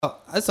Oh,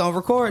 it's on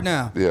record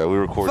now. Yeah, we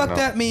recording. Fuck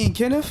that mean,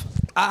 Kenneth.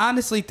 I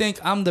honestly think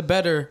I'm the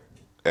better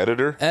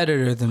editor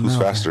than Who's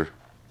Melvin. faster?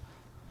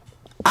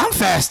 I'm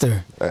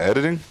faster. At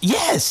editing?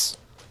 Yes.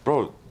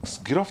 Bro,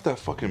 get off that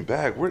fucking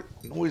bag. What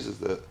noise is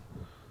that? That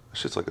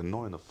shit's like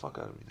annoying the fuck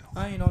out of me now.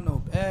 I ain't on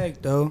no bag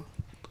though.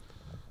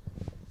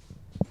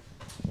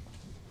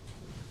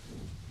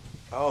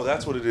 Oh,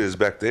 that's what it is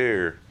back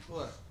there.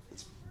 What?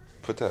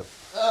 Put that.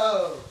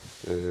 Oh.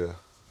 Yeah.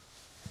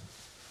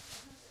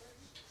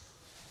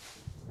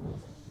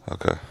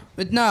 Okay.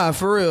 But nah,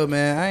 for real,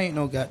 man. I ain't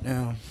no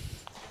goddamn.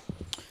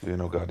 You ain't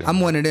no goddamn. I'm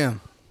one of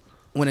them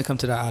when it comes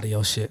to the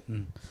audio shit.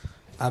 And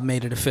I've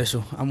made it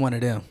official. I'm one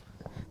of them.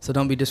 So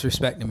don't be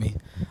disrespecting me.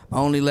 I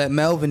only let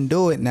Melvin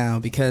do it now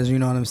because you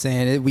know what I'm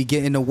saying. We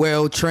get in a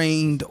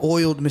well-trained,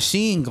 oiled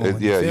machine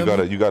going.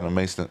 You gotta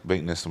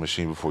maintenance the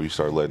machine before you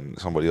start letting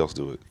somebody else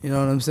do it. You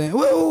know what I'm saying?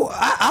 Well,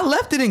 I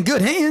left it in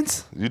good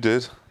hands. You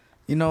did.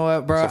 You know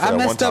what, bro? I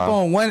messed up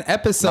on one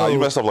episode. No, you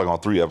messed up like on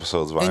 3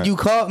 episodes. And you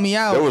called me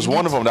out. There was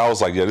one of them that I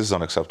was like, yeah, this is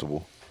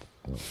unacceptable.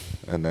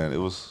 And then it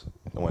was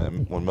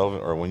when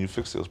Melvin or when you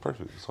fixed it, it was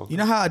perfect. You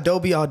know how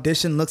Adobe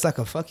Audition looks like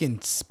a fucking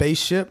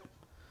spaceship?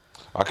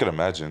 I could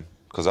imagine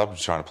because I've been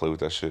trying to play with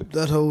that shit.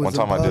 That whole one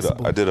time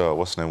impossible. I did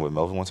what's the name with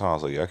Melvin one time. I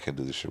was like, yeah, I can't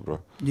do this shit,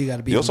 bro. You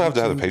gotta be. You also have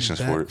to have the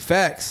patience for it.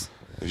 Facts.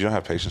 If you don't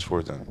have patience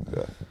for it, then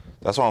yeah,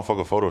 that's why I don't fuck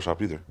with Photoshop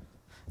either.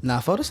 Nah,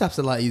 Photoshop's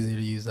a lot easier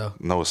to use though.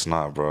 No, it's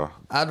not, bro.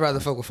 I'd rather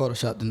fuck with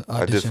Photoshop than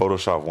Audition. I did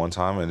Photoshop one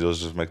time, and it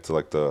was just make to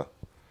like the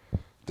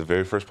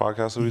very first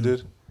podcast that we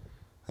did,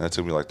 and it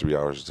took me like 3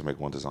 hours to make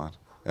one design.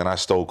 And I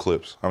stole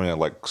clips. I mean, I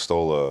like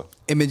stole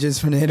images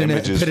from the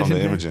internet. Images from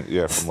the imaging,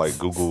 yeah, from like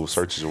Google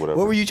searches or whatever.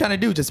 What were you trying to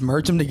do? Just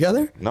merge them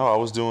together? No, I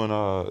was doing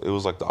it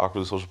was like the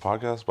Awkwardly Social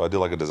podcast, but I did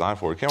like a design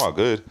for it. It came out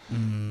good,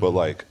 but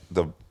like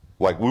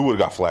we would have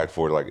got flagged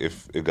for it, like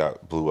if it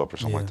got blew up or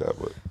something like that.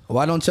 But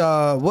why don't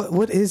y'all?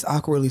 What is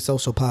Awkwardly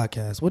Social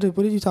podcast? What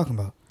are you talking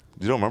about?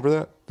 You don't remember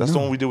that? That's the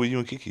one we did with you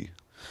and Kiki.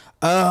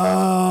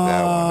 Oh,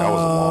 that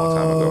was a long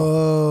time ago.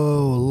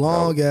 Oh,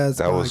 long ass.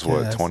 That was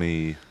what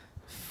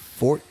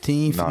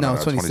 2014?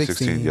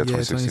 2016. Yeah,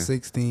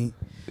 2016.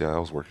 Yeah, I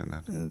was working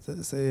then.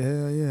 Say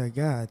hell yeah,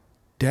 god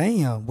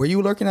damn. Were you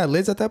working at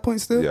Lids at that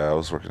point still? Yeah, I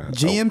was working at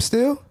GM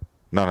still.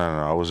 No.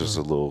 I was just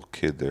a little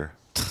kid there.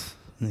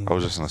 I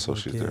was just an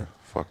associate there.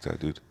 Fuck that,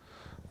 dude.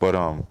 But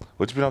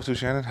what you been up to,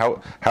 Shannon? How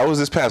was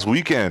this past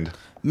weekend?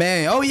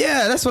 Man, oh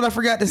yeah, that's what I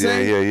forgot to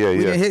say. Yeah.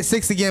 We done hit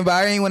 6 again, but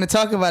I ain't want to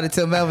talk about it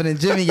till Melvin and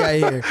Jimmy got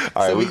here.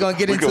 So we gonna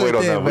get into it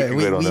then. But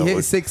we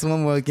hit 6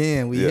 one more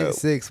again. We hit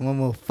 6 one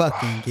more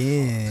fucking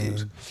again.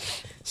 Dude.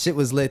 Shit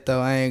was lit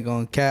though. I ain't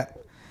gonna cap.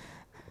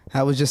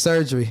 How was your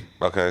surgery?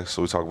 Okay,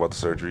 so we talk about the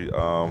surgery.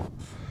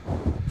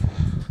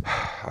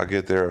 I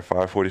get there at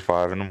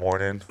 5:45 in the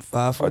morning.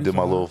 5:45. I did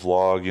my little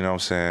vlog, you know what I'm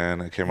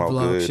saying? It came out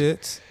good.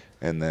 Shits.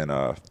 And then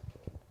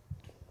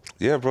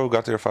yeah, bro,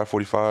 got there at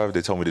 5:45.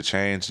 They told me to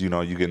change. You know,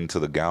 you get into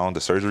the gown,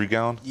 the surgery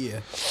gown. Yeah.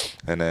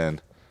 And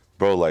then,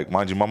 bro, like,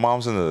 mind you, my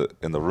mom's in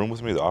the room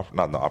with me,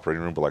 not in the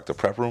operating room, but like the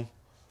prep room.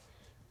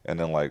 And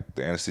then like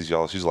the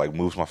anesthesiologist, she's like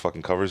moves my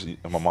fucking covers, and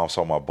my mom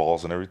saw my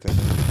balls and everything.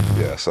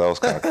 Yeah, so that was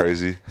kind of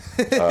crazy.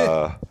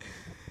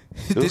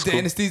 Did the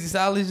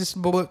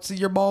anesthesiologist see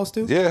your balls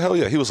too? Yeah, hell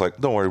yeah. He was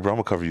like, "Don't worry, bro, I'm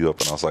gonna cover you up."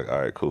 And I was like,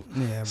 "All right, cool."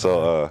 Yeah.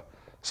 So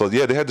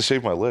yeah, they had to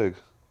shave my leg.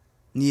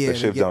 Yeah, they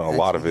shaved down a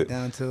lot of it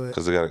to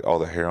because they got all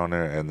the hair on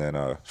there. And then,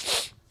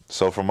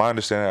 so from my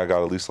understanding, I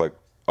got at least like,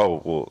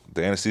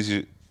 the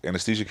anesthesia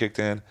kicked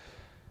in.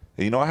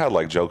 And, you know, I had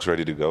like jokes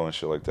ready to go and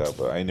shit like that,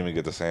 but I didn't even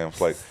get to say them.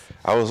 Like,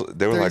 they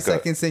were 30 like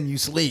seconds in, you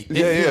sleep.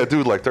 Yeah,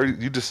 dude. Like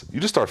 30, you just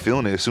start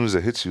feeling it as soon as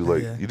it hits you.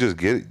 Like you just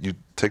get it. You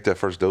take that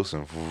first dose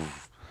and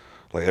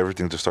like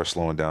everything just starts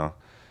slowing down,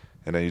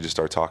 and then you just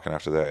start talking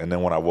after that. And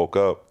then when I woke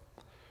up,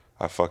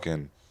 I'm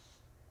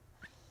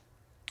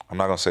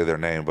not gonna say their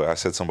name, but I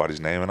said somebody's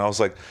name, and I was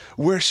like,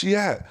 "Where's she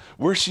at?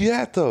 Where's she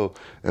at, though?"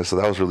 And so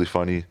that was really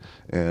funny.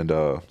 And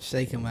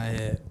shaking my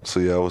head. So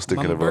yeah, I was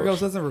thinking Mama about.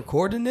 Burgos wasn't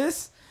recording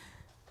this.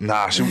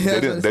 Nah, they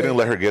didn't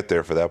let her get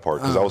there for that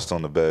part because I was still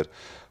in the bed.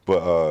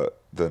 But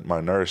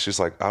my nurse, she's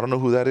like, "I don't know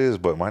who that is,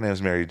 but my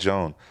name's Mary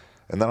Joan."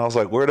 And then I was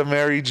like, "Where to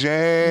Mary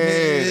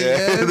Jane?"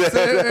 Yes,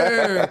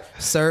 sir.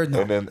 Sir,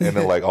 no. And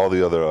then like all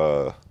the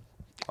other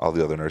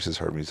nurses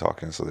heard me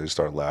talking, so they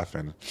started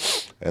laughing.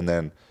 And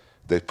then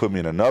they put me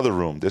in another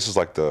room. This is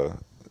like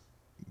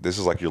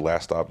your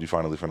last stop. You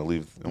finally finna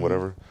leave and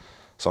whatever.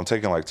 So I'm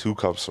taking like 2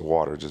 cups of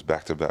water just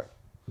back to back.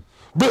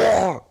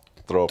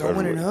 Throw up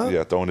everywhere. It up?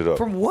 Yeah, throwing it up.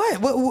 From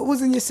what? What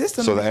was in your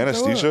system? So the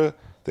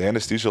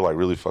anesthesia like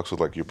really fucks with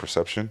like your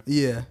perception.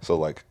 Yeah. So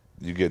like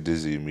you get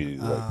dizzy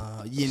immediately.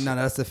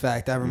 That's a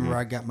fact. I remember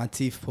I got my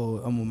teeth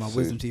pulled. I'm with my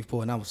wisdom teeth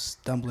pulled, and I was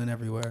stumbling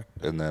everywhere.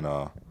 And then,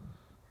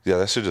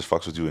 that shit just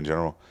fucks with you in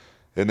general.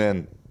 And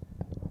then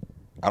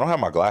I don't have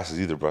my glasses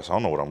either, bro. So I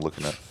don't know what I'm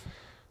looking at.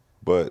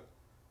 But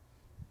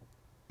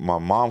my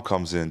mom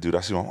comes in, dude.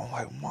 I see my mom. I'm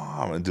like,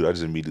 "Mom," and dude, I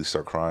just immediately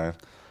start crying.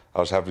 I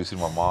was happy to see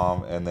my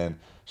mom, and then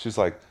she's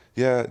like,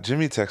 "Yeah,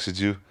 Jimmy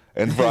texted you,"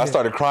 and bro, I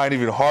started crying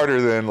even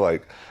harder. Than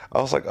like, I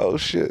was like, "Oh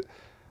shit."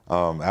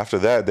 After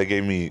that, they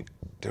gave me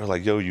they were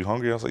like, "Yo, you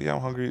hungry?" I was like, "Yeah,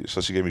 I'm hungry."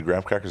 So she gave me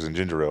graham crackers and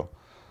ginger ale.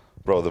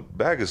 Bro, the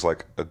bag is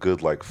like a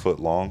good like foot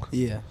long.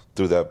 Yeah.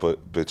 Threw that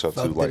bitch up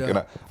too. Like,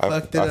 up. and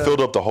I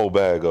filled up the whole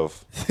bag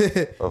of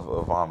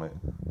vomit.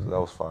 So that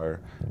was fire.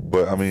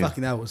 But I mean,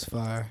 fucking that was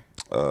fire.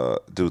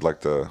 Dude,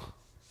 like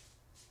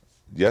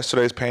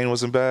yesterday's pain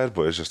wasn't bad,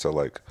 but it's just that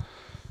like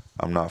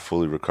I'm not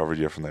fully recovered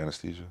yet from the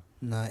anesthesia.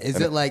 Nah, is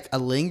it like a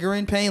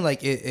lingering pain?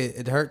 Like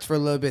it hurts for a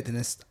little bit, then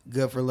it's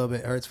good for a little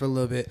bit, hurts for a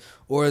little bit,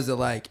 or is it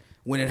like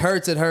when it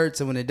hurts, and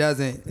when it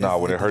doesn't? No,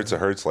 when it hurts, it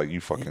hurts. Like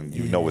you fucking,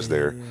 you know it's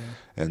there. Yeah.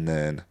 And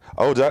then,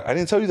 I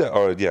didn't tell you that.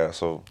 Oh yeah,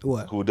 so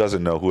what? Whoever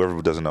doesn't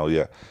know,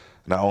 yeah.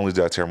 Not only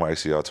did I tear my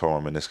ACL, I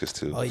tore my meniscus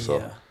too. Oh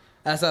yeah,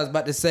 that's what I was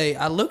about to say.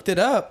 I looked it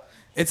up.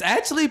 It's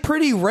actually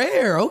pretty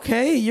rare.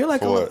 Okay, you're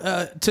like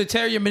to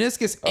tear your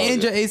meniscus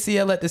and your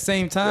ACL at the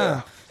same time.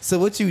 Yeah. So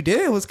what you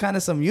did was kind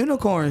of some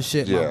unicorn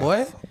shit, my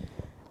boy.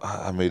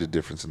 I made a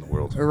difference in the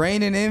world.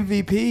 Reigning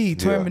MVP,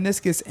 torn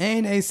meniscus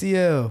and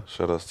ACL.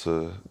 Shout out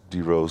to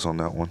D Rose on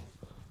that one.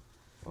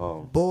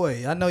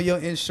 Boy, I know your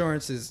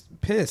insurance is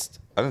pissed.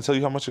 I didn't tell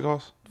you how much it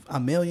cost?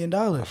 $1 million.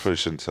 I probably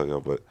shouldn't tell y'all,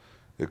 but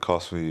it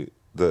cost me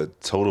the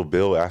total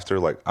bill after,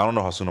 like, I don't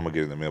know how soon I'm gonna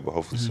get in the mail, but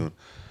hopefully soon.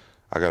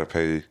 I gotta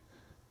pay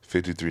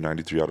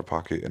 $53.93 out of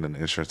pocket, and then the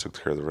insurance took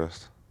care of the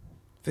rest.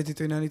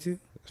 $53.92?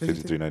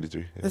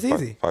 $53.93. That's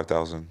easy.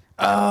 $5,000.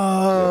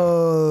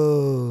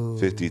 Oh.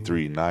 Yeah.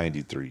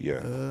 $53.93.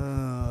 Yeah.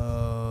 Oh.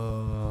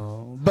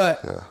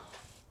 But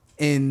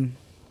in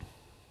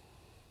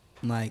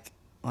like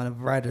on a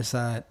brighter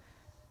side,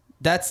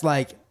 that's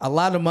like a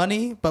lot of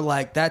money, but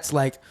like that's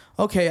like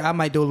okay, I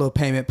might do a little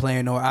payment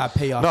plan or I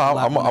pay off. No,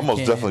 I'm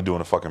most definitely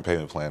doing a fucking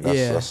payment plan.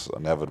 That's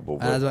inevitable.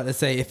 But I was about to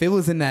say if it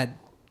was in that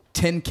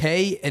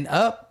 $10K and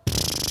up.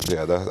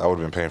 Yeah, I would have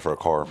been paying for a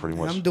car pretty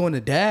much. I'm doing a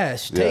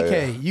dash.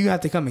 $10K. You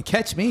have to come and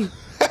catch me.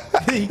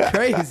 You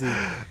crazy.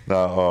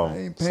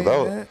 No,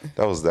 so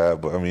that was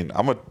that. But I mean,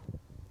 my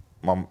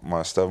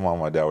stepmom and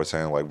my dad were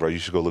saying like, bro, you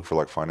should go look for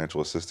like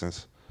financial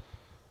assistance.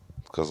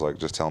 Because like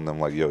just telling them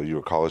like, yo, you're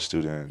a college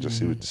student, just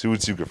see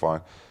what you can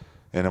find.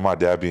 And then my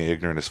dad being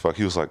ignorant as fuck,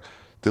 he was like,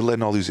 they're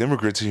letting all these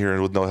immigrants in here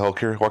with no health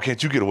care. Why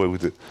can't you get away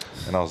with it?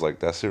 And I was like,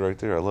 that's it right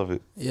there. I love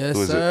it. Yes,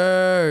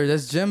 sir.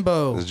 That's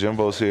Jimbo.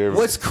 Jimbo's here.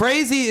 What's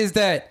crazy is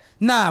that,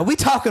 we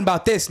talking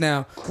about this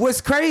now. What's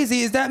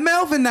crazy is that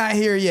Melvin not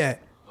here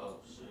yet.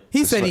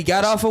 He said he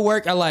got off of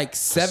work at like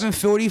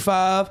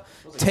 7:45,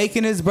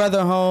 taking his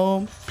brother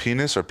home.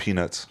 Penis or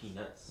peanuts?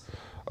 Peanuts.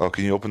 Oh,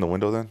 can you open the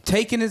window then?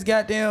 Taking his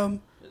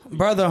goddamn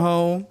brother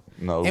home.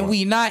 No. And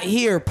we not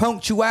here.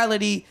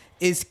 Punctuality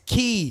is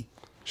key.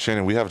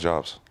 Shannon, we have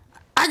jobs.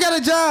 I got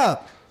a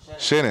job.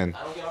 Shannon.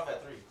 I don't get off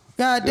at 3.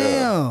 Goddamn.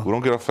 Yeah, we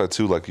don't get off at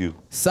 2 like you.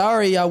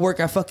 Sorry, y'all work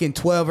at fucking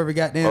 12 every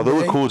goddamn day. Oh, they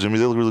look cool, Jimmy.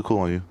 They look really cool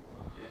on you.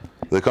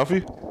 Yeah. They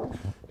comfy?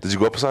 Did you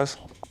go up a size?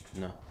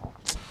 No.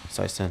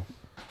 Size 10.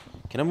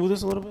 Can I move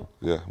this a little bit?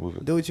 Yeah, move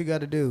it. Do what you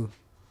got to do.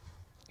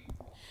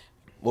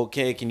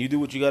 Okay, can you do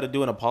what you got to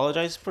do and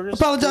apologize for this?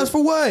 Apologize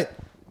for what?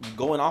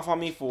 Going off on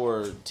me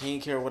for taking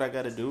care of what I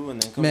got to do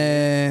and then coming.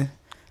 Man.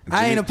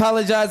 I ain't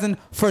apologizing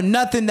for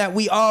nothing that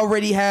we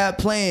already had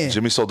planned.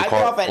 Jimmy sold the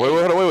car.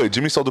 Wait.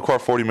 Jimmy sold the car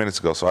 40 minutes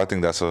ago, so I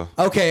think that's a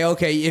okay.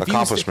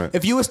 Accomplishment.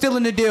 If you were still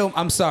in the deal,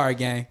 I'm sorry,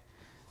 gang.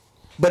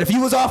 But if you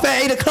was off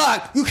at 8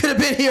 o'clock, you could have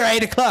been here at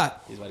 8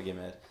 o'clock. He's about to get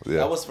mad. Yeah.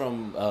 That was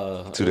from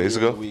 2 days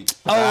ago.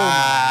 Oh,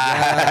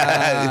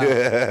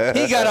 yeah.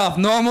 He got off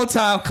normal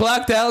time,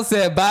 clocked out,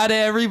 said bye to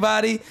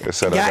everybody.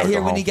 Got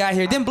here when he got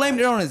here. Then blamed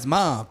it on his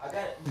mom.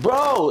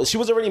 Bro, she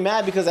was already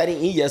mad because I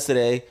didn't eat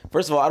yesterday.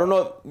 First of all, I don't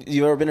know if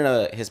you've ever been in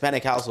a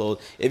Hispanic household.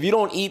 If you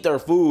don't eat their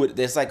food,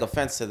 there's like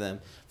offense to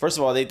them. First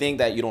of all, they think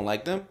that you don't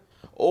like them,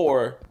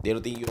 or they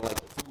don't think you don't like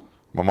the food.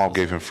 My mom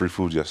gave him free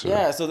food yesterday.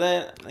 Yeah, so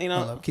then,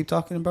 Hello. Keep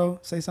talking, bro.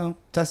 Say something.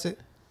 Test it.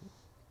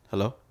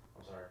 Hello?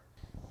 I'm sorry.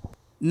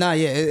 Nah,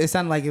 yeah, it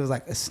sounded like it was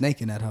like a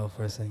snake in that hole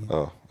for a second. Oh.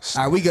 All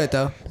right, we good,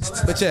 though.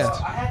 But yeah.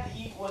 I had to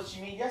eat what she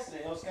made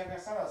yesterday. It was kind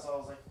of salad, so I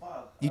was like,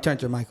 fuck. You turned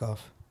your mic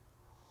off.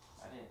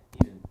 I didn't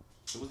even,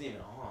 it wasn't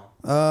even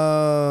on.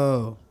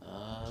 Oh.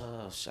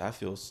 I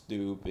feel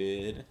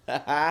stupid.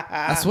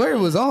 I swear it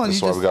was on. That's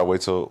why we gotta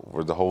wait till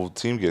the whole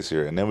team gets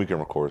here and then we can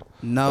record.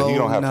 No, you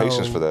don't have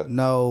patience for that.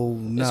 No.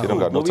 You don't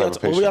got no type of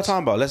patience. What were y'all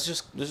talking about? Let's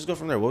just go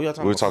from there. What were y'all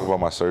talking about? We were talking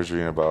about my surgery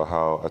and about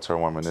how I tore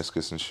my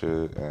meniscus and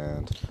shit.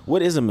 And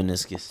what is a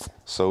meniscus?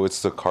 So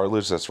it's the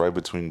cartilage that's right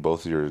between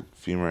both your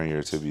femur and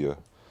your tibia,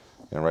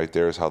 and right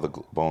there is how the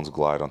bones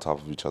glide on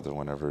top of each other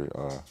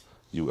whenever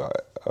you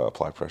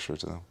apply pressure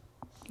to them.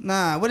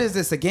 Nah, what is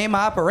this? A game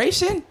of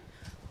operation?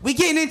 We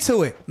getting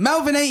into it.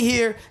 Melvin ain't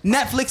here.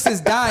 Netflix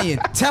is dying.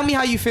 Tell me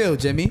how you feel,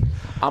 Jimmy.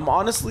 I'm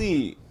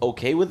honestly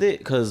okay with it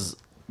because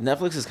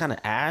Netflix is kind of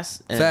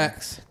ass. And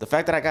facts. The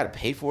fact that I got to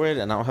pay for it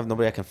and I don't have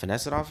nobody I can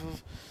finesse it off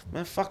of,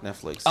 Man, fuck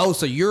Netflix. Oh,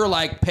 so you're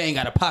like paying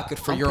out of pocket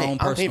for your own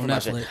personal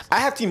Netflix. I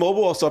have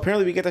T-Mobile, so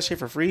apparently we get that shit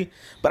for free.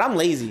 But I'm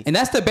lazy. And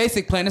that's the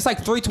basic plan. It's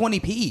like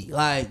 320p.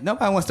 Like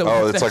nobody wants to.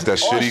 Oh, it's like that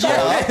shitty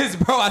yes,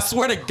 bro. I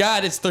swear to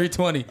God, it's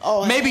 320.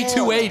 Oh, maybe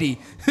 280.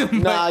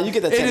 Nah, you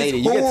get the 1080.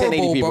 You get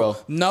 1080p, bro.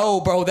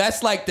 No, bro.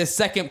 That's like the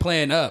second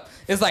plan up.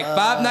 It's like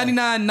 $5.99,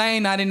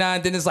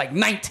 $9.99. Then it's like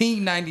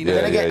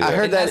 $19.99. Yeah, I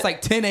heard that's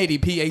like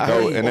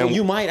 1080p.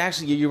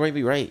 You might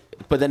be right.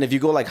 But then if you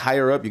go like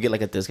higher up, you get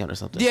like a discount or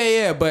something.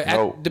 Yeah,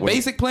 but the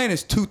basic plan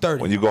is $230.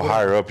 When you go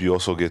higher up, you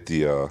also get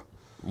the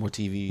more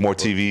TV,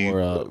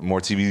 more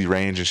TV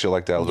range and shit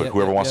like that. Like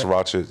whoever wants to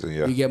watch it,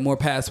 then you get more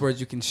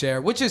passwords you can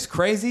share, which is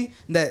crazy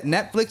that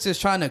Netflix is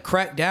trying to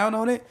crack down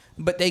on it,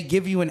 but they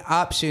give you an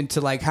option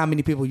to like how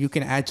many people you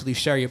can actually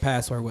share your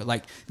password with.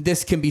 Like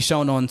this can be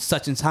shown on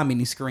such and how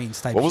many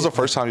screens. Type. What was the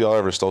first time y'all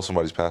ever stole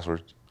somebody's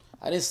password?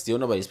 I didn't steal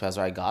nobody's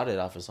password. I got it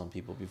off of some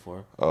people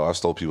before. Oh, I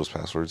stole people's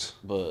passwords.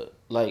 But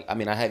like, I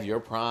mean, I have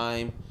your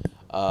Prime.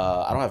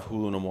 I don't have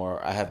Hulu no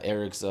more. I have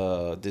Eric's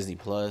Disney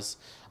Plus.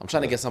 I'm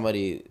trying to get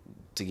somebody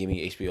to give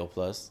me HBO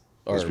Plus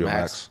or HBO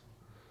Max.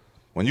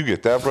 When you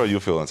get that, bro,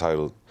 you'll feel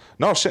entitled.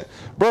 No shit,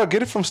 bro.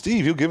 Get it from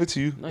Steve. He'll give it to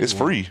you. No, it's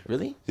free.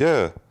 Really?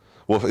 Yeah.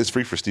 Well, it's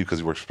free for Steve because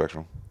he works for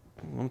Spectrum.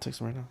 I'm gonna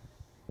text him right now.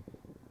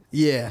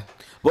 Yeah.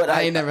 But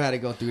I ain't never had to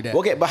go through that.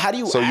 Okay, but how do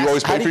you? So you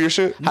always pay for your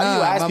shit? How do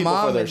you ask my people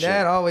mom for their and dad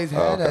shit? always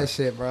had that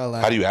shit, bro.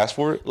 Like, How do you ask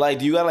for it? Like,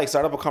 do you gotta like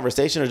start up a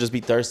conversation or just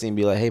be thirsty and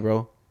be like, "Hey,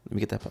 bro, let me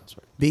get that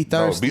password." Be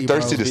thirsty. No, be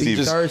thirsty bro. to Steve.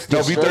 Be thirsty.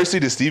 No, be thirsty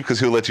to Steve because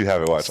he'll let you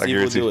have it. Watch. Steve I will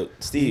guarantee do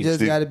it. You just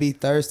Steve. got to be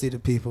thirsty to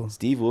people.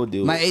 Steve will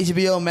do My it.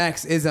 HBO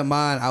Max isn't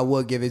mine. I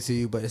will give it to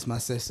you, but it's my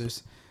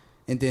sister's.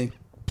 And then,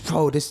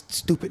 bro, this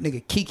stupid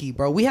nigga Kiki,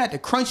 bro. We had the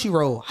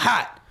Crunchyroll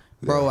hot,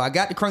 bro. I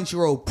got the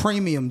Crunchyroll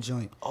premium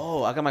joint.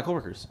 Oh, I got my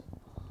coworkers.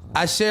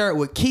 I share it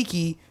with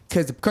Kiki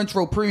because the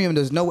Crunchyroll premium,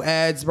 there's no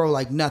ads, bro,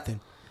 like nothing.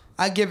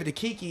 I give it to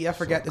Kiki. I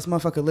forgot this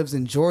motherfucker lives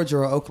in Georgia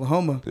or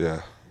Oklahoma.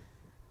 Yeah.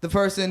 The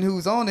person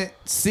who's on it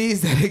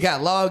sees that it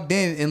got logged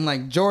in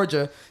like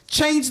Georgia,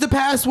 changed the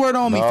password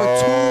on me for 2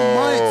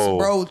 months,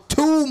 bro.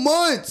 2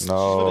 months.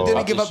 No.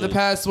 Didn't give up the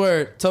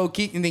password. Told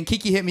Kiki, and then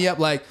Kiki hit me up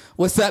like,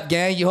 "What's up,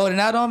 gang? You holding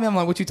out on me?" I'm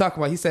like, "What you talking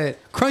about?" He said,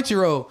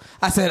 "Crunchyroll."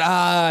 I said,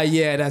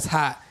 yeah, that's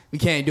hot. We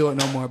can't do it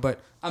no more, but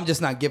I'm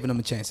just not giving him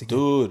a chance again.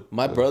 Dude,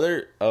 my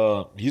brother,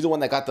 he's the one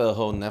that got the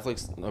whole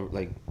Netflix,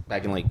 like,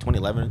 back in, like,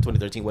 2011,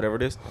 2013, whatever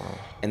it is.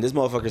 And this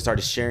motherfucker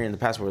started sharing the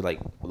password, like,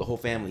 with the whole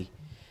family.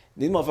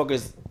 These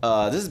motherfuckers,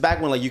 this is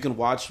back when, like, you can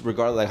watch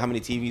regardless, like, how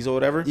many TVs or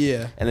whatever.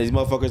 Yeah. And these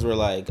motherfuckers were,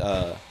 like,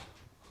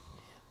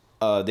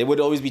 they would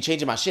always be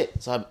changing my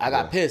shit. So I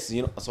got pissed,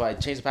 you know, so I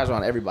changed the password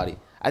on everybody.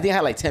 I think I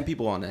had, like, 10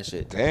 people on that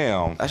shit.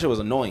 Damn. That shit was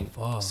annoying.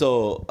 Fuck.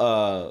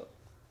 So,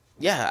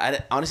 yeah,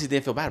 I honestly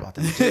didn't feel bad about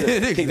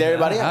that. Kicked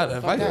everybody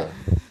out.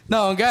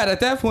 No, God, at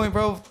that point,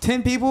 bro,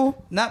 10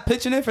 people not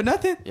pitching in for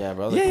nothing? Yeah,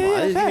 bro. Like, come on.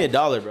 Just give me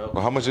 $1, bro.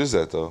 Well, how much is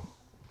that though?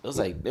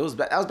 That was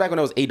back when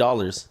it was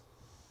 $8.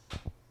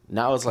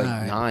 Now it's like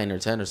 9 or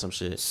 10 or some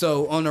shit.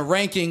 So on the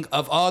ranking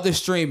of all the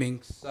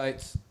streaming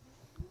sites,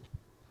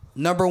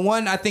 number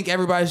 1, I think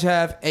everybody should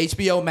have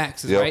HBO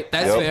Max, right?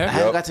 That's fair. I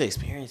haven't got to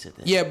experience it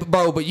then. Yeah,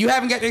 but you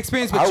haven't got the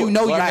experience, but you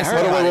know you're missing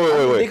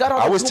out. Wait.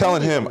 I was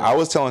telling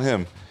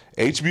him,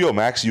 HBO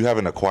Max, you have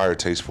an acquired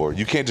taste for it.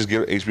 You can't just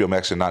get HBO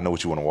Max and not know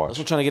what you want to watch.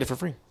 I'm trying to get it for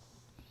free.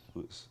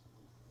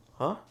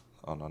 Huh?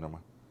 Oh, no, never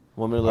mind.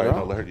 Want me to let her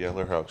out? Let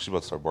her out. She's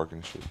about to start barking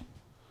and shit.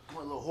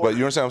 But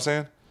you understand what I'm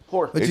saying?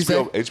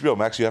 HBO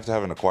Max, you have to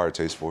have an acquired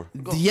taste for.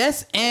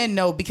 Yes and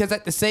no, because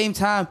at the same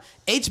time,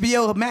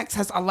 HBO Max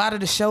has a lot of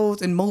the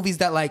shows and movies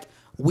that like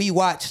we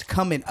watched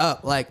coming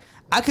up. Like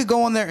I could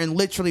go on there and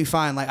literally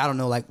find like, I don't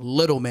know, like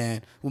Little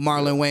Man with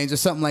Marlon Wayans or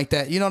something like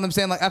that. You know what I'm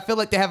saying? Like I feel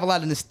like they have a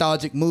lot of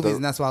nostalgic movies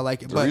and that's why I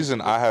like it. The reason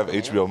I have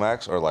HBO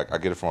Max, or like I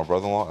get it from my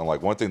brother-in-law, and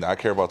like one thing that I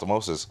care about the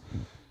most is,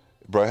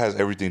 bro, it has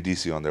everything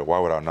DC on there. Why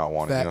would I not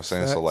want it? You know what I'm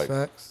saying? So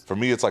like for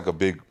me, it's like a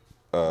big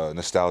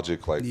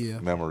nostalgic like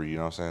memory. You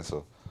know what I'm saying?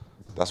 So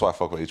that's why I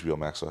fuck with HBO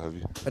Max so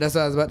heavy. But that's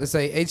what I was about to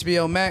say.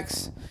 HBO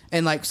Max,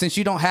 and like since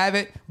you don't have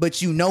it,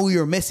 but you know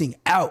you're missing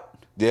out.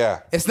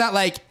 Yeah. It's not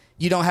like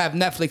you don't have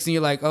Netflix and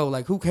you're like, oh,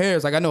 like who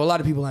cares? Like I know a lot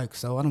of people like,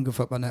 so I don't give a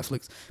fuck about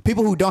Netflix.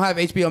 People who don't have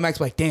HBO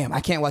Max like, damn,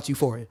 I can't watch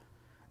Euphoria.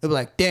 They'll be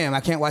like, damn, I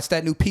can't watch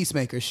that new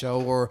Peacemaker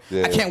show, or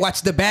I can't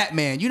watch The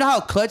Batman. You know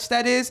how clutch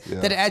that is? Yeah.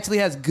 That it actually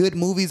has good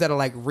movies that are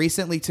like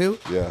recently too?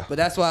 Yeah. But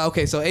that's why,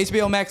 okay, so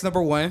HBO Max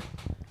number 1.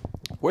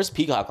 Where's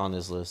Peacock on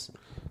this list?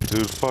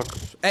 Dude, fuck.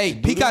 Hey,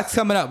 Peacock's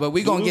coming up, but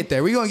we gonna get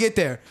there. We gonna get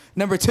there.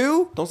 Number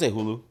 2? Don't say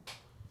Hulu.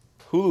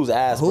 Hulu's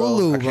ass, bro.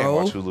 Hulu, I can't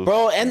watch Hulu.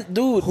 Bro, and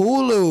dude.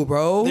 Hulu,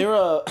 bro. They're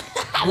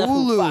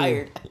Hulu.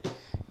 fired.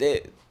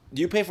 Do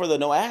you pay for the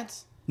no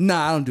ads?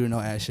 Nah, I don't do no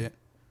ad shit.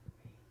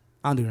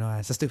 I don't do no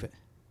ads. That's stupid.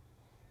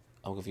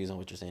 I'm confused on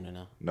what you're saying right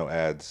now. No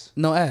ads.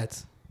 No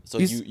ads. So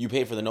you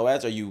pay for the no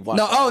ads, or you watch?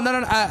 No,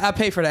 no. I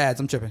pay for the ads.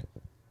 I'm tripping.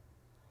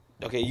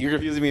 Okay, you're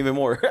confusing me even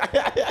more.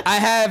 I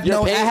have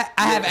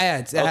I have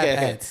ads. I have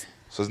ads.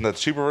 So isn't that the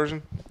cheaper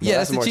version? Yeah,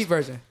 that's the cheap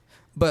version.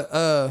 But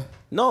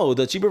no,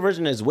 the cheaper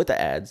version is with the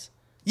ads.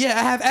 Yeah,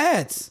 I have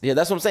ads. Yeah,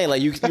 that's what I'm saying.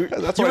 Like you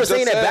were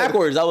saying it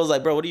backwards. I was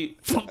like, bro, what do you?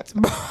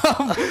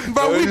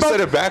 Bro, you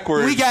said it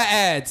backwards. We got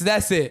ads.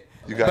 That's it.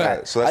 You got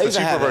ads. So that's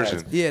the cheaper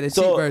version. Yeah, the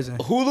cheap version.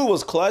 Hulu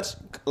was clutch.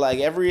 Like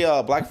every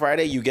Black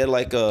Friday, you get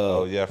like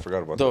oh yeah, I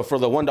forgot about that. For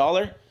the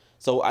 $1.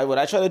 So what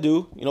I try to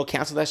do,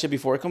 cancel that shit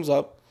before it comes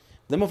up.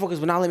 Them motherfuckers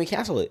would not let me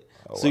cancel it.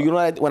 Oh, so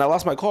wow. When I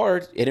lost my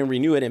card, it didn't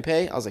renew, it didn't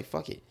pay. I was like,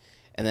 fuck it.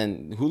 And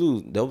then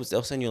Hulu,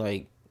 they'll send you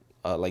like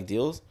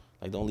deals,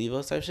 like don't leave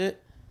us type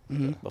shit.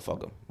 Mm-hmm. But fuck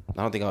them.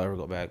 I don't think I'll ever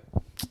go back,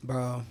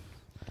 bro.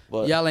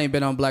 But y'all ain't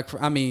been on not Black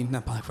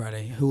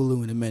Friday,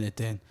 Hulu in a minute.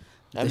 Then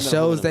the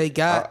shows they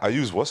got. I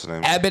use what's the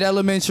name? Abbott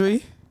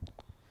Elementary.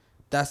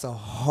 That's a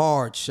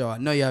hard show. I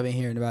know y'all been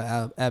hearing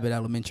about Abbott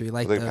Elementary.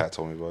 Like I think Pat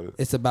told me about it.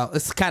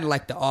 It's kind of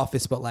like The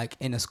Office, but like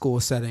in a school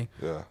setting.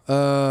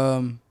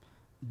 Yeah.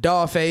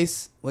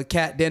 Dollface with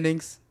Kat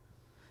Dennings.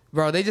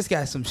 Bro, they just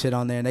got some shit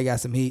on there and they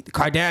got some heat. The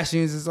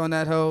Kardashians is on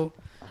that hoe.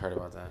 I heard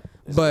about that.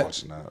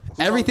 But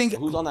everything.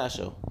 Who's on that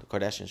show? The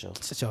Kardashian show.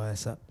 Shut your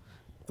ass up.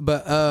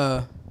 But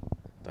thought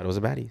it was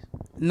a baddie.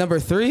 Number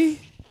 3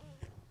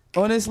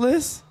 on this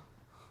list.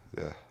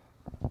 Yeah.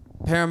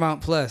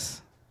 Paramount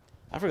Plus.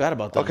 I forgot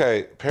about that.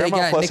 Okay,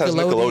 Paramount Plus has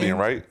Nickelodeon,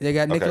 right? They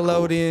got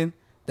Nickelodeon. Cool.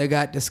 They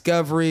got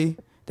Discovery.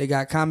 They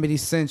got Comedy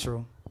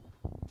Central.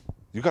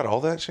 You got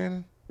all that,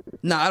 Shannon?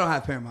 No, I don't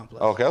have Paramount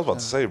Plus. Okay, I was about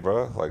to say,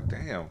 bro. Like,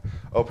 damn.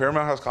 Oh,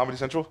 Paramount has Comedy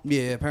Central?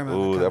 Yeah, Paramount.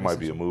 Ooh, that might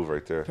be a move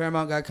right there.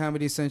 Paramount got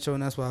Comedy Central,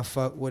 and that's why I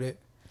fuck with it.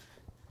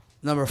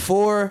 Number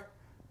 4,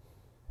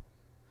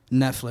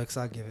 Netflix.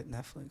 I give it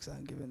Netflix.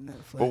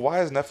 But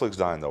why is Netflix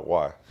dying though?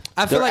 Why?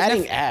 I feel they're like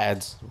adding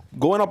ads,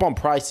 going up on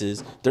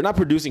prices. They're not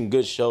producing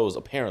good shows.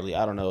 Apparently,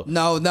 I don't know.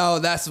 No,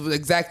 that's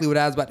exactly what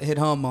I was about to hit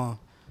home on.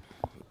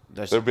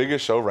 Their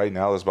biggest show right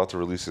now is about to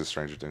release is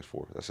Stranger Things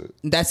 4.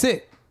 That's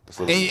it.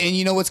 And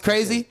you know what's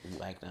crazy?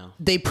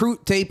 They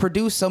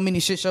produce so many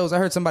shit shows. I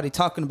heard somebody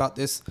talking about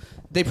this.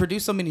 They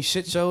produce so many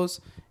shit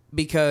shows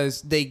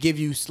because they give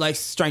you like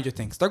Stranger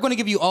Things. They're going to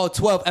give you all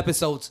 12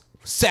 episodes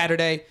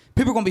Saturday.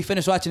 People are going to be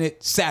finished watching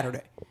it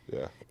Saturday.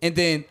 Yeah. And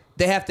then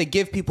they have to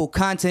give people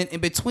content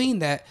in between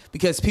that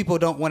because people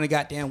don't want to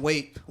goddamn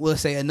wait, we'll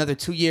say, another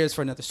 2 years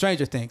for another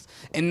Stranger Things.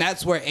 And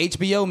that's where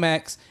HBO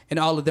Max and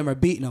all of them are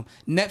beating them.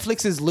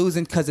 Netflix is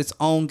losing because its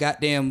own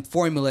goddamn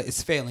formula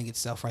is failing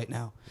itself right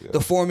now. Yeah.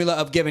 The formula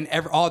of giving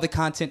all the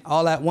content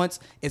all at once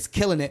is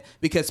killing it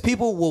because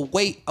people will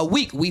wait a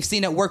week. We've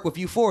seen it work with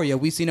Euphoria.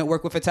 We've seen it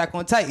work with Attack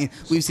on Titan.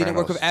 We've seen it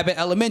work with Abbott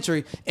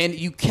Elementary. And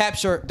you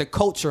capture the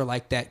culture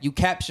like that. You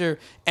capture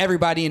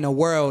everybody in the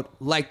world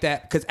like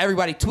that because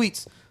everybody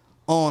tweets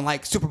on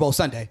like Super Bowl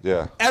Sunday.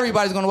 Yeah.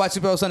 Everybody's going to watch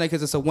Super Bowl Sunday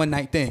because it's a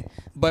one-night thing.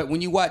 But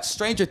when you watch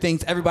Stranger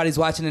Things, everybody's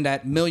watching it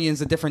at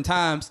millions of different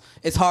times.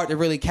 It's hard to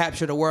really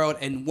capture the world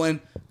in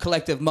one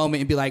collective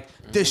moment and be like,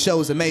 this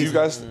show is amazing. You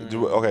guys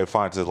do okay,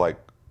 fine, to like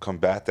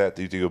combat that.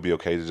 Do you think it'll be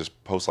okay to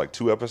just post like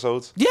 2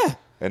 episodes? Yeah.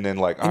 And then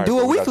like do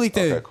a weekly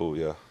thing. Okay, cool,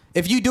 yeah.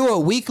 If you do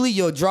it weekly,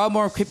 you'll draw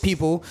more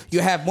people.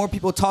 You'll have more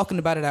people talking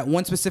about it at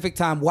one specific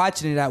time,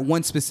 watching it at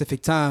one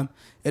specific time.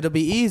 It'll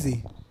be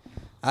easy.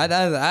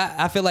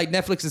 I feel like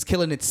Netflix is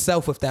killing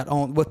itself with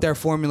their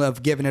formula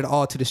of giving it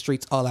all to the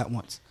streets all at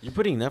once. You're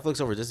putting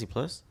Netflix over Disney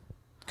Plus?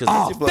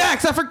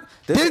 Facts!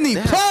 Disney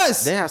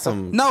Plus. They have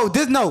some. No.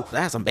 They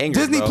have some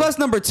bangers. Disney bro. Plus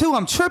number 2.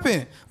 I'm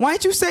tripping. Why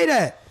didn't you say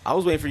that? I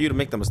was waiting for you to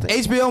make the mistake.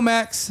 HBO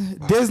Max,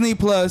 Disney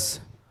Plus,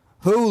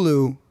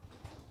 Hulu,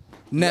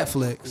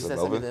 Netflix. You said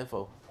send me the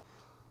info.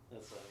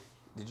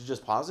 Did you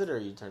just pause it or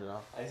you turned it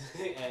off? I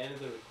think I ended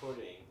the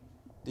recording.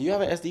 Do you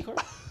have an SD card?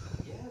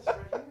 Yes,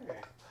 right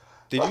here.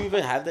 Did you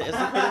even have the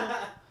SD card?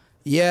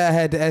 Yeah, I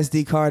had the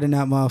SD card in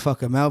that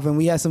motherfucker, Melvin.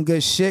 We had some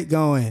good shit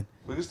going.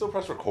 We can still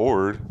press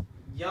record.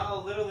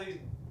 Y'all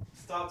literally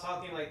stopped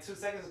talking like 2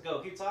 seconds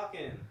ago. Keep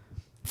talking.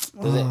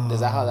 Is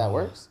that how that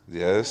works?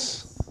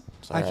 Yes.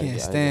 Sorry, I can't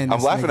stand.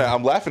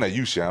 I'm laughing at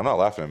you, Shan. I'm not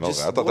laughing at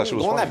Melvin. I thought that shit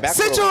was funny.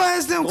 Sit your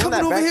ass down,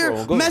 coming over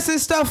here, messing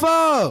stuff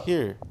up.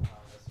 Here.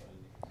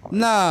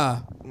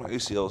 Nah. My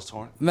ACL is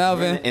torn.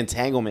 Melvin.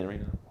 Entanglement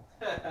right now.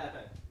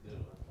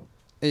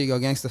 There you go,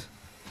 gangster.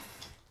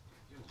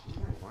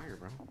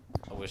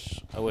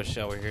 I wish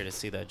y'all were here to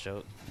see that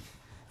joke.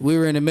 We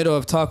were in the middle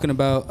of talking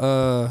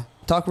about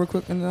talk real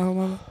quick in the whole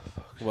moment.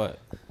 What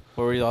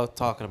were y'all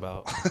talking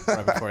about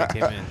right before I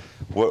came in?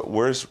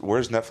 Where's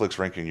Netflix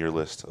ranking your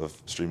list of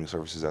streaming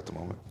services at the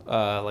moment?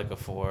 Like a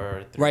 4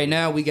 or 3. Right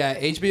now we got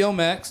HBO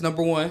Max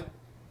number 1,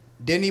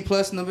 Disney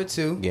Plus number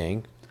 2,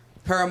 Gang.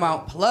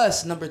 Paramount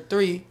Plus number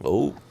 3,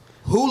 Oh.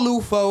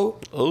 Hulu 4.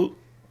 Oh.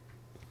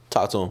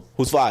 Talk to him.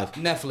 Who's 5?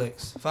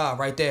 Netflix 5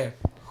 right there.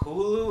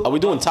 Hulu. Are we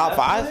doing top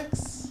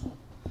Netflix? 5?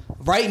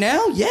 Right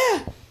now,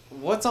 yeah.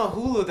 What's on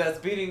Hulu that's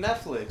beating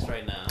Netflix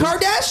right now?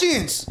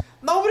 Kardashians.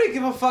 Nobody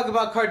give a fuck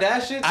about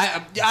Kardashians.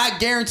 I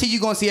guarantee you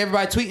gonna see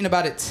everybody tweeting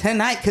about it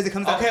tonight because it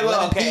comes out.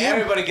 Okay,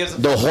 everybody gives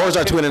a fuck. The whores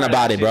are tweeting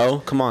about it, bro.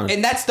 Come on.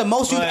 And that's the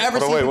most you've ever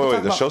seen.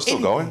 Wait. The show's still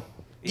going?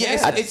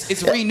 Yeah,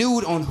 it's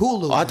renewed on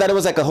Hulu. Oh, I thought it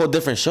was like a whole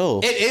different show.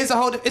 It is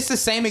it's the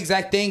same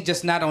exact thing,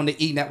 just not on the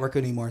E network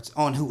anymore. It's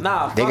on Hulu.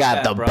 Nah, they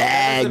got the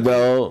bag,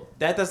 bro.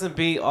 That doesn't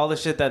beat all the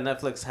shit that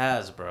Netflix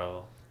has,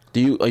 bro. Are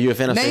you a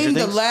fan of Stranger Things? Name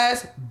the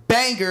last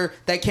banger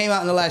that came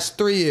out in the last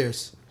 3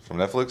 years. From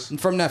Netflix?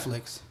 From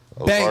Netflix.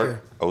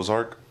 Banger.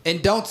 Ozark?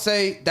 And don't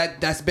say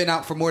that's been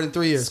out for more than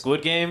 3 years.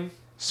 Squid Game?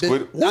 I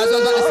was about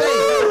to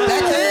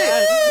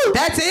say.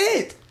 That's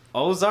it.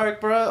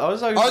 Ozark, bro.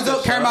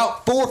 Ozark came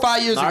out 4 or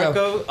 5 years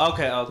ago.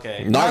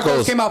 Okay.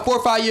 Narcos came out 4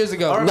 or 5 years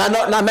ago.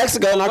 Not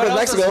Mexico. Narcos Mexico. What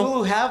else does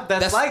Hulu have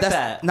that's like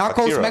that?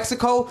 Narcos Akira.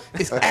 Mexico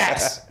is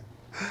ass.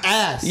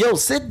 Ass. Yo,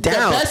 sit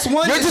down. The best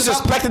one You're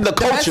disrespecting the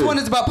culture. The best one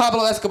is about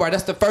Pablo Escobar.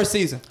 That's the first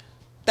season.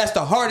 That's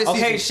the hardest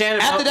season.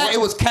 Shannon. After that, it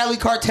was Cali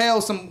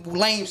Cartel, some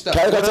lame stuff.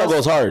 Cali Cartel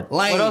goes hard.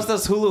 Lame. What else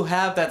does Hulu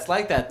have that's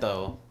like that,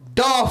 though?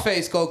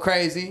 Dollface go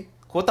crazy.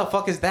 What the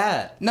fuck is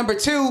that? Number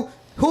 2,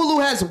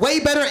 Hulu has way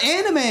better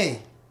anime.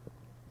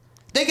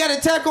 They got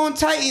Attack on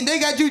Titan. They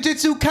got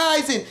Jujutsu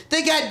Kaisen.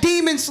 They got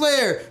Demon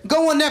Slayer.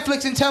 Go on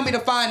Netflix and tell me to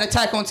find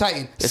Attack on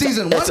Titan.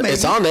 Season 1, maybe.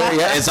 It's on there.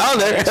 Yeah, it's on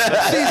there.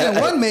 Season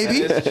 1,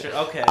 maybe.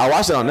 Okay. I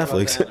watched it on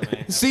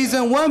Netflix.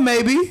 Season 1,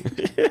 maybe.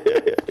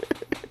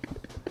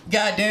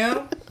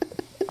 Goddamn.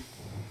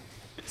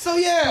 So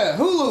yeah,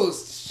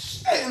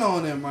 Hulu's shitting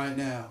on them right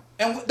now.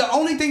 And the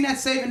only thing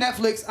that's saving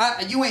Netflix,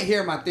 you ain't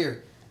hear my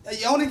theory.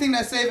 The only thing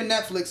that's saving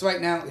Netflix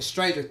right now is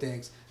Stranger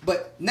Things.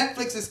 But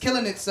Netflix is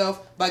killing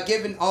itself by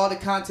giving all the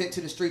content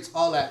to the streets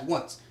all at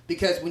once.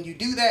 Because when you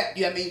do that,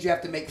 that means you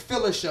have to make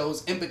filler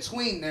shows in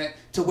between that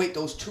to wait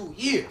those 2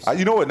 years.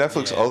 You know what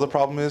Netflix's other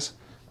problem is?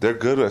 They're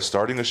good at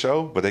starting a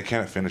show, but they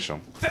can't finish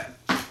them.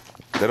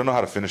 They don't know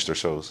how to finish their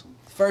shows.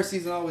 First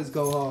season always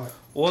go hard.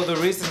 Well, the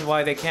reason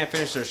why they can't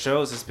finish their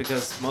shows is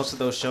because most of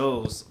those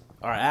shows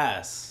are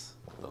ass.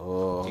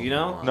 Oh. You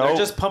know? No. They're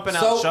just pumping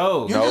out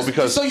shows.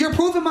 Because you're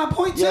proving my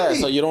point too. Yeah,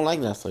 so you don't like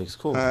Netflix.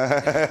 Cool.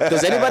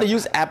 Does anybody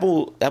use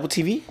Apple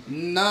TV?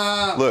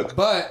 Nah. Look,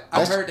 but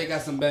I heard they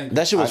got some bangers.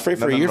 That shit was free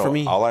for a year for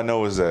me. All I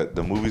know is that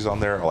the movies on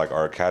there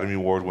are Academy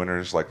Award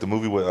winners. Like the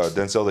movie with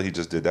Denzel that he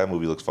just did, that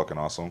movie looks fucking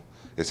awesome.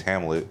 It's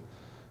Hamlet,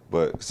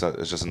 but it's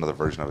just another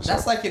version of it.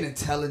 That's like an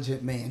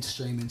intelligent man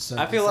streaming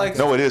service. I feel like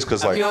no, it is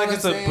because I feel like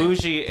it's a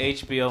bougie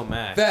HBO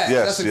Max.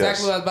 That's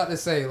exactly what I was about to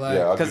say.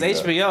 Because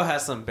HBO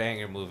has some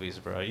banger movies,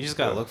 bro. You just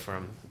gotta look for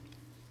them.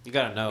 You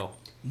gotta know.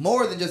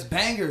 More than just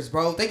bangers,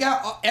 bro. They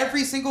got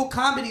every single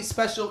comedy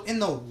special in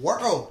the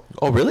world.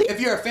 Oh, really? If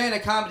you're a fan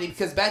of comedy,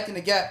 because back in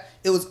the gap,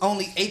 it was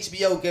only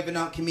HBO giving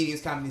out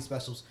comedians comedy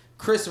specials.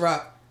 Chris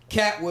Rock,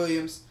 Cat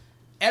Williams.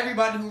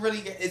 Everybody who really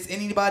is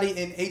anybody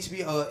in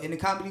HBO in the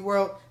comedy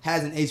world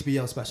has an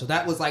HBO special.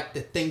 That was like the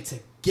thing to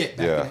get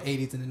back in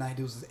the 80s and the 90s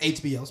was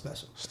HBO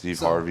special. Steve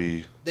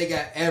Harvey. They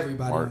got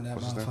everybody on that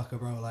motherfucker,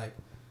 bro.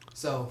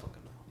 So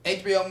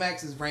HBO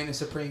Max is reigning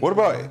supreme. What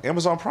about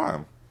Amazon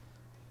Prime?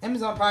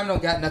 Amazon Prime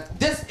don't got nothing.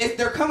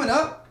 They're coming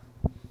up,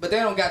 but they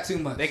don't got too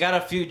much. They got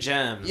a few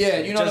gems. Yeah,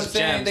 you know what I'm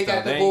saying? They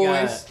got The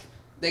Boys.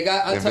 They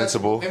got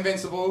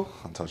Invincible.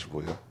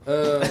 Untouchable, yeah.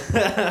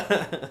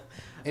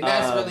 And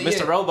that's really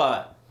Mr. it.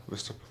 Robot.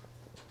 Mr.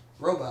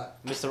 Robot.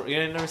 You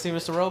ain't never seen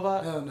Mr.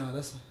 Robot? Hell no,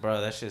 that's...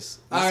 Bro, that's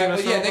just... Alright,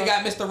 but yeah, they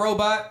got Mr.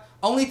 Robot.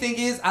 Only thing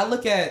is, I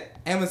look at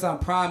Amazon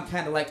Prime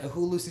kind of like a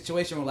Hulu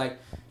situation where,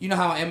 you know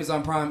how on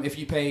Amazon Prime, if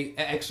you pay an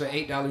extra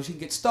 $8, you can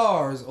get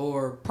Stars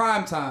or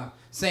Prime Time.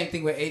 Same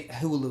thing with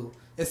Hulu.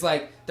 It's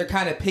like they're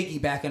kind of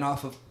piggybacking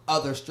off of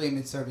other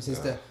streaming services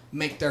to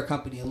make their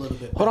company a little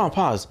bit better. Hold on,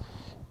 pause.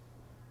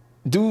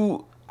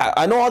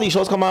 I know all these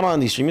shows come out on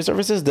these streaming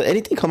services. Does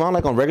anything come out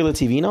on regular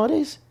TV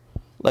nowadays?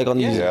 Like on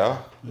these?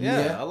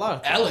 Yeah, a lot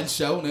of Ellen's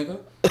show, nigga.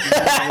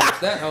 Watch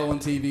that hoe on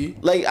TV.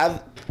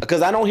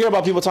 Because I don't hear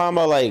about people talking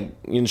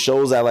about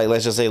shows that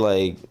let's just say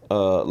like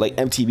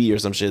MTV or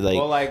some shit.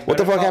 What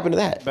the fuck happened to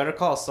that? Better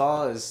Call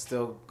Saul is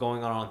still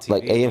going on TV.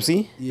 Like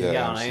AMC?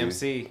 Yeah, on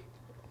AMC.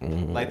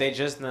 Mm-hmm. They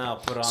just now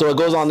put on. So it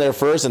goes on there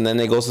first, and then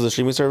it goes to the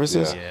streaming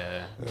services.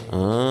 Yeah.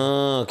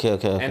 Oh, okay.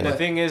 And the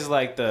thing is, for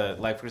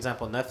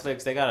example,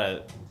 Netflix, they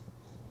gotta.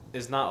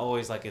 It's not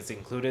always it's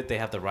included. They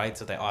have the rights,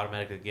 so they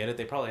automatically get it.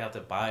 They probably have to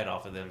buy it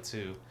off of them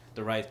too,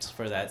 the rights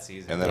for that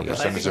season. And then a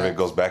percentage of it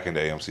goes back into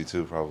AMC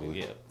too,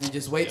 probably. Yeah. And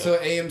just wait till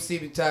AMC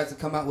decides to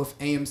come out with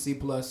AMC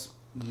Plus.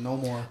 No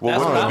more. Well,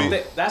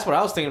 that's what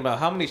I was thinking about.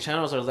 How many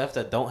channels are left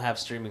that don't have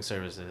streaming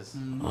services?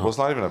 Mm-hmm. Well, it's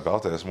not even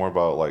about that. It's more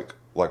about like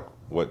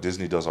what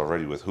Disney does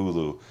already with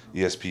Hulu,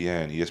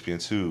 ESPN,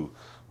 ESPN2,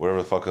 whatever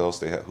the fuck else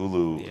they have.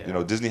 Hulu.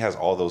 Yeah. Disney has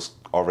all those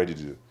already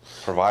to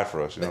provide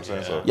for us. You know what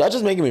I'm saying? So y'all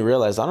just making me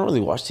realize I don't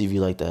really watch TV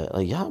like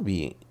that. Y'all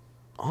be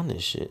on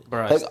this shit.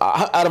 Bro,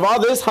 out of all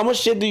this, how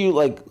much shit do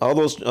you all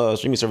those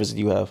streaming services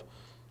do you have?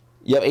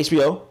 You have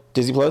HBO,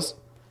 Disney Plus,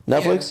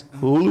 Netflix,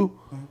 Hulu.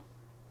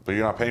 But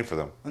you're not paying for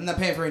them. I'm not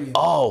paying for any of them.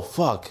 Oh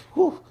fuck!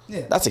 Whew.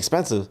 Yeah, that's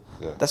expensive.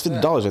 Yeah. That's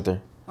 $50 right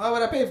there. Why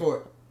would I pay for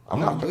it?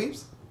 I'm not.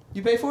 Dweebs?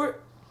 You pay for it?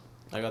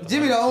 I got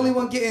Jimmy, the only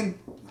one getting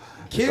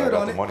killed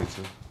on it. Money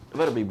too. It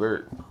better be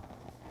Bert.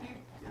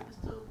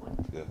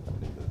 Yeah.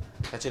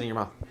 Catch it in your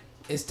mouth.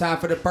 It's time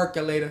for the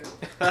percolator.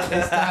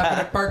 It's time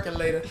for the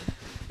percolator.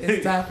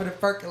 It's time for the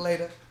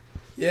percolator.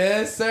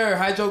 Yes, sir.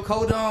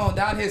 Hydrocodone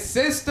down his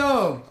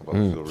system.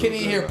 Kenny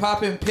here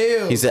popping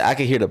pills. He said, I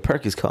can hear the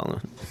Perkins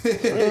calling.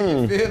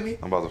 You feel me?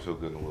 I'm about to feel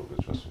good in a little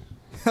bit, trust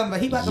me.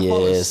 He about to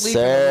fall asleep.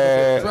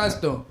 Sir.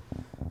 Trust him.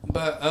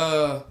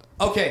 But,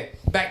 okay,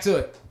 back to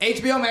it.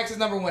 HBO Max is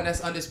number 1.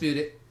 That's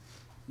undisputed.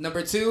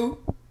 Number 2,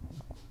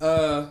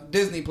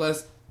 Disney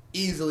Plus,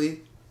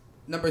 easily.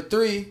 Number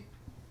 3,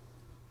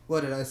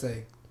 what did I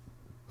say?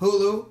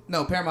 Hulu?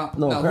 No, Paramount.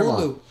 No, Paramount.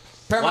 Hulu.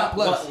 Paramount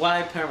Plus.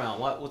 Why Paramount?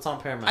 What's on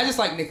Paramount? I just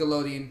like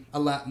Nickelodeon a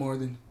lot more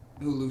than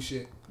Hulu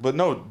shit. But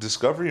no,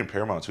 Discovery and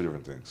Paramount are 2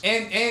 different things.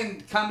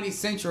 And Comedy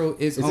Central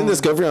is Isn't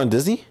Discovery on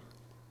Disney?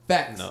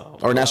 Facts. No.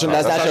 Or National?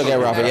 That's National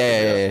Geographic.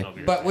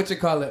 Yeah. But what you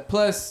call it?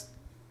 Plus,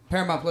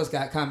 Paramount Plus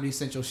got Comedy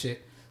Central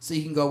shit. So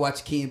you can go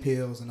watch Key and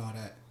Peele's and all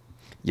that.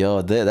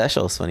 Yo, that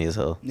show's funny as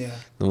hell. Yeah.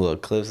 The little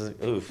clips.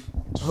 Oof.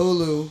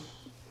 Hulu.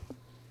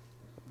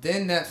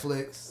 Then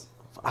Netflix.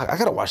 I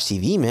gotta watch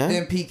TV, man.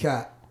 Then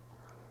Peacock.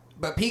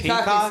 But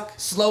Peacock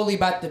is slowly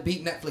about to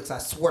beat Netflix, I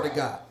swear to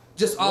God.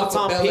 Just off What's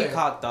of on Bel Air.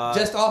 Peacock, dog?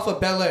 Just off of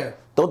Bel Air.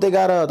 Don't they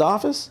got The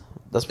Office?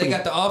 That's They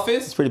got The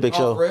Office. It's a pretty big off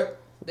show. Rip.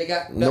 They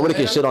got Bel Nobody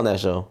can Air. shit on that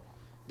show.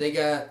 They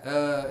got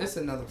it's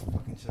another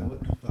fucking show. What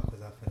the fuck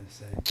was I finna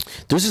say?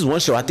 There's this one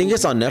show. I think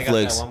it's on They got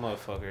Netflix. that one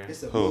motherfucker.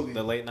 It's a Who? movie.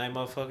 The late night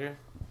motherfucker.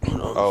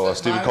 Oh,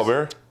 Stephen Miles?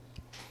 Colbert?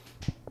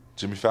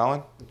 Jimmy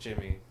Fallon?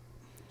 Jimmy.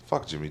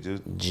 Fuck Jimmy,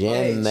 dude.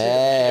 Jimmy.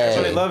 That's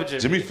why they love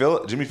Jimmy.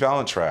 Jimmy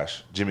Fallon,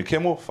 trash. Jimmy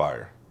Kimmel,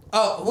 fire.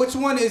 Oh, which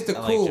one is the I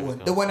like cool Jimmy one?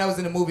 Kimmel. The one that was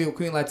in the movie with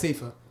Queen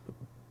Latifah.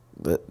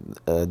 But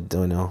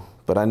don't know.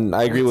 But I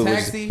agree with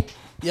Taxi.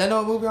 Y'all know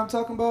what movie I'm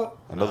talking about?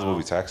 Another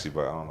movie, Taxi,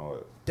 but I don't know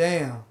it.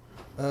 Damn.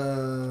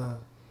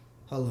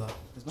 Hold up.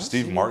 Is my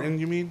Steve shit Martin,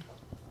 you mean?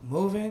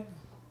 moving?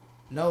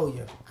 No,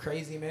 you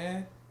crazy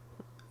man.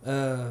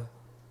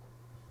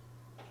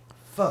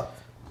 Fuck.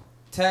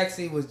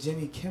 Taxi was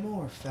Jimmy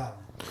Kimmel or Fallon?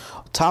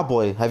 Top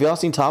Boy. Have y'all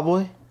seen Top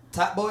Boy?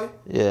 Top Boy?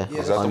 Yeah. Yeah.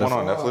 Is that the one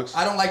on Netflix?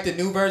 I don't like the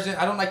new version.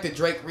 I don't like the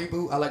Drake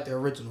reboot. I like the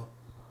original.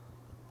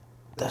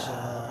 That's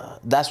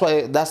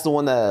the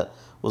one that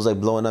was like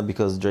blowing up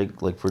because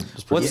Drake like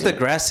What's the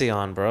Grassy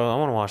on, bro? I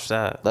want to watch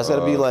that. That's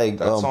gotta be like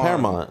That's on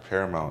Paramount.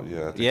 Paramount,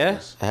 yeah. I think Yeah? it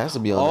is. It has to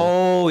be on.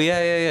 Oh,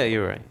 yeah.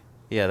 You're right.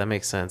 Yeah, that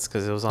makes sense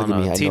because it was Look on at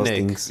me, I know T-Nick.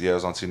 things. Yeah, it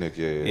was on T-Nick,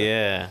 yeah.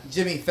 Yeah.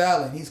 Jimmy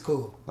Fallon, he's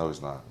cool. No,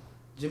 he's not.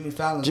 Jimmy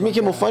Fallon. Jimmy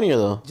Kimmel funnier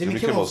though. Jimmy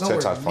Jimmy Kimmel's Kimmel's 10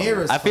 nowhere times near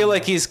funnier. as I feel funny.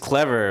 like he's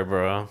clever,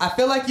 bro. I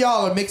feel like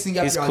y'all are mixing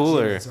up He's y'all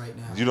cooler. genius right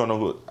now. You don't know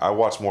who. I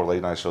watch more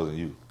late night shows than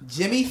you.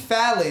 Jimmy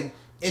Fallon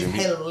is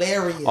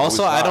hilarious.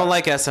 Also, he's I don't not.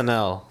 like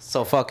SNL,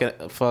 so fuck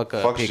Fuck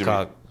Peacock.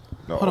 Jimmy.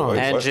 No, Hold on. wait,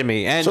 And what?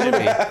 Jimmy.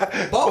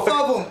 Both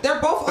of them.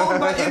 They're both owned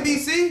by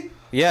NBC.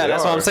 Yeah, They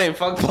that's what are. I'm saying.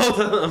 Fuck both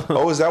of them.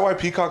 Oh, is that why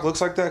Peacock looks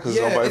like that? Because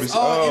Yeah, it's owned by it's NBC.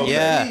 all Oh, NBC.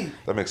 Yeah.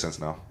 that makes sense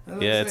now.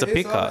 Yeah, it's a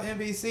Peacock. All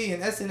NBC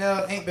and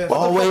SNL ain't been.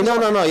 Oh wait,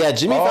 no. Yeah,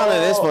 Jimmy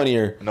Fallon is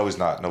funnier. No, he's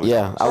not. No, he's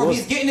Yeah, not. I Bro, was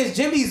he's getting his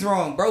Jimmy's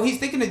wrong, bro. He's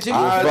thinking of Jimmy.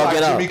 I Bro, like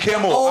get Jimmy out.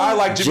 Kimmel. Oh, I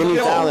like Jimmy Jimmy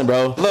Kimmel. Fallon,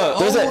 bro. Look,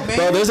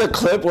 There's a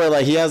clip where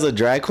like he has a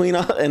drag queen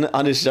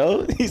on his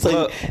show. He's like,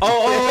 Look.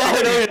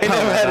 I know you're he talking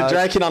never had a about.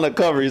 drag queen on the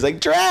cover. He's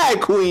like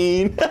drag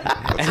queen.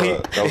 And he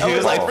That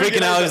was like wrong.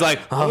 freaking out. He was like,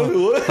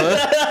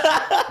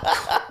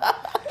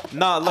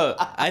 Nah, look.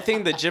 I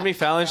think the Jimmy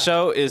Fallon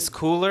show is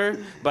cooler,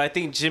 but I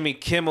think Jimmy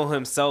Kimmel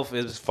himself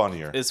is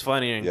Funnier. Is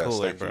funnier and Yes,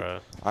 cooler, thank you. bro.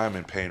 I am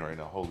in pain right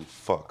now. Holy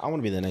fuck. I want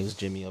to be the next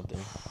Jimmy up there.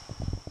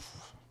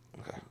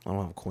 Okay. I don't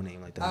have a cool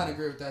name like that. I don't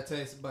agree with that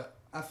taste, but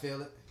I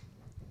feel it.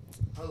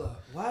 Hold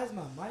up. Why is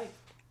my mic?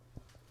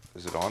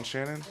 Is it on,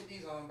 Shannon? Put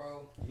these on,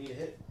 bro.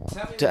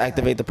 Tell me To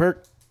activate the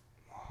perk.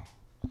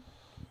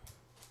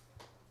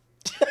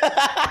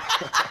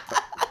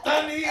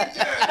 I need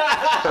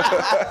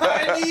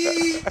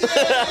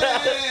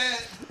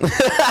that.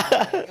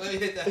 Let me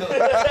hit that.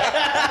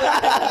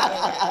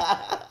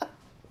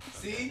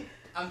 See?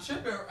 I'm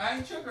tripping. I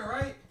ain't tripping,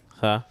 right?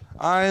 Huh?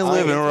 I ain't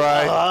living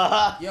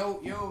right. Yo.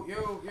 No,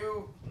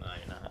 you're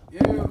not.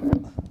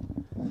 Yo.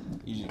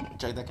 You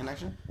check that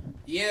connection?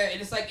 Yeah,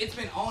 and it's like it's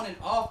been on and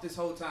off this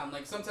whole time.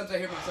 Like sometimes I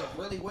hear myself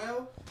really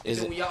well, and Is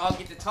then it- when y'all all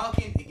get to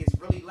talking, it gets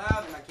really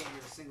loud, and I can't hear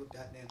a single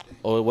goddamn thing.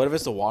 Oh, what if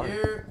it's the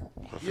water?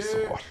 It's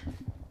the water.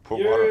 Put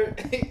water.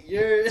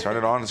 Yeah. Turn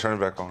it on and turn it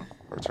back on.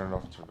 Or turn it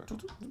off and turn it back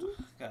on.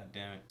 God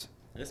damn it.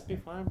 Let's be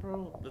fine,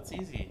 bro. That's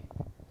easy.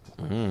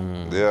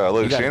 Yeah,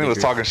 look, You got a Shannon was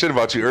degree. talking shit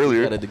about you You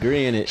earlier. got a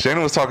degree in it.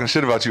 Shannon was talking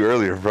shit about you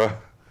earlier, bro.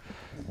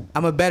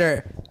 I'm a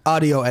better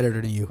audio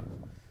editor than you.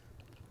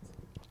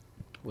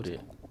 What is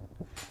it?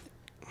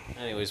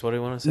 Anyways, what do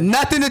you want to say?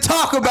 Nothing to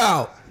talk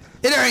about.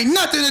 There ain't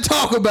nothing to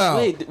talk about.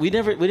 Wait, we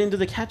didn't do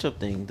the catch up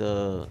thing.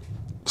 The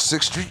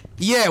 6th Street.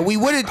 Yeah, we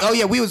wouldn't. Oh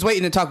yeah, we was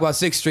waiting to talk about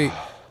 6th Street.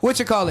 What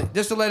you call it?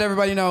 Just to let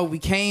everybody know, we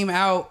came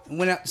out,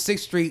 went out to 6th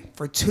Street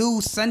for 2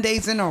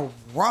 Sundays in a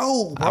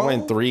row, bro. I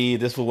went 3.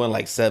 This one went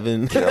like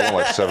 7. Yeah, I went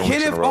like 7 weeks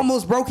in a Kenneth row.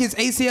 almost broke his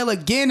ACL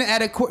again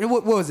at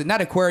what was it? Not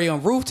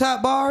aquarium,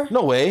 rooftop bar.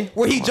 No way.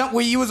 Where he jumped,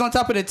 where you was on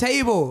top of the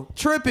table,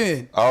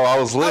 tripping. Oh, I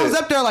was lit. I was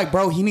up there like,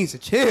 bro, he needs to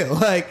chill.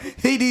 Like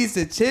he needs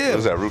to It chill.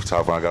 was that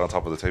rooftop when I got on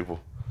top of the table.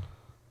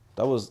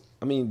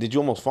 I mean, did you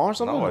almost fall or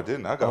something? No, I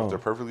didn't. I got up there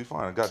perfectly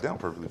fine. I got down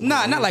perfectly fine.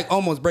 Nah, not like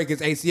almost break his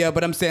ACL,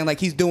 but I'm saying like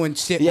he's doing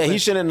shit. Yeah, he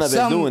shouldn't have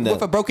been doing that.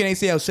 With a broken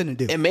ACL, shouldn't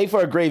do. It made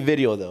for a great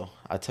video, though.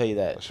 I tell you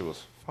that. That shit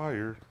was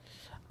fire.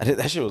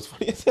 That shit was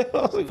funny as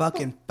hell. Like,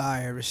 fucking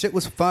fire. The shit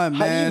was fun,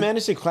 man. How do you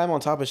manage to climb on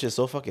top of shit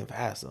so fucking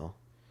fast, though?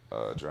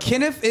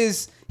 Kenneth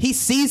he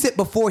sees it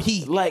before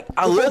he like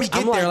before we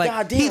get there.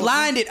 Like he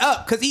lined it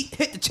up because he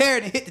hit the chair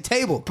and hit the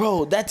table.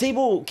 Bro, that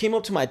table came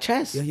up to my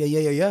chest.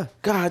 Yeah.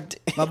 God,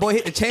 my boy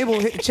hit the table,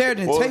 hit the chair,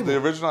 then the table. The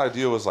original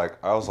idea was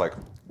like I was like,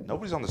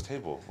 nobody's on this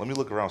table. Let me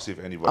look around and see if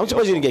anybody. I'm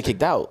surprised you didn't get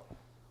kicked out.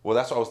 Well,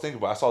 that's what I was thinking,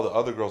 but I saw the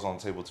other girls on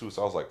the table too,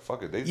 so I was like,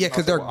 fuck it. Yeah,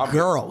 because they're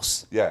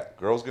girls.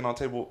 Girls getting on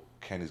table.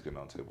 Kenny's getting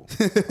on the table.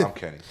 I'm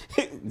Kenny.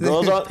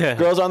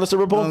 girls on the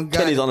Super Bowl.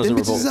 Kenny's on the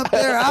Super Bowl. Up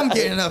there, I'm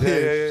getting up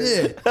here.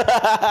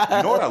 Yeah.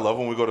 You know what I love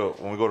when we go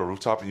to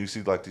rooftop and you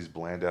see like these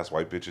bland ass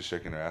white bitches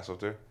shaking their ass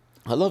up there.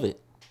 I love it.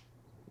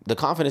 The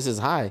confidence is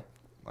high.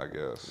 I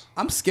guess.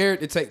 I'm scared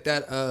to take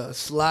that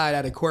slide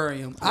at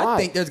aquarium. Why? I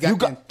think there's got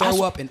to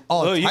throw up in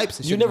all types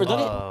of shit. You never done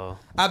it?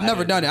 I've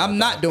never done it. I'm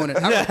not doing it.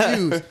 I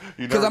refuse.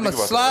 Because I'm going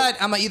to slide.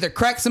 I'm going to either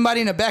crack somebody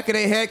in the back of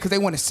their head because they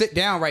want to sit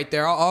down right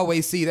there. I'll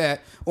always see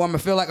that. Or I'm going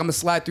to feel like I'm going to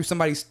slide through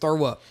somebody's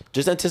throw up.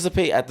 Just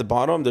anticipate at the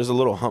bottom, there's a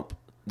little hump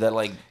that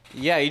like...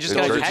 Yeah, you just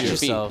got to catch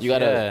yourself. You got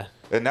to...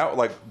 And now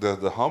like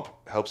the hump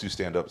helps you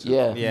stand up too.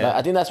 Yeah.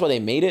 I think that's why they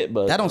made it,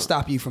 but... That don't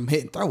stop you from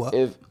hitting throw up.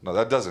 No,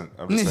 that doesn't.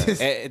 I'm just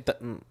saying.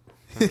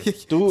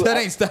 Dude, that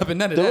ain't stopping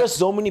none of that. There were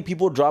so many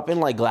people dropping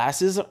like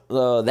glasses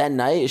that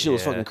night. Shit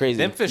was fucking crazy.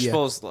 Them fish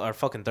bowls are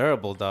fucking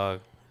durable,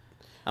 dog.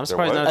 I'm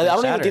surprised I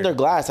don't even think they're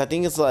glass. I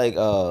think it's like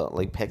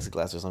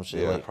plexiglass or some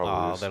shit. Yeah, like,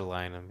 probably. They're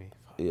lying on me.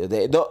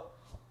 Yeah,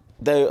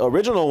 the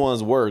original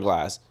ones were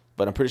glass,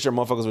 but I'm pretty sure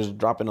motherfuckers was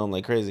dropping them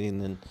like crazy.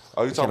 And then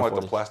you talking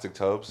about the plastic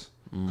tubs?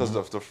 Because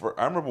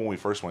I remember when we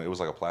first went, it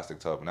was like a plastic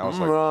tub. And now it's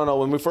like no.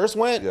 When we first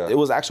went, it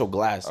was actual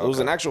glass. Okay. It was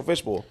an actual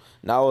fishbowl.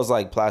 Now it's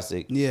like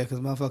plastic. Yeah, because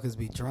motherfuckers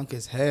be drunk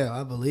as hell.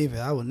 I believe it.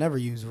 I would never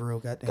use real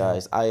goddamn.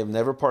 Guys, I have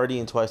never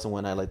partied twice and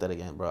one night like that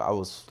again, bro. I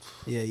was.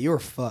 Yeah, you were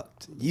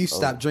fucked. You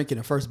stopped drinking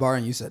the first bar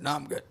and you said, "No,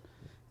 I'm good."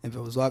 If it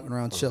was walking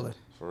around chilling.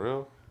 For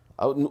real?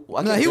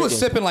 No, he was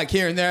sipping like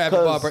here and there at the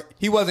bar, but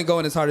he wasn't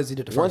going as hard as he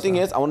did the first time. One thing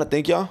is, I want to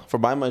thank y'all for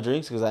buying my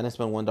drinks because I didn't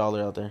spend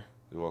 $1 out there.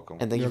 You're welcome.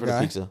 And thank you for the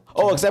pizza.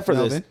 Oh, except for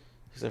this.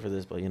 Except for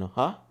this, but you know,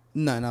 huh?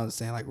 No, I was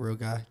saying like real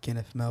guy,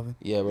 Kenneth Melvin.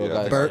 Yeah, real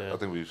guy. I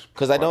think we.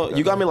 Because I know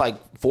you got me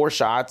like 4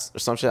 shots or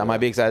some shit. I might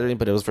be exaggerating,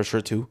 but it was for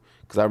sure 2.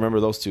 Because I remember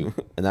those 2,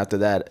 and after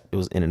that, it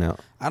was in and out.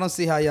 I don't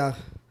see how y'all.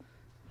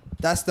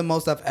 That's the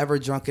most I've ever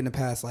drunk in the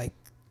past like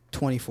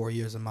 24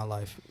 years of my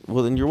life.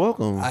 Well, then you're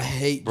welcome. I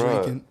hate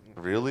drinking.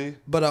 Really?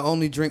 But I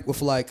only drink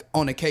with like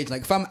on occasion.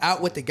 Like if I'm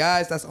out with the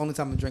guys, that's the only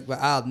time I drink. But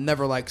I'll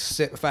never like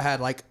sip. If I had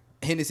like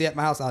Hennessy at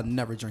my house, I'd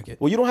never drink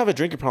it. Well, you don't have a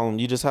drinking problem.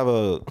 You just have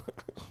a.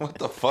 What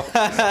the fuck?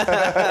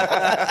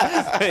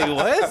 Wait,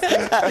 what?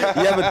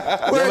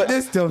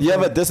 You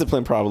have a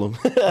discipline problem.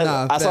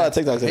 Nah, I saw a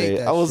TikTok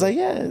today. I was like,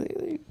 yeah.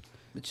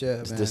 But yeah,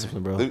 it's man.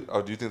 discipline, bro.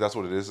 Do you think that's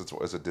what it is?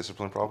 It's a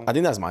discipline problem? I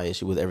think that's my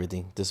issue with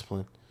everything.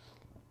 Discipline.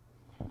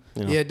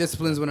 You know? Yeah,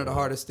 discipline is one of the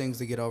hardest things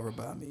to get over.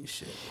 But I mean,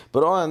 shit.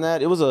 But other than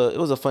that, it was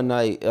a fun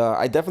night.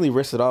 I definitely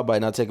risked it all by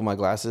not taking my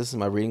glasses,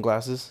 my reading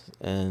glasses,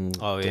 and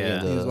but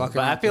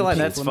I feel like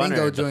that's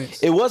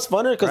funner. It was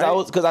funner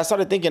because I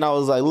started thinking, I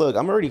was like, look,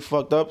 I'm already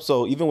fucked up,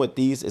 so even with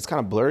these, it's kind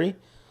of blurry.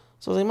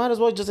 So they might as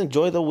well just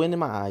enjoy the wind in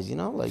my eyes, you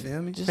know, like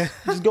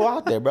just go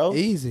out there, bro.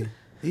 Easy.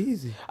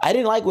 I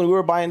didn't like when we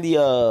were buying the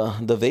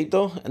vape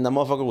though, and that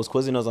motherfucker was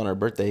quizzing us on our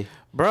birthday,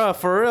 bro.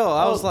 For real,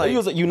 I was like, he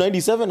was like, "You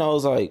 97?" I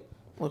was like.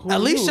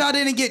 At least y'all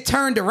didn't get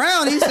turned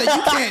around. He said,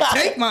 you can't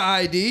take my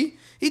ID.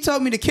 He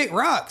told me to kick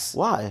rocks.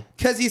 Why?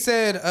 Because he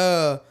said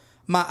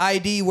my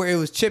ID where it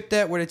was chipped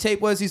at, where the tape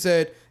was, he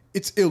said,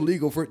 it's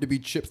illegal for it to be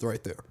chipped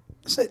right there.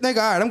 I said, nigga,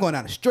 all right, I'm going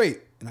down the street.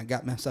 And I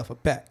got myself a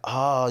pack.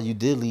 Oh, you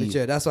did leave. But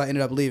yeah, that's why I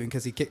ended up leaving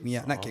because he kicked me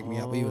out. Not kicked me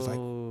out, but he was like,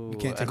 you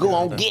can't take Go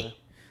on, get.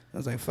 I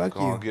was like, fuck Go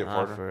you. on, get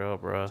partner. For real,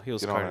 bro. He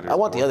was carded. I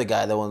want the other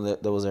guy, that one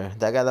that was there.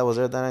 That guy that was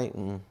there that night,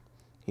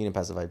 he didn't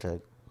pass the vibe check.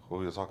 What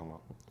were you talking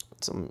about?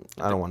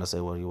 I don't want to say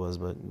what he was,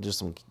 but just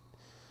some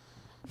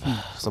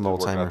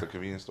old timer. At the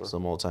convenience store?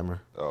 Some old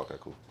timer. Oh, okay,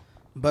 cool.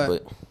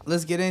 But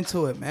let's get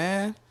into it,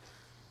 man.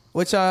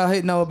 What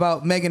y'all know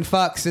about Megan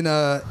Fox and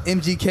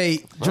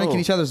MGK drinking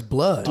each other's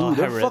blood? Dude,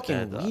 they're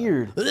fucking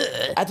weird.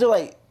 I feel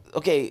like,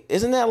 okay,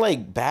 isn't that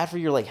like bad for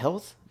your like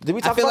health? Did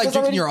we talk I feel about like this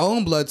drinking already? your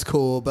own blood's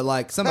cool, but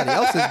like somebody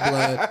else's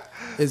blood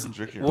is.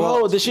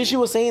 Bro, the shit she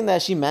was saying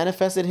that she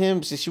manifested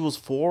him since she was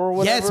 4 or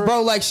whatever. Yes,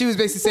 bro. Like she was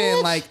basically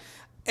saying like,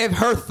 if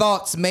her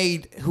thoughts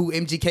made who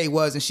MGK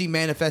was, and she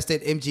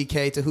manifested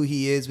MGK to who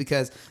he is,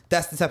 because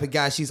that's the type of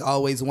guy she's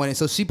always wanted.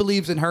 So she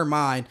believes in her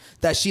mind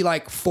that she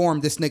like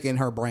formed this nigga in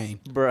her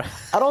brain. Bruh.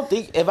 I don't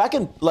think if I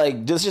can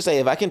like just say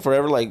if I can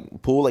forever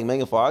like pull like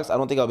Megan Fox, I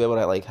don't think I'll be able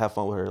to like have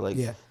fun with her. Like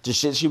just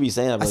shit she be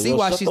saying. I see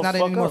why she's not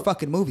in any more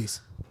fucking movies.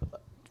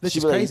 This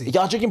is crazy.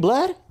 Y'all drinking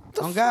blood?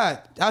 On God,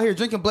 out here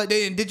drinking blood.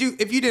 If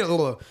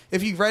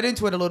you read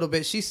into it a little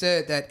bit, she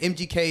said that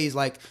MGK is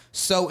like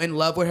so in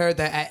love with her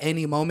that at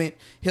any moment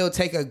he'll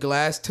take a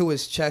glass to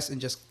his chest and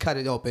just cut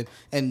it open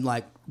and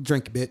like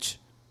drink, bitch.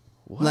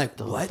 What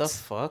the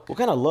fuck? What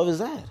kind of love is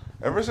that?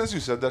 Ever since you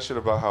said that shit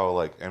about how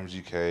like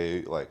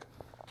MGK like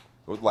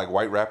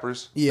white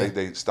rappers,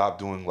 they stop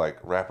doing like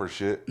rapper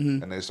shit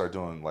and they start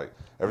doing like.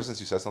 Ever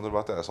since you said something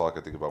about that, that's all I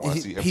could think about when I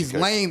see MGK. He's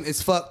lame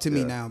as fuck to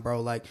me now,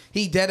 bro. Like,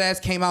 he dead ass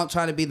came out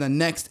trying to be the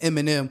next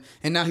Eminem,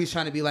 and now he's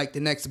trying to be like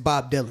the next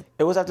Bob Dylan.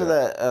 It was after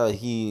that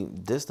he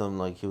dissed him.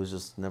 Like, he was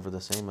just never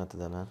the same after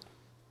that, man.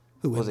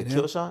 Who was it?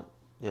 Killshot?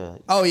 Yeah.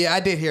 Oh, yeah, I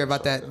did hear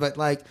about that. But,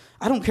 like,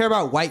 I don't care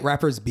about white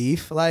rappers'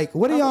 beef. Like,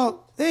 what are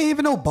y'all... There ain't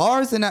even no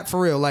bars in that for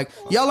real. Like,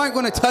 y'all aren't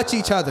going to touch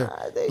each other.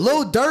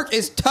 Lil Durk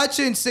is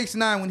touching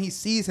 6ix9ine when he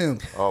sees him.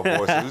 Oh,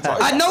 boy. So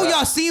I know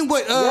y'all seen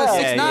what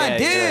 6ix9ine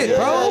did,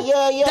 bro.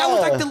 Yeah. That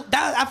was like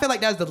I feel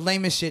like that was the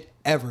lamest shit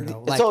ever, though.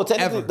 Like, so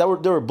technically,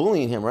 they were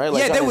bullying him, right?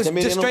 Like, yeah, they was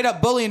just straight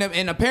up bullying him.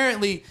 And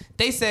apparently,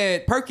 they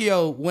said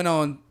Perkio went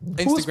on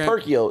Instagram. Who's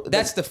Perkio?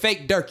 That's the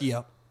fake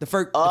Durkio. The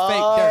fake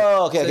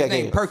Durk. Okay, so his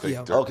name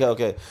Perkio.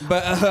 Okay.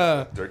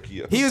 But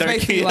Durkio. He was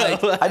basically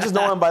like... I just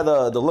know him by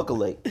the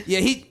lookalike. Yeah,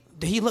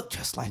 he looked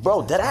just like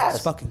bro, dead ass.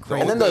 It's fucking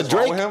crazy. And then the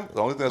Drake,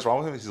 the only thing that's wrong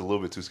with him is he's a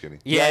little bit too skinny.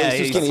 Yeah,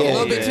 he's too skinny. A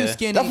little bit too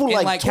skinny. That fool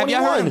and like have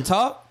y'all heard 21. him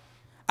talk?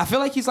 I feel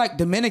like he's like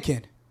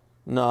Dominican.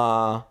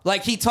 Nah,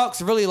 Like he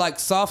talks really like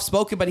soft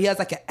spoken, but he has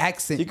like an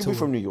accent. he could be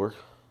from New York.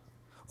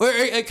 Or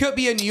it could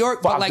be in New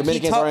York, but like he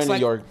Dominicans are talks in like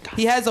New York.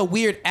 he has a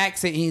weird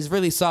accent and he's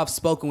really soft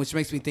spoken, which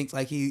makes me think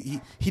like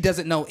he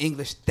doesn't know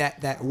English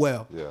that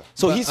well. Yeah.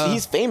 So But,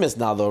 he's famous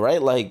now though,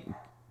 right?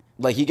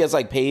 Like he gets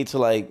like paid to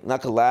like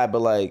not collab,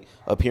 but like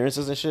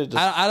appearances and shit.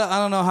 I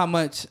don't know how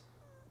much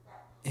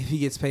if he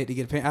gets paid to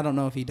get paid. I don't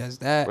know if he does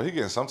that. But he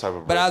getting some type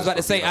of. But I was about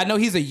to say, I know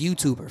he's a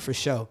YouTuber for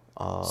sure.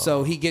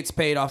 So he gets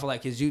paid off of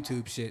like his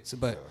YouTube shit. So,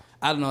 but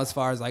I don't know as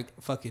far as like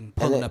fucking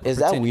pulling up. Is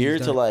that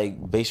weird to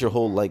like base your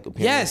whole like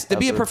appearance? Yes, to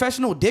be a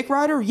professional dick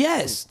rider.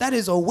 Yes, that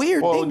is a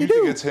weird thing to you do.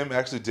 think it's him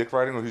actually dick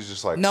riding, or he's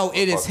just like? No,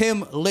 it is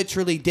him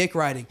literally dick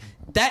riding.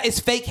 That is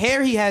fake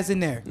hair he has in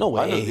there. No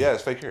way. Yeah,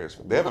 it's fake hair.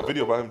 They have a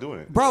video about him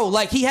doing it. Bro,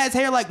 like he has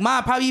hair like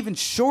mine, probably even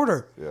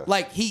shorter. Yeah.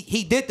 Like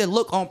he did the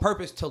look on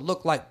purpose to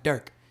look like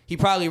Dirk. He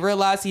probably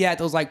realized he had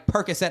those like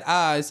Percocet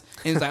eyes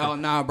and he's like, oh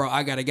nah, bro,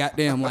 I gotta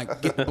goddamn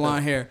like get the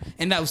blonde hair.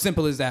 And that was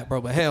simple as that, bro.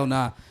 But hell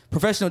nah.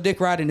 Professional dick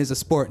riding is a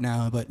sport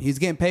now, but he's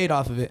getting paid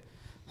off of it.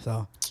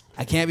 So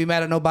I can't be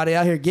mad at nobody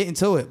out here getting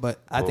to it, but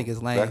I think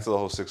it's lame. Back to the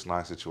whole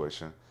 6ix9ine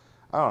situation.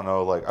 I don't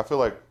know. Like I feel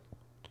like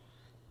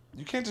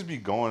you can't just be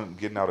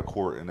getting out of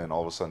court and then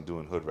all of a sudden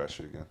doing hood rat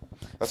shit again.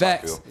 That's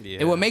Facts. how I feel. Yeah.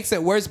 And what makes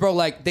it worse, bro,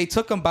 like they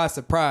took him by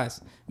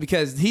surprise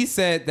because he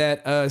said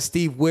that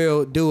Steve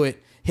Will do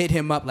it, hit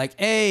him up like,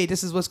 hey,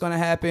 this is what's going to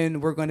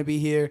happen. We're going to be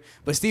here.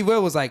 But Steve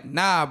Will was like,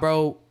 nah,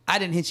 bro, I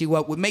didn't hit you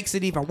up. What makes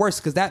it even worse,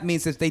 because that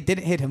means if they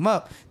didn't hit him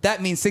up,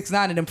 that means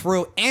 6ix9ine and them for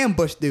real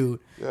ambushed dude.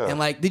 Yeah. And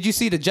like, did you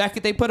see the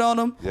jacket they put on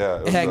him?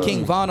 Yeah. It had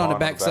King Von on the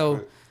back.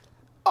 So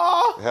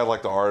it had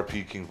like the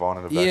RP King Von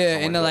in the back. yeah,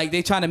 and they're like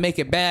they trying to make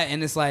it bad,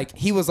 and it's like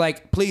he was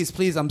like, please,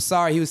 I'm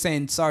sorry. He was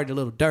saying sorry to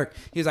Little Durk.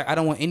 He was like, I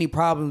don't want any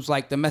problems,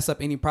 like to mess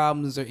up any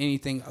problems or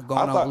anything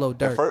going on with Little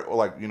Durk. First,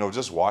 like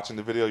just watching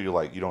the video, you're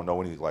like you don't know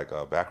any like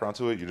background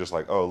to it. You're just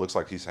like, oh, it looks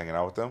like he's hanging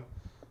out with them,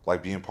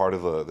 like being part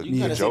of the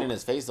You kind of see joke. it in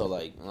his face though,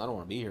 like I don't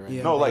want to be here. Right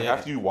Yeah. now. No, like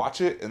after you watch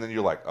it, and then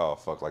you're like, oh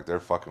fuck, like they're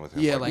fucking with him.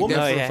 Yeah, like,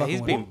 they're fucking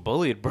he's with being him.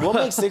 bullied, bro. What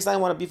makes 6ix9ine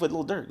want to beef with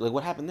Lil Durk? Like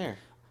what happened there?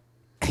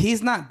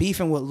 He's not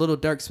beefing with Little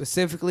Durk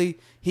specifically.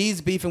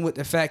 He's beefing with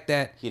the fact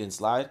that He didn't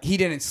slide. he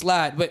didn't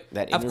slide. But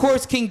That of interview?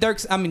 course, not King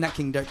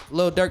Durk.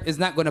 Lil Durk is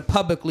not going to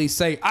publicly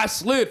say, I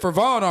slid for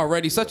Vaughn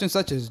already. Such and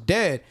such is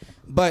dead.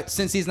 But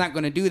since he's not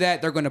going to do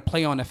that, they're going to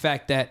play on the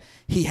fact that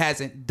he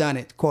hasn't done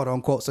it, quote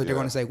unquote. So they're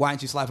going to say, why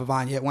didn't you slide for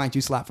Vaughn yet? Why didn't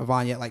you slide for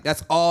Vaughn yet? Like,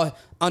 that's all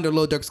under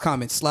Lil Durk's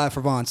comments. Slide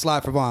for Vaughn.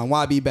 Slide for Vaughn.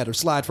 Why be better?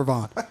 Slide for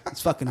Vaughn.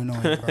 It's fucking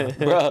annoying,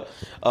 bro.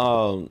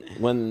 Bro,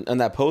 when in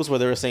that post where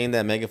they were saying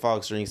that Megan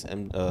Fox drinks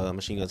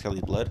Machine Gun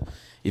Kelly's blood,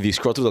 if you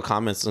scroll through the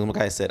comments, some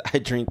guy said, I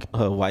drink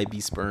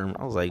YB sperm.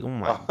 I was like, oh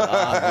my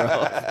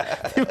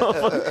God, bro.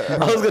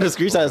 I was going to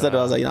screenshot and said,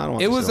 I was like, I don't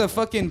want It this was show. a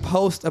fucking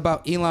post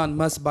about Elon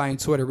Musk buying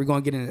Twitter. We're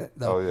going to get into that,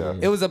 though. Oh, yeah.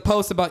 It was a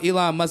post about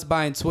Elon Musk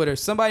buying Twitter.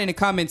 Somebody in the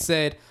comments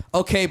said,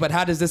 okay, but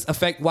how does this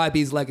affect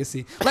YB's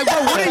legacy? Like, bro,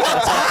 what are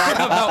y'all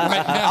talking about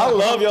right now? I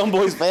love Young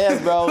Boys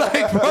fans, bro.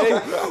 Like, bro,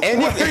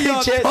 any what are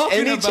y'all talking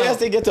any about? chance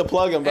they get to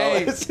plug him, bro.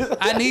 Hey,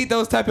 I need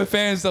those type of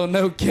fans, though,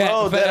 no cap.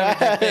 Bro,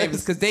 that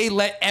Because they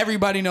let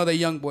everybody know they're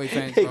Young Boy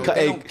fans, bro.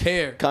 They don't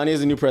care.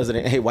 Kanye's the new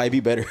president. Hey,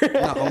 YB better.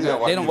 No,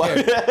 they don't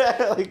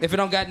care. If it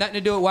don't got nothing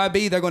to do with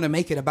YB, they're going to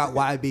make it about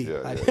YB. Yeah,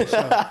 Like, yeah. for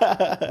sure.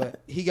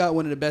 But he got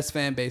one of the best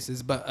fan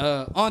bases. But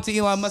on to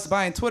Elon Musk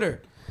buying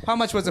Twitter. How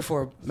much was it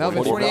for,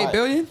 Melvin? 48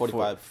 billion?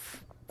 45.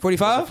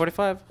 45?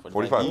 45?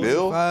 45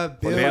 bill?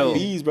 5 Bill. billion.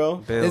 B's,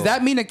 bro. Does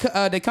that mean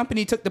the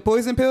company took the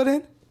poison pill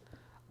then?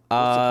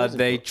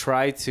 They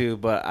tried to,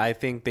 but I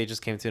think they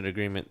just came to an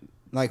agreement.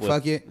 Like,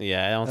 fuck it?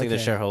 Yeah, I don't think the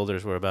Okay.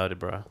 shareholders were about it,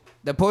 bro.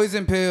 The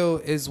poison pill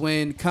is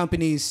when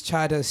companies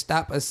try to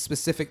stop a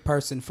specific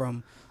person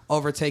from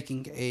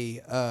overtaking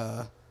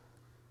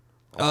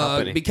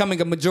becoming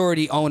a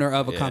majority owner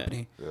of a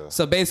company. Yeah.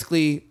 So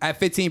basically, at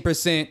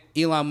 15%,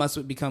 Elon Musk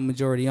would become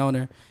majority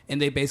owner,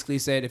 and they basically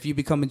said, if you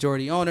become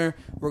majority owner,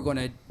 we're going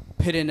to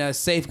put in a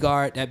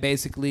safeguard that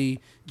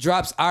basically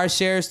drops our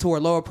shares to a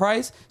lower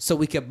price, so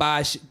we could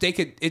buy.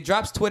 It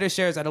drops Twitter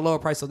shares at a lower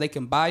price, so they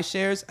can buy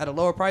shares at a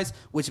lower price,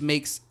 which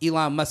makes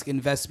Elon Musk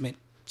investment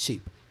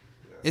cheap.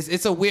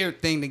 It's a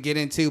weird thing to get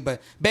into, but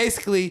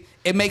basically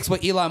it makes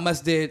what Elon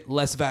Musk did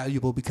less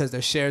valuable because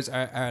their shares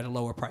are at a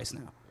lower price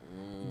now.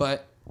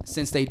 But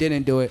since they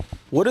didn't do it,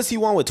 what does he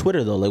want with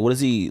Twitter though? Like, what does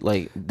he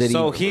like?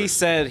 He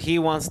said he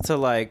wants to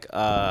like.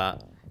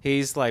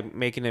 He's like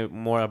making it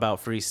more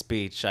about free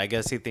speech. I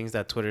guess he thinks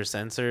that Twitter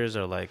censors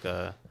or like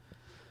the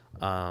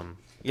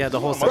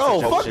whole.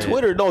 Bro, fuck shit.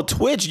 Twitter. No,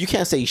 Twitch. You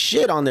can't say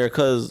shit on there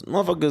because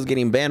motherfuckers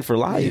getting banned for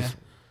life. Yeah.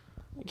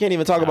 You can't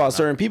even talk about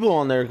certain people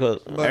on there.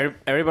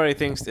 Everybody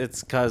thinks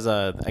it's because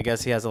I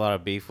guess he has a lot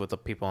of beef with the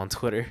people on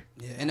Twitter.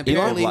 Yeah, and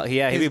apparently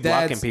he be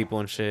blocking people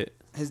and shit.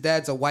 His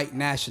dad's a white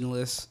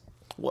nationalist.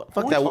 What?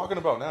 Fuck that. What are you talking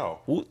about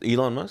now?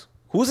 Elon Musk?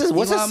 Who's his?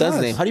 What's his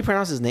son's name? How do you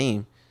pronounce his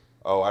name?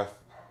 Oh,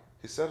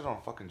 he said it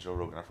on fucking Joe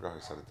Rogan. I forgot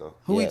who said it though.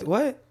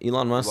 What?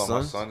 Elon Musk's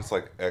son? It's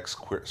like X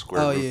square root.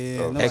 Oh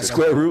yeah. X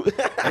square root.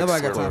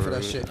 Nobody got time for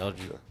that shit.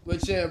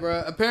 But yeah,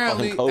 bro.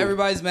 Apparently,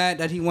 everybody's mad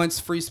that he wants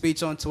free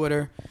speech on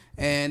Twitter.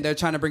 And they're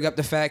trying to bring up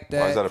the fact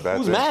that, why is that a bad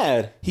who's thing?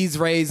 Mad? He was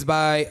raised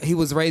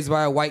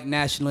by a white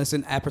nationalist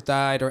in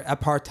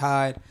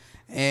apartheid,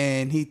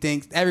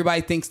 and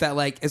everybody thinks that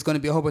like it's going to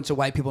be a whole bunch of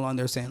white people on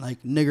there saying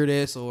like nigger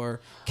this or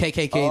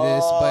KKK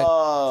this,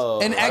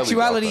 but in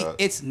actuality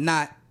it's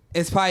not.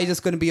 It's probably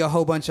just going to be a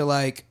whole bunch of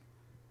like,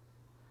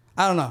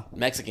 I don't know,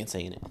 Mexicans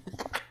saying it.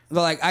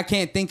 But like I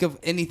can't think of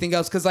anything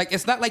else because like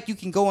it's not like you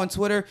can go on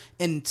Twitter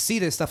and see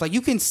this stuff. Like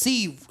you can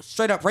see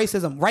straight up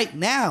racism right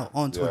now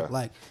on Twitter. Yeah.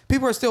 Like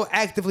people are still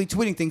actively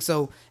tweeting things.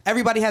 So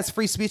everybody has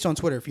free speech on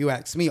Twitter. If you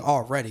ask me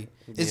already,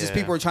 it's just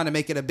people are trying to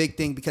make it a big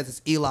thing because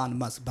it's Elon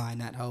Musk buying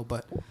that hoe.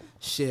 But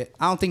shit,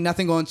 I don't think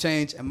nothing gonna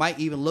change. It might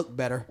even look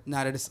better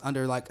now that it's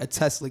under like a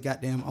Tesla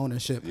goddamn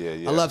ownership.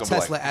 Yeah. I love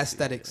Tesla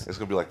aesthetics. It's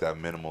gonna be like that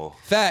minimal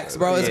facts,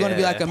 bro. It's gonna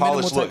be like a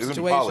minimal type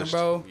situation,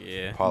 bro.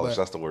 Yeah, polished.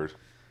 That's the word.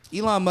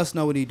 Elon must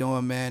know what he's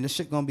doing, man. This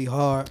shit gonna be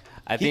hard.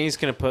 I think he's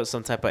gonna put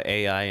some type of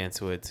AI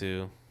into it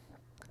too.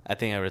 I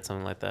think I read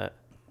something like that.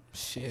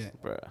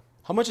 Shit, bro.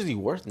 How much is he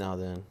worth now?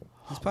 Then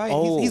he's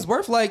probably he's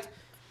worth like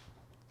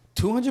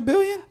 $200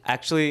 billion.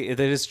 Actually, it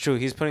is true.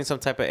 He's putting some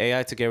type of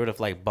AI to get rid of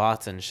like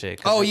bots and shit.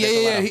 Oh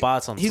yeah.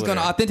 Bots on he's Twitter.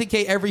 Gonna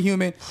authenticate every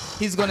human.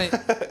 He's gonna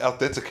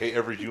authenticate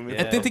every human.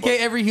 Yeah. Authenticate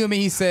every human.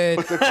 He said.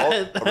 What's it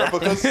called?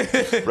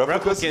 Replicants,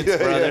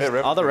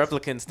 replicants. All the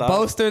replicant stuff.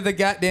 Bolster the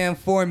goddamn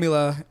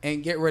formula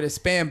and get rid of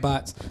spam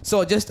bots.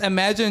 So just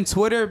imagine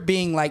Twitter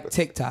being like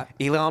TikTok.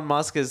 Elon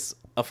Musk is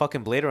a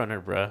fucking Blade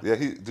Runner, bro. Yeah,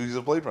 he's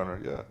a Blade Runner.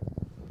 Yeah.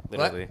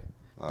 Literally.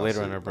 Blade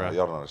Runner, bro.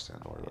 Y'all don't understand.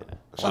 Don't worry about it.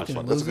 Fucking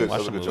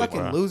losers.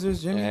 Fucking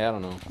losers, Jimmy. Yeah, I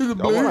don't know. He's a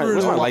Blade Runner.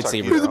 Where's my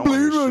lightsaber? He's a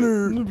Blade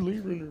Runner. He's a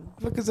Blade Runner.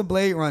 Fuck is a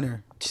Blade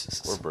Runner.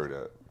 Where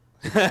Bird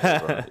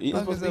at?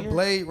 Fuck is a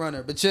Blade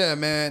Runner. But yeah,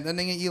 man, that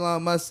nigga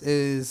Elon Musk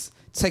is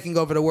taking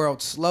over the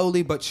world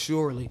slowly but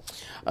surely.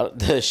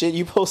 The shit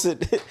you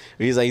posted,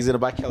 he's gonna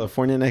buy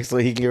California next so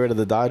he can get rid of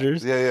the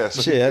Dodgers. Yeah.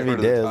 So shit, that'd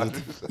be dead.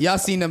 Y'all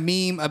seen a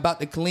meme about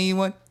the clean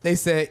one? They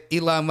said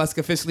Elon Musk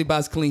officially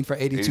buys clean for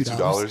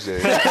 $82.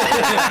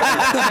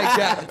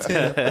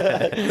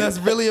 Yeah. That's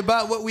really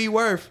about what we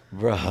worth,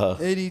 bro.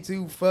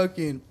 82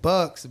 fucking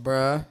bucks,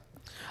 bro.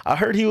 I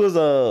heard he was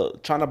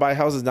trying to buy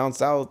houses down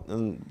south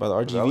and by the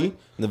RGV in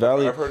the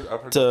valley. I've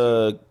heard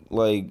to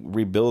like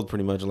rebuild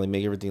pretty much and like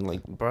make everything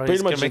like bro.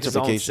 He's gonna make his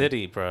own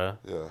city, bro.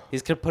 Yeah,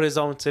 he's gonna put his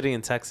own city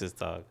in Texas,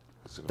 dog.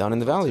 Down in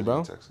the valley,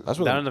 bro. That's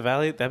down in the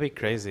valley. That'd be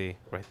crazy,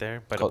 right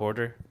there by the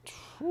border.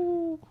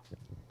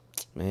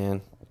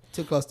 Man,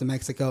 too close to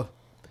Mexico.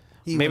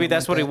 Maybe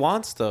that's what he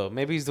wants, though.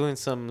 Maybe he's doing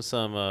some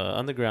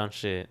underground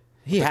shit.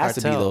 He has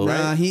to be though,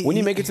 right? When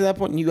you make it to that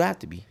point, you have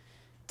to be.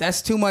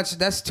 That's too much.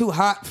 That's too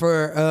hot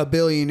for a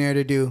billionaire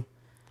to do.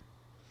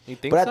 You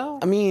think so?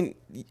 I mean,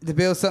 to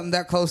build something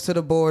that close to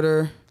the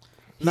border,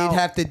 he'd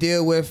have to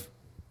deal with.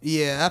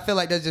 Yeah, I feel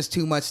like there's just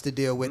too much to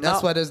deal with.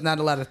 That's why there's not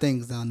a lot of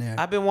things down there.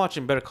 I've been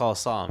watching Better Call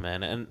Saul,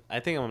 man, and I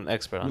think I'm an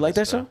expert on. You like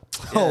that show?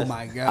 Yeah. Oh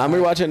my god! I'm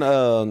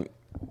rewatching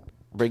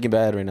Breaking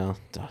Bad right now.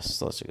 Oh,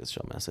 such a good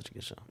show, man. Such a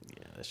good show.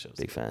 Yeah, that show's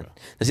big fan.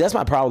 See, that's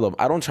my problem.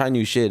 I don't try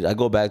new shit. I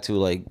go back to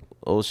like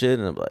old shit,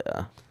 and I'm like,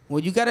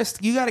 Well, you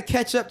gotta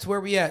catch up to where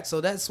we at. So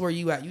that's where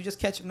you at. You just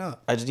catching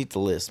up. I just need the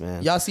list,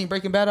 man. Y'all seen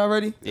Breaking Bad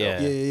already? Yeah.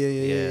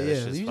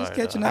 You just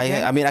catching up.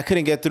 Man. I mean, I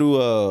couldn't get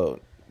through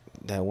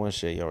that one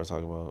shit y'all were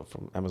talking about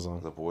from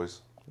Amazon. The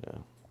Boys. Yeah.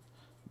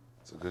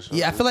 It's a good show.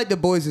 Yeah, I feel like The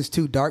Boys is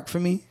too dark for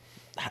me.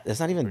 It's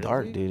not even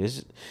dark, dude. It's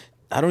just,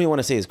 I don't even want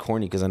to say it's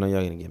corny because I know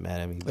y'all gonna get mad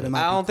at me. But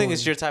I don't think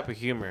it's your type of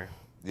humor.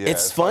 Yeah,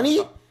 it's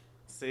funny.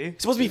 See,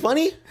 it's supposed to be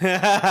funny.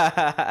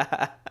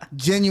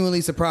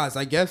 Genuinely surprised.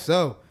 I guess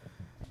so.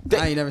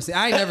 I ain't never seen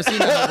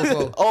that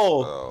before.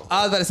 Oh.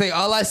 I was about to say,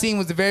 all I seen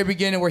was the very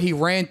beginning where he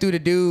ran through the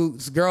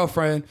dude's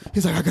girlfriend.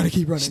 He's like, I gotta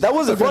keep running. That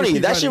wasn't funny.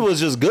 That shit was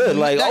just good.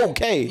 Like,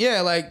 okay.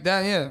 Yeah, like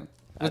that, yeah.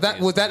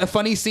 Was that a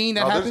funny scene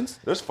that happens?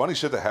 There's funny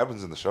shit that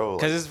happens in the show.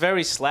 Because it's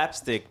very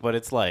slapstick, but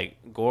it's like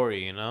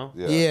gory, you know?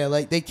 Yeah,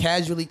 like they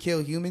casually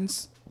kill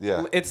humans.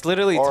 Yeah. It's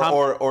literally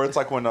or it's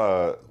like when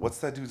what's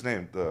that dude's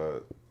name?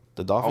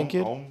 The dolphin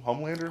kid?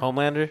 Homelander?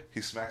 Homelander?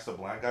 He smacks the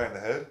blind guy in the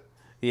head.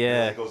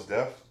 Yeah. And he goes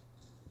deaf.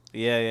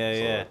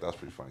 Yeah. That's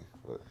pretty funny.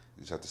 But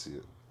you just have to see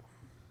it.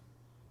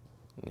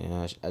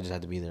 Yeah, I just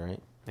had to be there, right?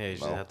 Yeah, you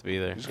just have to be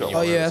there.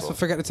 Oh yeah, that's what I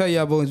forgot to tell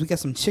y'all boys. We got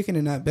some chicken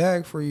in that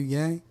bag for you,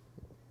 gang.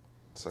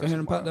 Go ahead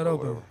and pop that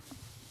open.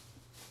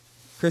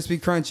 Crispy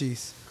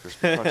Crunchies.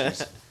 Crispy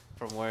Crunchies.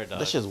 From where, dog?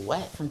 That shit's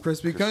wet. From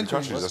Crispy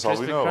Crunchies. That's all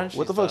we know. Crunchies,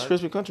 What the fuck's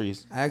Crispy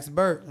Crunchies? Ask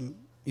Bert.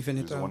 You finna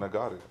He's the tell one him. that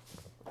got it.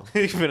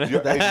 Hey,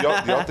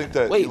 Y'all think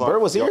that? Wait, Bert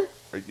was here?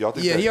 Y'all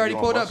think Yeah, that he already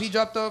Elon pulled up. Musk- He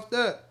dropped off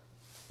that.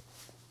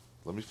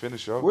 Let me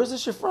finish, yo. Where's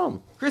this shit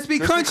from? Crispy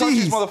Crispy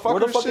Crunchies. motherfucker. Where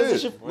the fuck is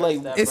this shit. shit? Like,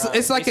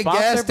 It's like He a gas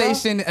sponsored, bro?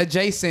 station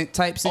adjacent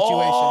type situation.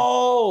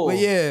 oh, But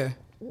yeah,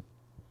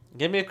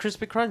 Give me a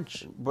crispy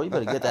crunch. bro, you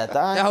better get that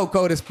thigh. that whole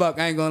cold as fuck.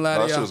 I ain't gonna lie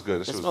No, to that shit y'all. was good.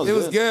 That shit was smells It good.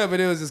 was good, but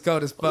it was just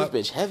cold as Oh, fuck.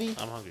 this bitch heavy,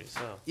 I'm hungry,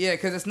 so. Yeah,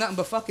 because it's nothing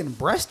but fucking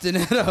breast in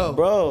it, though.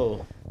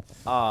 bro.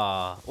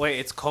 Wait,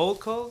 it's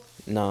cold?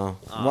 No,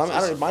 Oh, well, so I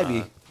don't. It it's might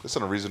not. be. It's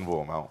in a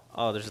reasonable amount.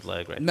 Oh, there's a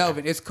leg right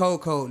Melvin, it's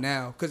cold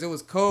now. Because it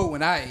was cold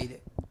when I ate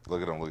it.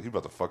 Look at him. Look, he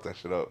about to fuck that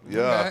shit up. Yeah,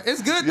 Yeah.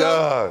 it's good,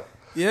 though.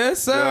 Yeah. Yes,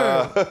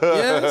 sir.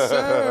 Yes,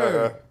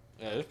 sir.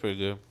 there. Yeah, it's pretty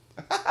good.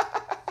 Yeah,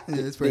 it's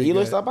Did pretty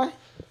Eloy good. stop by?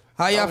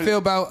 How y'all feel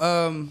about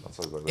I'll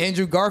talk about that.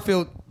 Andrew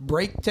Garfield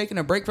taking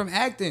a break from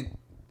acting?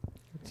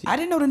 I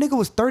didn't know the nigga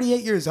was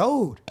 38 years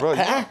old. Bro,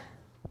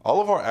 all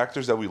of our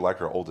actors that we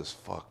like are old as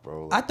fuck,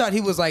 bro. I thought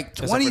he was like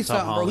for 20 Tom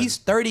something, bro. Holland. He's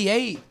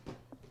 38.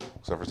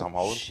 Except for Tom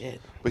Holland. Shit.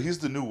 But he's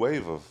the new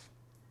wave of.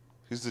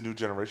 He's the new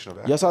generation of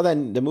actors. Y'all saw that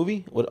in the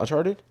movie? What,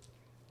 Uncharted?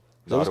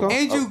 Is that what it's called?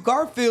 Andrew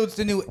Garfield's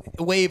the new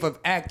wave of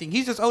acting.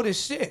 He's just old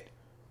as shit.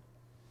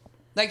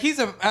 Like he's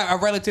a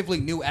relatively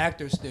new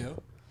actor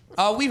still.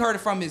 We heard it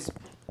from his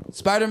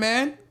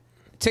Spider-Man,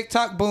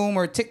 TikTok Boom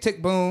or Tick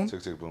Tick Boom,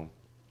 Tick Tick Boom.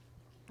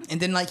 and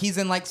then like he's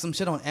in like some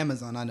shit on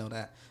Amazon. I know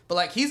that, but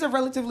like he's a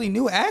relatively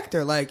new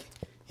actor. Like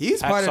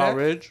he's part of Hacksaw that.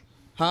 Ridge.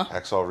 Huh?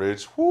 Hacksaw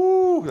Ridge.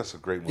 Woo, that's a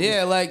great movie.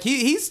 Yeah, like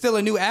he's still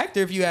a new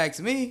actor if you ask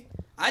me.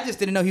 I just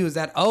didn't know he was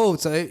that old,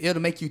 so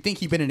it'll make you think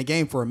he's been in the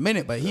game for a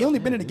minute, but he only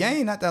been in the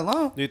game not that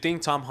long. Do you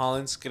think Tom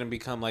Holland's gonna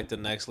become like the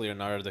next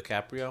Leonardo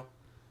DiCaprio?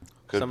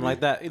 Could Something be. like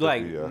that. Could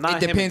Like be, yeah.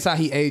 not It depends how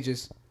he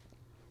ages.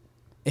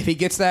 If he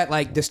gets that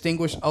like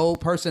distinguished old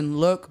person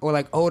look or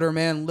like older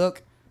man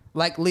look,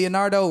 like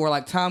Leonardo or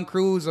like Tom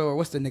Cruise or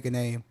what's the nigga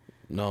name?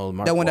 No,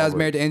 Mark That one that was Wahlberg.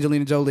 married to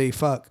Angelina Jolie.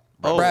 Fuck.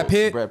 Oh, Brad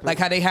Pitt. Brad Pitt. Like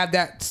how they have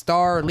that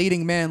star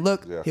leading man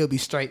look, Yeah. he'll be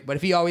straight. But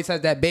if he always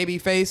has that baby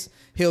face,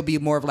 he'll be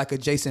more of like a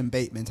Jason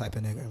Bateman type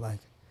of nigga. Like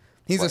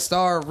he's a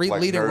star like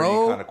leading nerdy,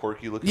 role. kind of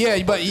quirky looking.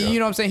 Yeah, but yeah. you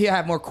know what I'm saying? He'll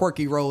have more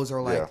quirky roles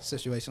or like Yeah.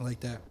 situation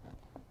like that.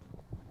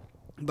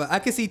 But I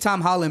could see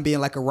Tom Holland being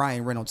like a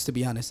Ryan Reynolds, to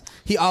be honest.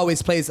 He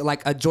always plays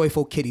like a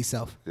joyful kitty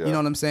self. Yeah. You know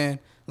what I'm saying?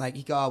 Like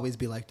he could always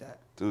be like that.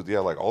 Dude, yeah,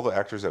 like all the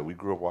actors that we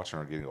grew up watching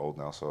are getting old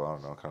now, so I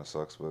don't know, it kind of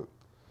sucks, but.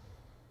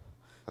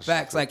 that's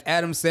Facts. just- Like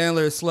Adam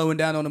Sandler is slowing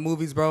down on the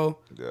movies, bro.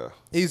 Yeah,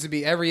 It used to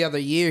be every other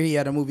year he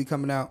had a movie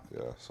coming out.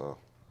 yeah, so.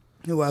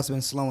 Who else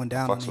been slowing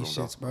down on Fucks these with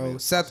him, shits, though. bro? I mean,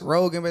 Seth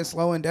Rogen been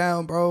slowing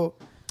down, bro.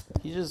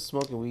 He's just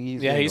smoking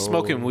weed. Yeah, he's getting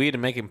smoking old. weed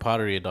and making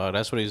pottery, dog.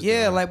 That's what he's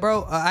Yeah, doing. like,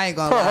 bro, I ain't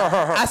gonna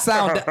lie.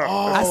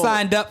 I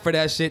signed up for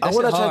that shit. That I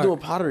want shit to try hard. doing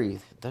pottery.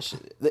 That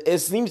shit. It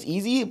seems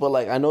easy, but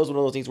like I know it's one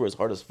of those things where it's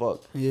hard as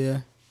fuck.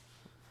 Yeah.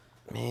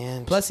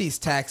 Man. Plus, he's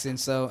taxing,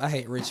 so I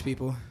hate rich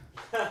people.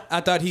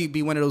 I thought he'd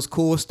be one of those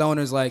cool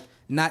stoners, like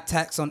not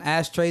tax on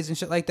ashtrays and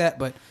shit like that.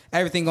 But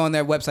everything on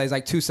their website is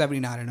like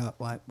 $279 and up.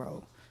 Like,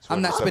 bro,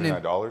 I'm not spending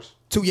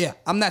 $79.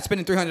 I'm not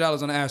spending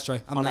 $300 on an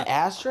ashtray. I'm on not an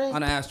ashtray? on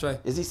an ashtray.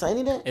 Is he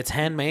signing it? It's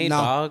handmade, No,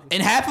 dog.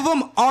 and half of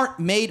them aren't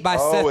made by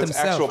Oh, Seth it's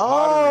himself. actual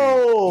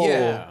pottery. Oh.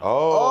 Yeah.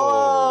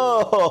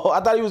 Oh. Oh. I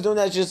thought he was doing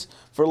that just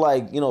for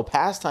like,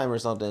 pastime or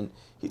something.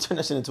 He turned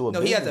that shit into a No,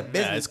 he has a business.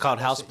 business. it's called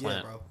about that shit. Houseplant.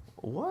 Yeah, bro.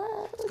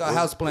 What? It's called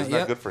Houseplant. Isn't that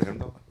Yep. good for him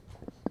though?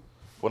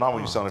 Well, not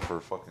when you're selling it for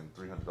fucking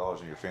 $300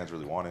 and your fans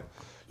really want it.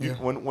 Yeah.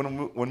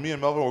 When me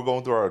and Melvin were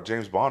going through our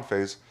James Bond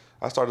phase,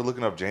 I started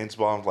looking up James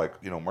Bond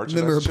merchandise.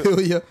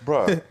 Memorabilia. Shit.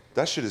 Bruh,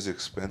 that shit is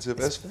expensive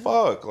as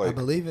fuck. I Like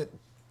believe it.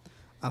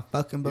 I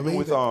fucking believe even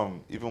with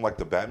it. even like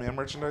the Batman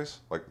merchandise,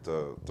 like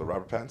the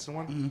Robert Pattinson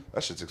one, Mm-hmm.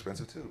 that shit's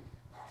expensive too.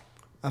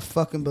 I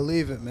fucking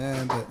believe it,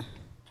 man. But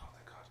Oh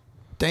my god.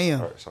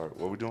 damn, All right, sorry.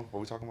 What we doing?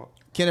 What we talking about?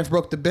 Kenneth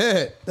broke the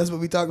bed. That's what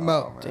we talking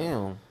about. man.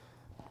 Damn.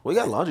 We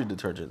got laundry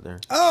detergent there.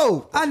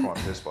 Oh, That's on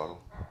this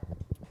bottle.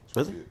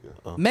 Really?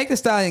 Yeah. Meg Thee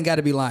Stallion got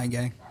to be lying,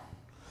 gang.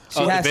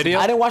 She Oh, the has to. video?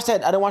 I didn't watch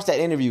that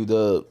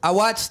interview. I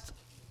watched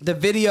the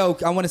video.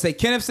 I want to say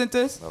Kenneth sent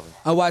this. Nothing.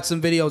 I watched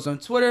some videos on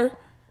Twitter,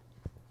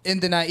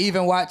 and then I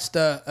even watched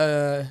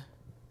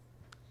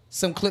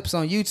some clips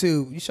on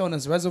YouTube. You showing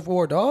us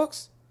Reservoir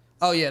Dogs?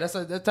 Oh yeah, that's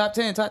the top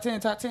 10. Quentin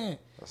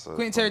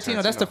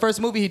Tarantino. That's the first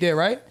movie he did,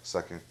 right?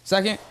 Second.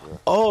 Yeah.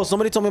 Oh,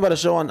 somebody told me about a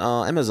show on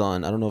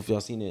Amazon. I don't know if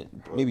y'all seen it.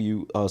 Maybe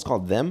you. It's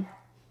called Them.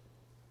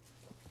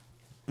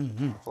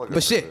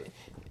 But shit,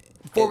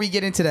 before we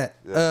get into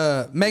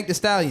that, Meg Thee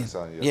Stallion.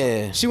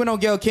 Yeah. She went on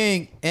Gayle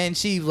King and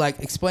she like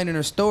explaining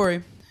her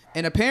story.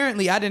 And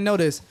apparently, I didn't know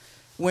this.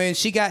 When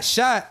she got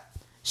shot,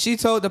 she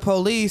told the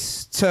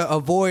police to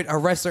avoid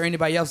arrest or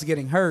anybody else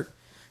getting hurt.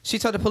 She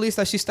told the police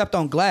that she stepped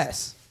on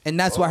glass, and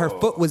that's why her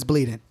foot was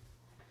bleeding.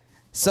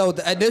 So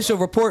the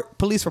initial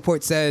police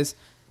report says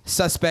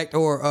suspect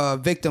or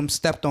victim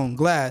stepped on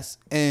glass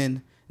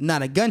and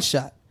not a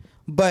gunshot.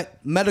 But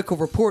medical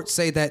reports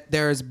say that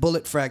there's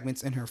bullet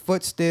fragments in her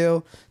foot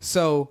still.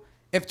 So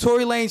if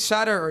Tory Lanez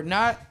shot her or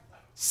not,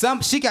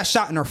 she got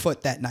shot in her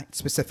foot that night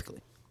specifically.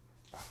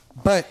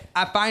 But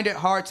I find it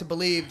hard to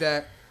believe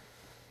that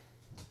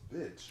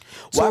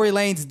Tory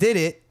Lanez did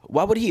it.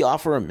 Why would he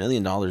offer $1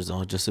 million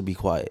though, just to be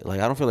quiet? Like,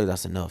 I don't feel like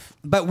that's enough.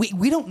 But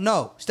we don't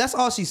know. That's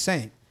all she's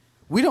saying.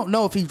 We don't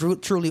know if he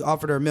truly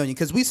offered her $1 million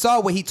because we saw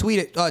what he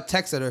tweeted,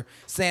 texted her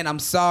saying, "I'm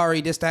sorry,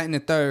 this, that, and the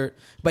third."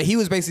 But he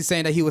was basically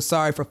saying that he was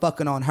sorry for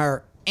fucking on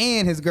her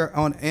and his girl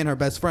and her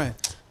best friend.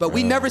 But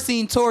we never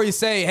seen Tory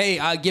say, "Hey,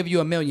 I'll give you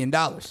 $1 million."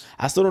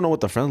 I still don't know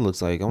what the friend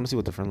looks like. I want to see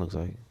what the friend looks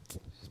like.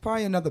 It's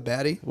probably another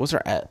baddie. What's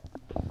her at?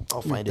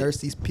 I'll find it.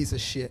 Thirsty piece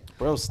of shit.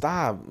 Bro,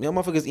 stop. Y'all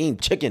motherfuckers eating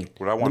chicken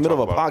What I in the want to middle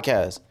talk of a about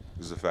podcast.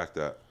 is the fact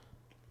that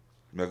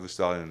Meg Thee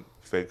Stallion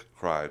fake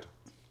cried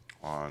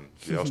on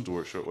Gayle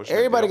Stewart show.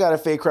 Everybody got a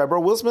fake cry, bro.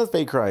 Will Smith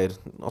fake cried.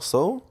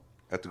 Also?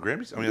 At the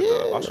Grammys? I mean, at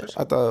the Oscars?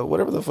 I thought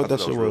whatever the fuck that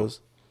shit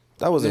was.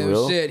 That wasn't Yeah,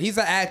 real. shit. He's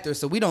an actor,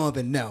 so we don't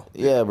even know.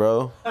 Yeah,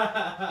 bro.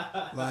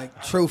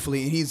 Like,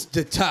 truthfully, he's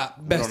the top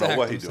best actor. We don't know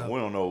what he's so. doing. We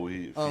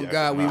don't know. Oh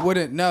God, we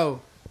wouldn't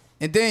know.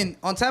 And then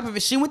on top of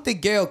it, she went to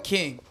Gayle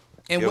King,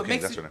 and Gayle what King,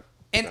 makes that's it, her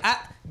name. and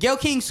Gayle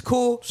King's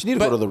cool. She need to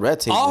but go to the red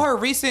table. All her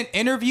recent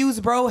interviews,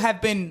 bro,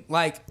 have been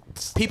like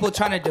people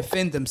trying to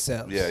defend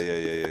themselves.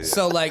 Yeah.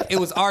 So like it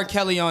was R.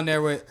 Kelly on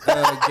there with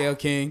Gayle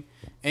King,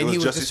 and he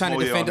was Jussie just trying to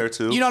Smollett defend on there, him.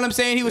 too. You know what I'm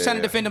saying? He was trying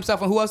to Yeah. defend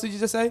himself. And who else did you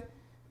just say?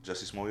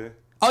 Jussie Smollett?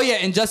 Oh yeah,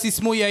 and Jussie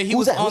Smollett. He Who's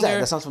was that? on Who's that? there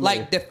That sounds familiar.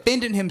 like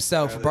defending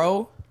himself,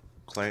 bro.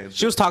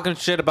 She was talking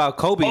shit about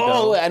Kobe,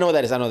 Oh, though. I know what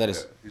that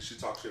is. She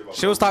talked shit about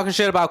She was talking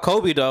shit about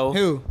Kobe, though.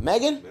 Who?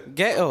 Megan?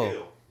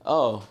 Gayle.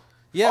 Oh.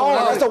 Yeah, Oh,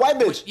 well, that's the white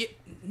bitch. Yeah,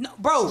 no,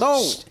 bro.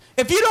 No.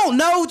 If you don't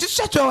know, just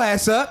shut your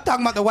ass up.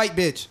 Talking about the white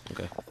bitch.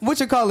 Okay. What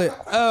you call it?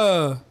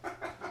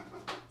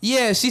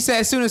 Yeah, she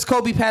said as soon as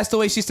Kobe passed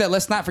away, she said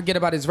let's not forget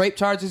about his rape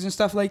charges and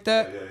stuff like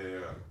that. Yeah.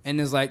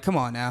 And it's like, come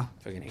on now.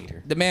 Fucking hate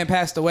her. The man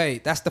passed away.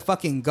 That's the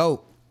fucking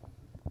GOAT.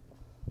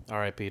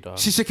 R.I.P. dog.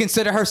 She should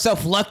consider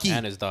herself lucky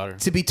And his daughter.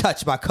 to be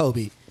touched by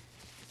Kobe.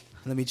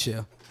 Let me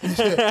chill.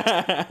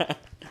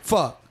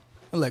 Fuck.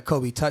 I'll let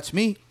Kobe touch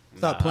me.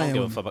 Stop I playing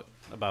don't with give me. a fuck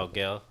about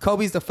Gayle.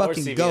 Kobe's the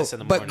fucking CBS GOAT. in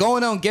the But morning.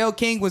 going on Gayle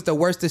King was the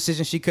worst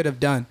decision she could have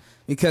done.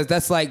 Because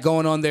that's like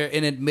going on there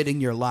and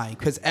admitting you're lying.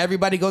 Because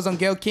everybody goes on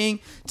Gayle King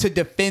to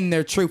defend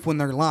their truth when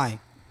they're lying.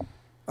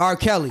 R.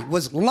 Kelly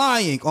was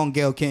lying on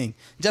Gayle King.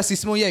 Jussie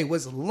Smollett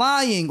was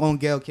lying on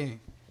Gayle King.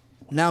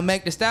 Now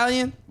Meg Thee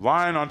Stallion,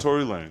 Lying on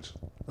Tory Lanez.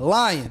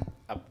 lying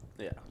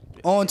Yeah.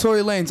 on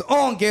Tory Lanez,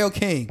 on Gayle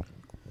King.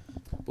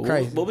 But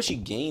Crazy. what would she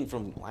gain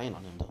from lying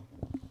on him,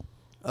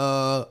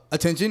 though?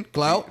 Attention,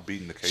 clout.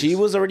 Beating the case. She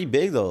was already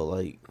big, though.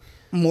 Like,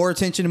 More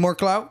attention and more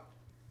clout.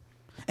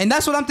 And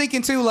that's what I'm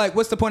thinking too. Like,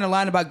 what's the point of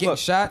lying about getting Look,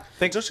 shot?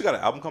 Don't she got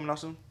an album coming out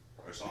soon?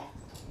 Or a song?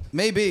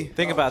 Maybe.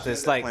 Think about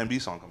this. Like, Plan B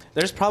song coming.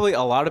 there's probably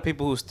a lot of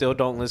people who still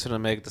don't listen to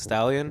Meg Thee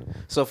Stallion.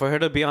 So for her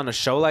to be on a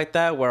show like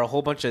that, where a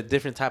whole bunch of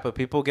different type of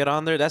people get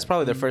on there, that's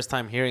probably their first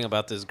time hearing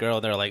about this girl.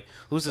 They're like,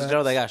 "Who's this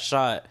girl that got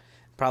shot?"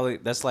 Probably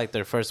that's like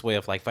their first way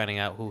of like finding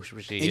out who she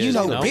And is. you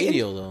know, no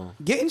video, though.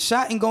 getting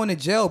shot and going to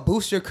jail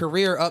boosts your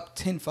career up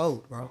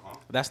tenfold, bro.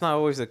 That's not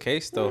always the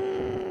case, though.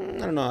 I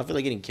don't know. I feel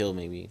like getting killed,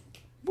 maybe.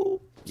 Boop.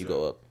 You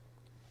go up.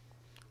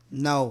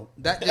 No,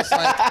 that just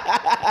like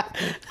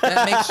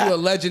that makes you a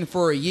legend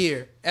for a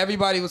year.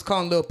 Everybody was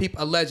calling Lil Peep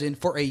a legend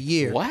for a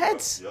year.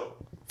 What? Yo.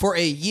 For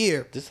a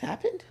year, This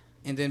happened?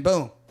 and then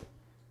boom,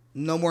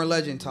 no more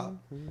legend talk.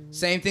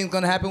 Same thing's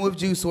gonna happen with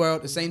Juice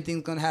WRLD. The same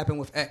thing's gonna happen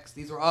with X.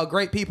 These are all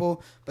great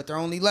people, but they're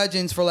only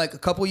legends for like a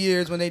couple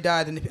years when they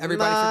died, and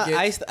everybody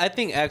forgets. I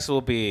think X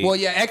will be. Well,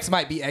 yeah, X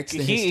might be X.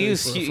 In he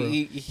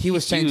history is he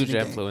was changing huge the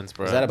game. influence,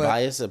 bro. Is that a But-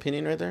 biased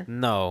opinion right there?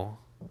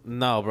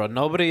 No, bro.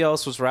 Nobody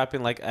else was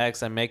rapping like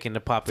X and making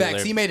the popular.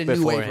 Facts. He made a new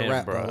before wave of him,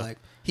 rap, bro. Like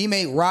he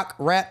made rock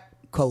rap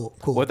cool.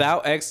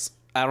 Without X,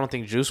 I don't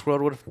think Juice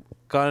WRLD would have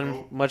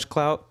gotten much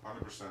clout.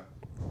 100%.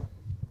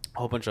 A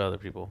whole bunch of other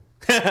people,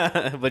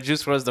 but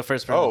Juice WRLD is the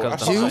first person Oh, who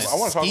comes to I mind. Juice,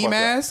 wanna talk Ski about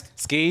that. Mask.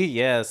 Ski,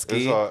 yeah,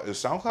 Ski. Is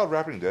SoundCloud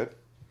rapping dead?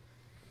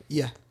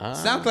 Yeah,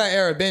 SoundCloud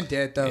era been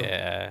dead though.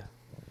 Yeah,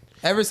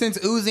 Ever since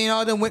Uzi and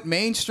all them went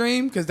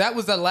mainstream, because that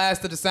was the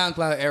last of the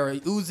SoundCloud era.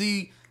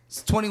 Uzi,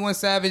 21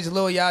 Savage,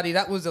 Lil Yachty,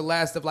 that was the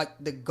last of like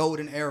the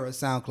golden era of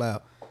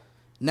SoundCloud.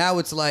 Now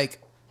it's like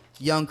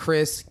Young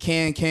Chris,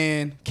 Can,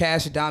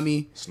 Cash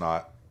Dummy,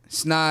 Snot.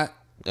 Snot.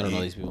 I don't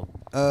know these people.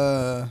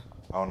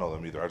 I don't know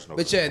them either. I just know.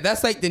 But yeah,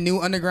 that's like the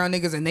new underground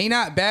niggas, and they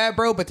not bad,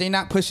 bro. But they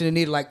not pushing the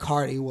needle like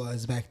Cardi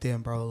was back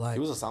then, bro. Like he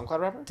was a SoundCloud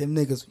rapper. Them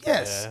niggas,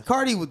 yes. Yeah.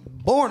 Cardi was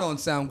born on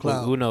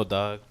SoundCloud. With Uno,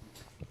 dog.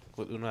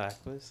 With Uno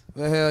Aquas.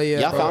 The hell yeah.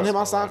 Y'all bro. found him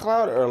on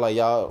SoundCloud, or like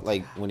y'all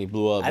like when he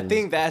blew up? I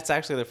think that's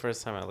actually the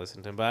first time I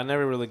listened to him, but I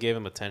never really gave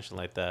him attention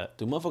like that.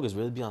 do motherfuckers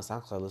really be on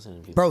SoundCloud listening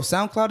to people? Bro,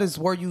 SoundCloud is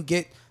where you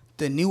get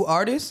the new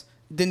artists.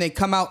 Then they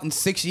come out in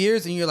 6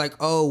 years, and you're like,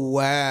 oh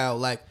wow,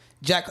 like.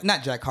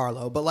 Not Jack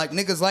Harlow, but like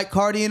niggas like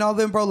Cardi and all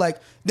them, bro. Like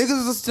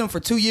niggas listened to them for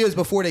 2 years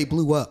before they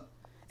blew up,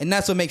 and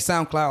that's what makes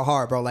SoundCloud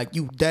hard, bro. Like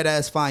you dead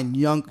ass find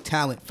young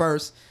talent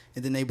first,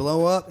 and then they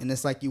blow up, and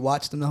it's like you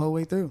watch them the whole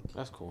way through.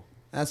 That's cool.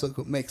 That's what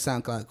makes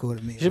SoundCloud cool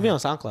to me. You should be on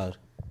SoundCloud.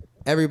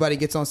 Everybody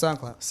gets on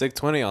SoundCloud. Sick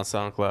 20 on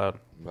SoundCloud.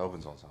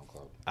 Melvin's on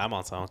SoundCloud. I'm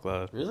on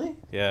SoundCloud. Really?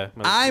 Yeah.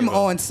 I'm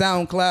on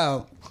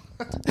SoundCloud.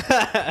 What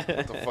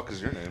the fuck is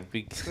your name?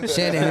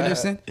 Shannon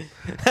Henderson.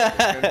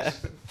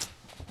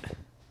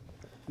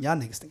 Y'all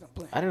niggas think I'm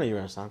playing. I didn't know you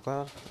were on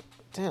SoundCloud.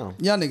 Damn.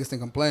 Y'all niggas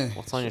think I'm playing.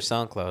 What's on your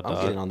SoundCloud, I'm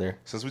dog? getting on there.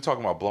 Since we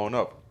talking about blowing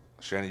up,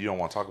 Shannon, you don't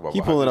want to talk about. He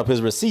pulling up his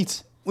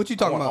receipts. What you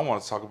talking I about?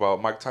 want to talk about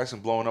Mike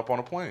Tyson blowing up on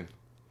a plane.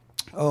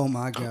 Oh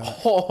my god.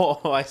 Oh,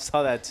 I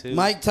saw that too.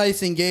 Mike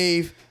Tyson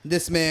gave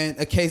this man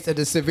a case of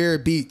the severe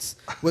beats.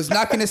 Was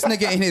knocking this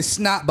nigga in his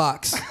snot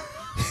box.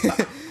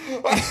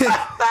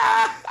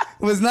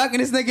 Was knocking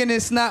this nigga in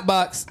his snot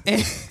box.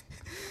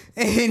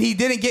 And he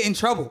didn't get in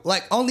trouble.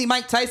 Like only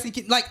Mike Tyson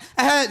can, like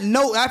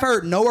I've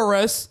heard no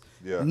arrests.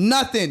 Yeah.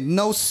 Nothing.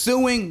 No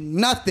suing.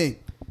 Nothing.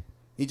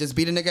 He just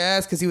beat a nigga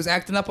ass because he was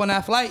acting up on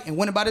that flight and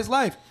went about his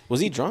life. Was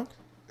he drunk?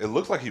 It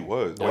looked like he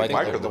was. The Like white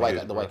guy- Mike or the white kid,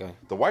 guy- the bro. white guy.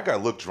 The white guy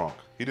looked drunk.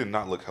 He did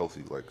not look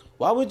healthy. Like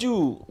Why would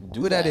you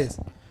do Who that is?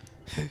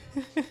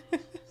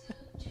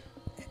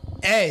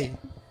 Hey.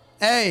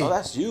 Oh,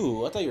 that's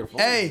you. I thought you were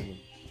phoning Hey.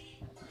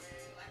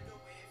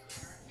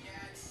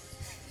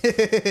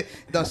 me.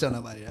 Don't show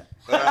nobody that.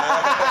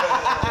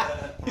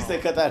 He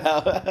said cut that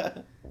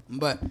out.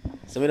 But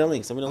Send me the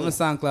link. Send me the I'm a link.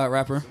 SoundCloud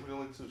rapper. Send me the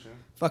link too, Shannon.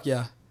 Fuck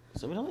yeah.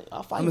 Send me the link.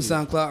 I'll find I'm a you.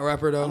 SoundCloud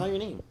rapper I know though. your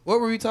name. What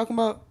were we talking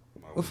about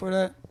before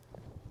that?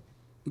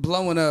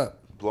 Blowing up.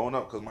 Blowing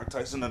up because Mike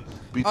Tyson done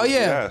beat Oh, the yeah.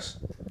 ass.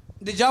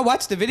 Did y'all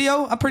watch the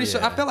video? I'm pretty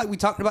sure. I Yeah. feel like we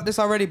talked about this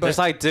already, but There's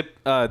like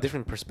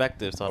different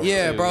perspectives on it.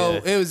 yeah, too, bro.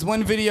 yeah. It was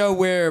one video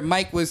where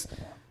Mike was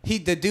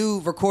the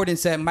dude recording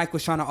said Mike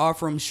was trying to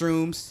offer him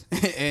shrooms,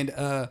 and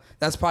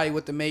that's probably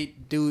what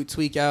made dude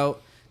tweak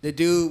out. The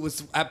dude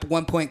was at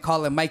one point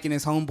calling Mike and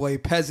his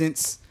homeboy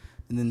peasants,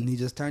 and then he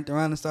just turned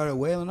around and started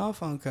wailing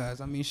off on cuz.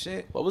 I mean,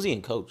 shit. What was he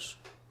in, Coach?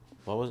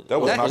 What was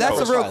That was not That's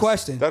Coach. a real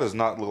question, That does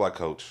not look like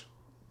Coach.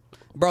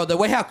 bro. The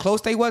way how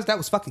close they was, that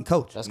was fucking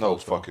Coach. That's No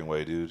Coach, bro. fucking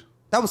way, dude.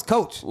 That was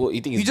Coach. Well, you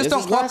think You it's just don't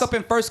business walk class? up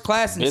in first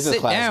class and Business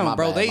sit class, down, my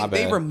bro. bad, my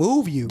They bad.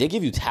 remove you. They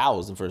give you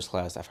towels in first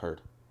class, I've heard.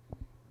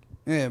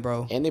 Yeah,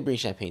 bro. And they bring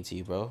champagne to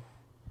you, bro.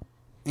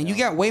 And you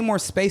got way more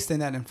space than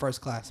that in first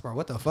class, bro.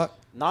 What the fuck?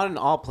 Not in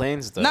all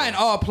planes though. Not in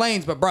all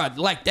planes, but bro,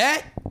 like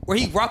that, where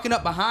he rocking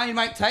up behind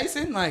Mike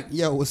Tyson, like,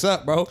 yo, what's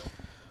up, bro?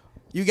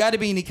 You got to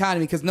be in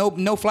economy because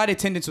no flight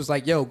attendants was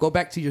like, yo, go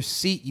back to your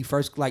seat, you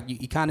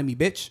economy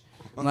bitch.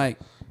 Like,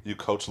 You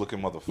coach looking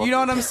motherfucker. you know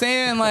what I'm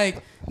saying?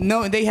 Like,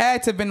 no, they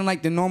had to have been in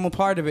like the normal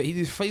part of it.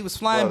 He was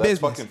flying Bro, that's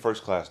business. fucking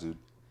first class, dude.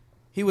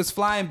 He was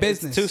flying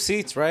business. 2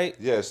 seats, right?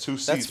 Yeah, it's 2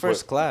 seats. That's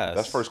first but class.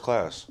 That's first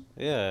class.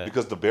 Yeah.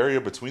 Because the barrier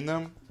between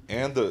them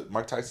and the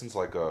Mike Tyson's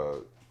like a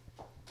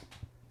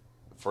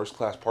first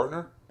class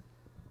partner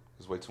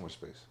is way too much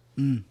space.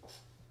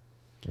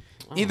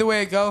 Either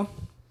way it go.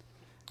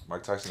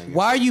 Mike Tyson. Ain't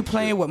Why are getting you shit.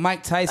 playing with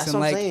Mike Tyson? That's what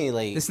I'm Like, saying,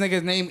 like- this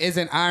nigga's name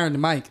isn't Iron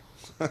Mike.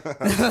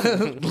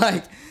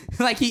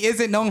 like he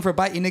isn't known for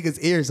biting niggas'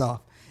 ears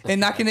off and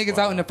knocking niggas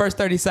out in the first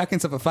 30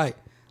 seconds of a fight.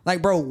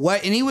 Like, bro,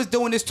 what? And he was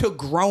doing this to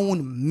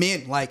grown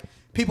men, like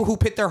people who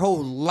put their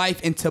whole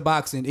life into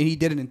boxing, and he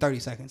did it in 30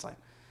 seconds. Like,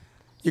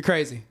 you're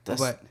crazy.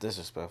 That's but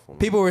disrespectful. Man.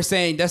 people were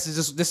saying this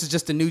is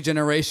just a new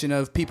generation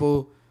of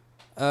people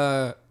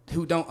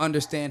who don't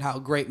understand how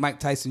great Mike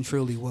Tyson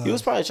truly was. He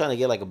was probably trying to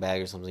get like a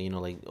bag or something, you know,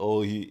 like,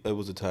 oh, it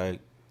was a tag.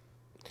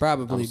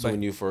 Probably, I'm but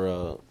suing you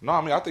for No, I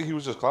mean I think he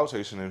was just clout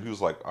chasing, and he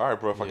was like, "All right,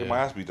 bro, if I get Yeah. my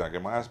ass beat, then I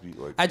get my ass beat."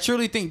 Like I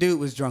truly think dude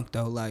was drunk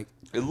though. Like,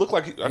 it looked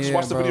like I just yeah,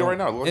 watched the bro. video right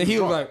now. It looked And he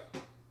was drunk.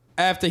 like,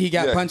 after he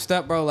got Yeah. punched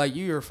up, bro, like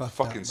you're fucked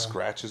up, fucking bro.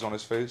 scratches on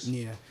his face.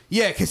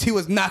 Yeah, because he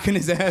was knocking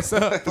his ass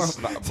up, bro. It's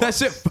not- That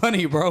shit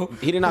funny, bro.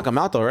 he didn't knock him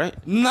out though, right?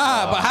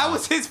 Nah, but how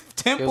was his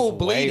temple It was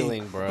bleeding?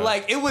 wailing, bro.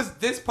 Like, it was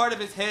this part of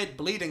his head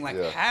bleeding. Like,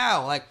 Yeah.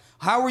 how? Like,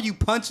 how were you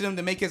punching him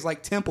to make his,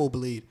 like, temple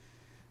bleed?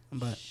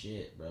 But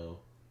Shit, bro.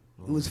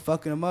 it was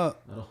fucking him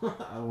up. I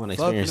don't want to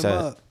Fucking experience him that.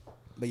 up.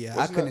 But yeah,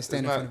 Wasn't I couldn't that-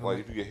 stand in isn't front of that, like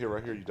him. if you get hit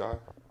right here, you die.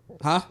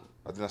 Huh?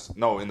 I think that's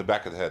no in the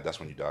back of the head. That's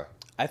when you die.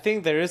 I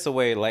think there is a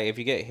way, like if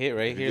you get hit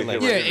right If you here, get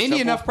like hit Yeah, right in the any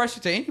temple? enough pressure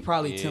to any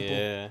probably temple.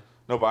 yeah.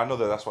 No, but I know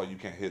that's why you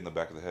can't hit in the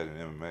back of the head in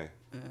MMA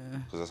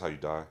because that's how you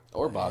die.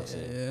 Or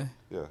boxing. Yeah.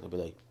 Yeah, They'll be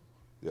like,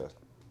 yeah,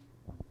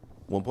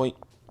 1 point.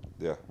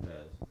 yeah.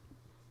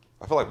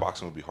 I feel like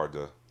boxing would be hard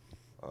to,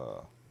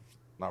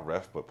 not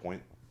ref, but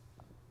point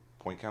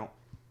count.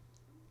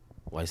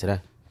 Why you say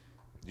that?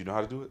 You know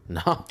how to do it?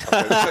 No.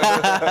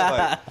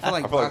 I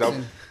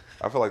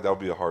feel like that would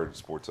be a hard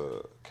sport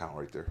to count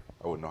right there.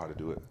 I wouldn't know how to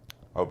do it.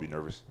 I would be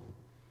nervous.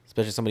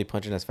 Especially somebody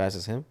punching as fast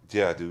as him.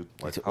 Yeah, dude.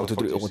 Like, how the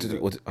fuck do you see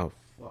that? Oh,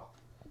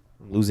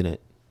 I'm losing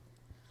it.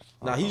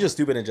 Nah, he's just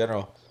stupid in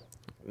general.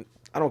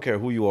 I don't care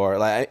who you are.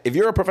 Like, if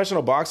you're a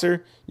professional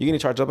boxer, you're getting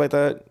charged up like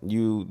that.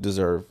 You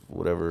deserve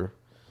whatever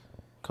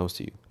comes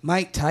to you.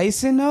 Mike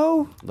Tyson,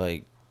 though.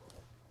 Like,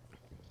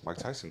 Mike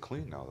Tyson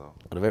clean now though.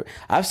 Whatever.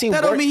 I've seen.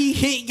 That don't mean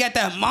he ain't got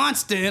that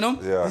monster in him.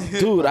 Yeah,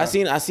 dude. I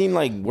seen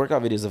like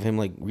workout videos of him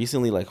like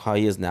recently, like how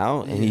he is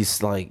now, and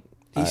he's like.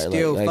 He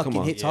still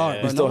fucking hits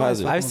hard. He still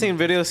has it. I've seen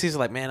videos. He's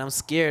like, man, I'm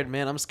scared,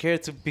 man. I'm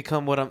scared to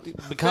become what I'm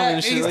becoming.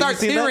 And he starts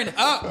tearing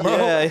up, bro.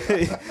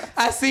 Yeah.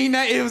 I seen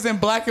that. It was in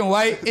black and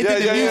white. It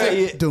did the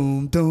music.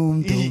 Doom,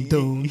 doom, doom,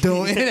 doom,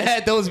 doom. And it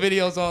had those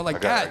videos on.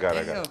 Like, I got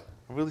it.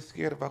 I'm really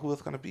scared about who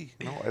it's gonna be.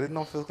 You know, I didn't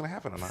know if it was gonna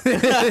happen or not.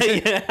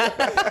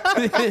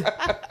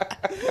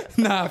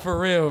 Nah, for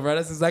real, bro.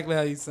 That's exactly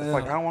how you sound.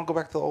 Like, I don't want to go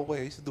back to the old way.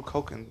 I used to do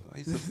coke and I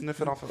used to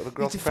sniff it off of the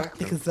girl's back.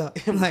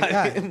 I'm like,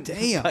 God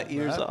damn.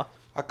 Ears off.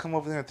 I'll come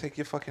over there and take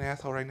your fucking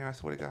asshole right now. I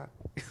swear to God.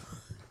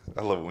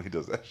 I love it when he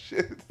does that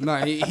shit.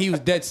 Nah, he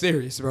was dead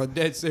serious, bro.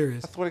 Dead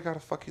serious. I swear to God, I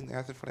fucking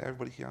ass in front of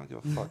everybody here. I don't give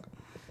a fuck.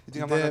 You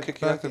think I'm not gonna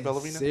kick your ass at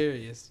Ballerina?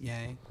 Serious,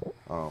 yeah.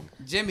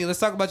 Jimmy, let's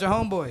talk about your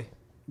homeboy,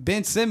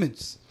 Ben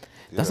Simmons.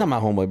 That's not my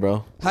homeboy,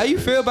 bro. How you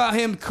feel about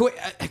him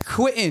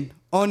quitting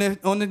on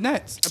the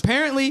Nets?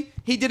 Apparently,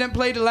 he didn't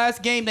play the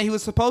last game that he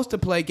was supposed to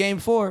play, Game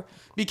 4,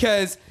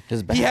 because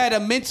he had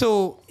a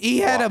mental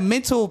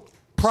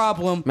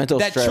problem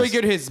that stress.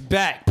 triggered his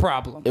back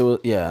problem. It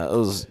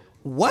was.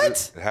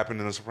 What? It happened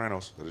in The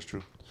Sopranos. That is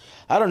true.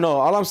 I don't know.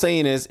 All I'm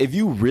saying is, if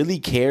you really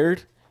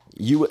cared,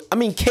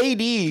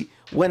 KD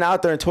went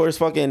out there and tore his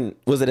fucking,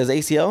 was it his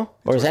ACL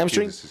or his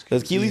hamstring? His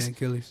Achilles? Yeah,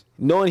 Achilles.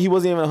 Knowing he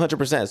wasn't even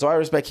 100%. So I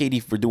respect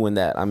KD for doing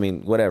that. I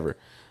mean, whatever.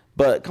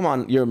 But come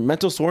on, your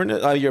mental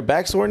soreness, your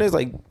back soreness,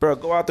 like, bro,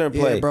 go out there and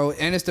play. Yeah, bro.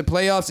 And it's the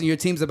playoffs and your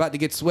team's about to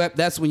get swept.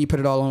 That's when you put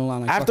it all on the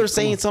line. Like, after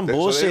saying some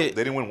bullshit. So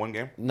they didn't win one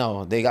game?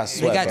 No, they got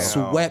swept. They got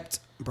swept,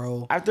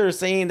 bro. After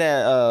saying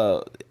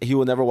that he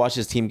will never watch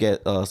his team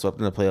get swept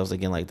in the playoffs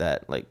again like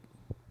that, like,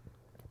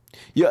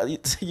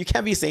 you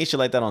can't be saying shit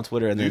like that on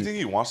Twitter. And do you think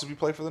he wants to be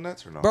play for the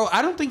Nets or no? Bro,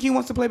 I don't think he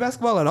wants to play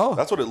basketball at all.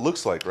 That's what it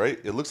looks like, right?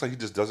 It looks like he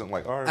just doesn't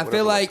like. All right, I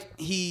feel like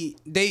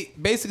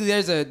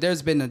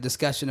there's been a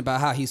discussion about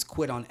how he's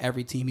quit on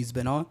every team he's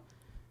been on.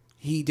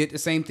 He did the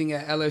same thing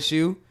at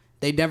LSU.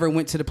 They never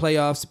went to the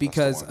playoffs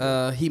because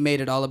he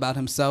made it all about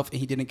himself and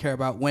he didn't care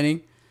about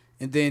winning.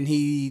 And then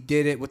he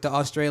did it with the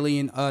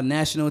Australian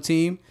national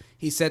team.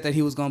 He said that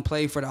he was going to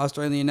play for the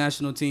Australian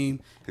national team.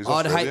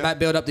 All the hype got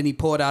built up, then he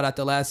pulled out at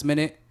the last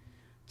minute.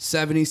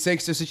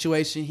 76er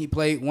situation. He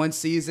played one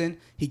season.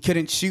 He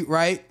couldn't shoot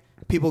right.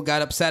 People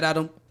got upset at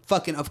him.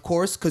 Fucking, of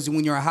course, because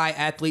when you're a high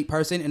athlete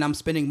person and I'm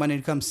spending money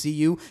to come see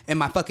you and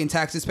my fucking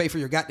taxes pay for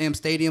your goddamn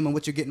stadium and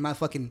what you're getting my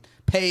fucking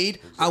paid,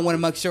 I want to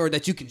make sure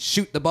that you can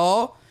shoot the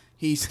ball.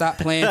 He stopped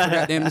playing for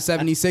goddamn the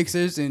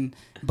 76ers and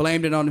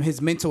blamed it on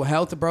his mental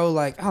health, bro.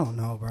 Like, I don't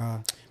know,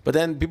 bro. But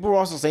then people were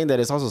also saying that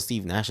it's also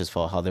Steve Nash's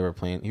fault how they were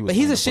playing. But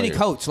he's a shitty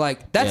coach.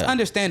 Like, that's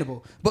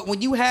understandable. But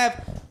when you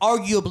have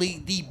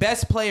arguably the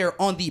best player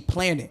on the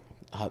planet,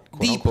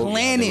 they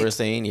were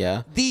saying,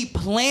 the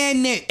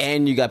planet,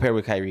 and you got paired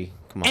with Kyrie.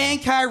 Come on.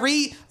 And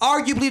Kyrie,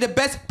 arguably the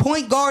best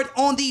point guard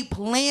on the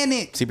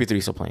planet.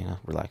 CP3 still playing, huh?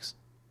 Relax.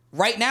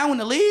 Right now in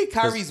the league,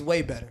 Kyrie's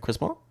way better. Chris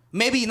Paul?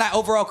 Maybe not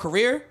overall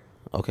career.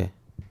 Okay.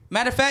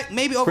 Matter of fact,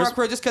 maybe overall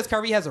career just because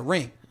Kyrie has a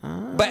ring.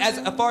 But as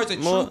far as a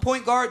true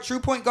point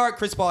guard,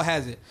 Chris Paul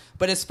has it.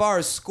 But as far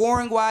as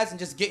scoring wise and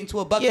just getting to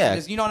a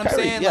bucket, you know what I'm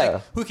saying? Yeah.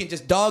 Like, who can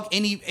just dog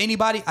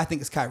anybody? I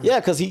think it's Kyrie. Yeah,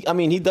 because he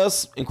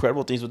does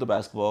incredible things with the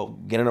basketball,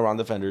 getting around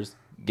defenders,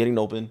 getting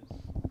open,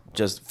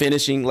 just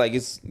finishing. Like,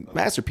 it's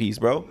masterpiece,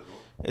 bro.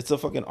 It's a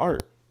fucking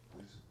art.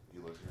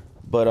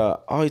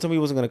 But he told me he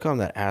wasn't gonna come,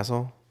 that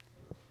asshole.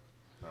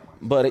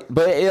 But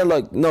yeah,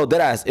 look, no,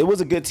 deadass. It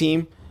was a good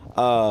team.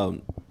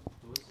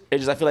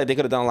 I feel like they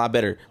could have done a lot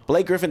better.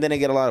 Blake Griffin didn't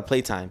get a lot of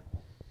play time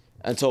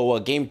until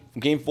game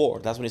 4.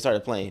 That's when he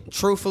started playing.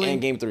 Truthfully, and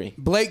game 3.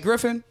 Blake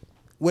Griffin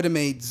would have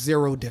made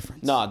zero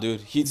difference. Nah,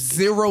 dude,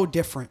 zero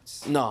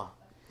difference. Nah,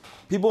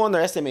 people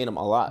underestimate him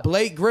a lot.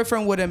 Blake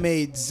Griffin would have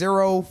made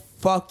zero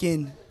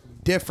fucking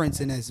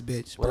difference in this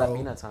bitch, bro. What that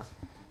mean that time?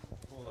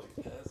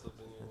 I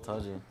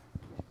told you.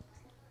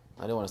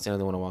 I didn't want to say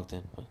anything when I walked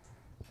in. But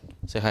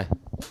say hi.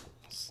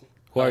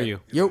 Who are you?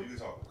 Yo.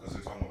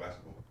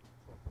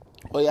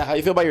 Oh yeah, how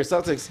you feel about your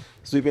Celtics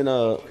sweeping?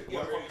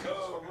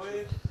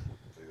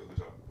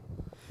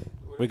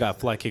 We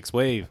got Fly Kicks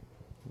Wave.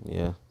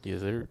 Yeah.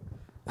 Yes, sir.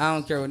 I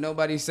don't care what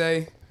nobody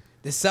say.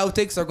 The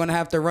Celtics are gonna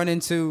have to run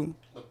into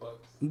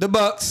the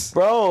Bucks,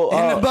 bro.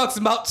 And the Bucks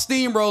about to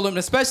steamroll them,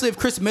 especially if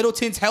Chris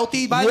Middleton's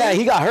healthy. By then.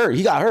 He got hurt.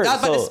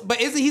 But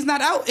he's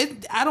not out.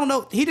 I don't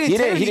know. He didn't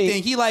tear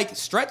anything. He like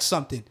stretched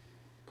something.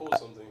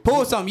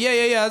 Pulled something.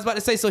 Yeah. I was about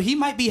to say. So he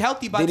might be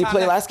healthy by the time. Did he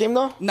play last game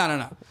though?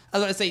 No. I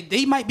was about to say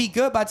they might be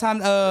good by the time.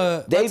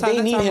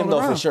 They need him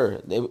though for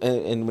sure.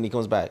 And when he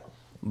comes back,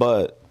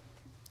 But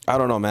I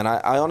don't know, man.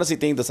 I honestly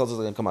think the Celtics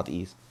are gonna come out the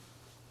East.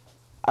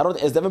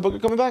 Is Devin Booker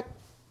coming back?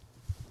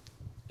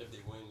 If they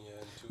win,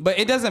 yeah. But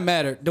it doesn't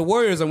matter. The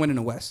Warriors are winning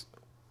the West.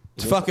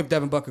 Fuck if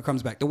Devin Booker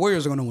comes back. The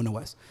Warriors are going to win the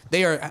West.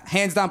 They are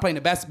hands down playing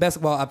the best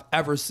basketball I've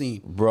ever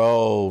seen.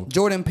 Bro.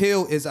 Jordan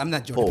Poole is... I'm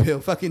not Jordan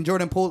Poole. Fucking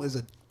Jordan Poole is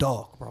a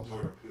dog, bro.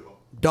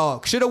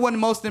 Dog. Should have won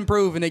most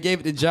improved and they gave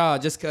it to Ja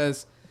just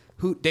because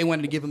they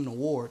wanted to give him an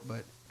award.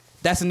 But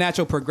that's a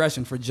natural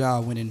progression for Ja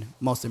winning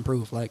most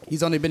improved. Like,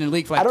 he's only been in the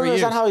league for like 3 years.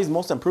 I don't understand how he's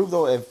most improved,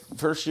 though, if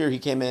first year he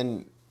came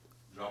in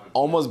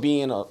almost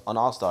being an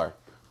all-star.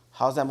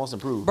 How's that most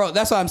improved? Bro,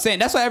 that's what I'm saying.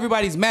 That's why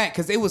everybody's mad,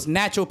 because it was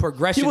natural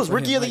progression. He was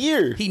rookie of the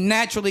year. He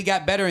naturally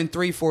got better in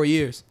 3-4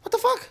 years. What the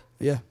fuck?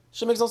 Yeah.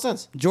 Shit makes no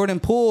sense.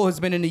 Jordan Poole has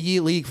been in the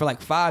league for like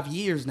 5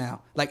 years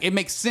now. Like, it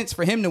makes sense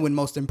for him to win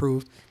most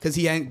improved because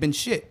he ain't been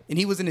shit. And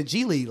he was in the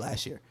G League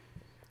last year.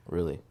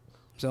 Really?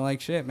 So,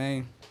 like, shit,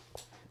 man.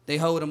 They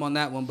hold him on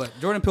that one, but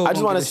Jordan Poole. I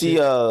just want to see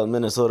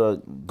Minnesota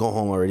go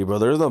home already, bro.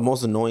 They're the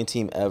most annoying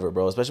team ever,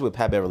 bro, especially with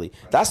Pat Beverly.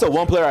 That's the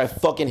one player I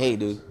fucking hate,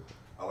 dude.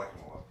 I like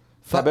him a lot.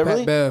 Fuck Pat Beverly?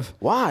 Pat Bev.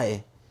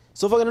 Why?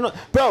 So fucking annoying.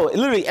 Bro,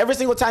 literally, every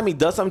single time he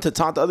does something to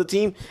taunt the other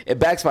team, it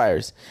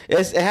backfires.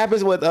 It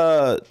happens with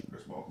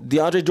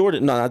DeAndre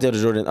Jordan. No, not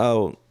DeAndre Jordan.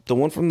 Oh, the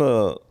one from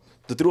the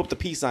threw up the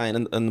peace sign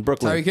in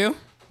Brooklyn. Tyreek Hill?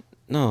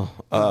 No.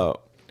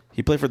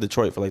 He played for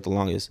Detroit for like the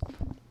longest.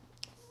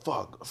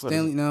 Fuck.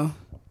 Stanley, no.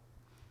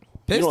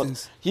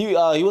 Pistons. You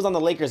know, he was on the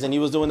Lakers and he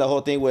was doing the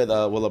whole thing with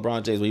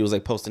LeBron James where he was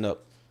like posting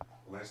up.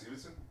 Lance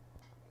Stevenson?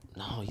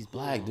 No, he's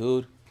black,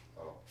 dude.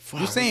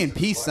 You're saying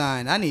peace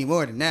sign. I need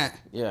more than that.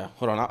 Yeah,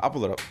 hold on, I'll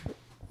pull it up.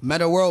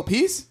 Meta World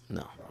Peace?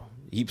 No,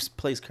 he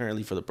plays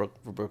currently for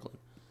Brooklyn.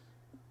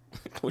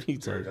 What are you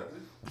talking?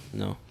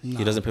 No,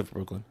 he doesn't play for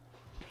Brooklyn.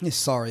 His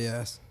sorry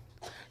ass.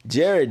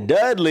 Jared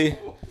Dudley.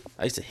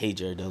 I used to hate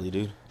Jared Dudley,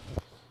 dude.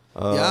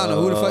 Yeah, I don't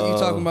know who the fuck you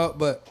talking about,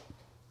 but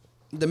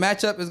the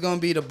matchup is going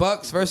to be the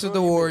Bucks versus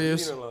the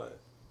Warriors.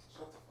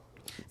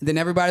 Then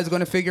everybody's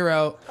going to figure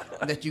out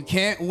that you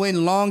can't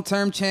win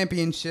long-term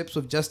championships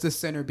with just the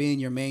center being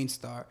your main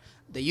star.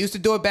 They used to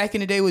do it back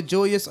in the day with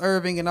Julius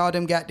Erving and all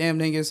them goddamn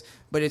niggas,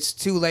 but it's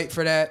too late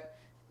for that.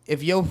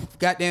 If your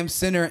goddamn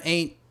center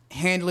ain't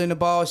handling the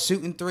ball,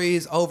 shooting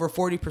threes over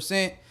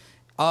 40%,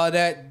 all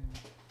that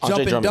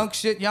jump and dunk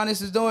shit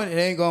Giannis is doing, it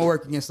ain't going to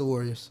work against the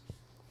Warriors.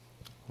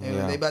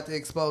 And they about to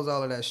expose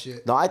all of that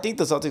shit. No, I think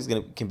the Celtics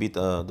can beat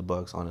the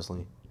Bucks,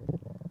 honestly,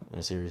 in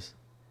a series.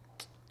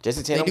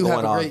 Jason Tatum they do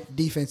have a on. great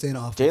defense and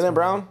offense. Jaylen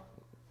Brown?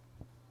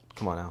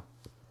 Come on now.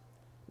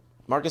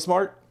 Marcus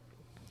Smart?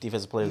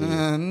 Defensive player of the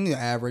year.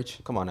 Average.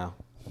 Come on now.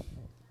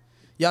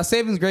 Y'all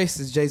saving grace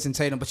is Jason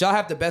Tatum, but y'all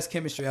have the best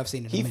chemistry I've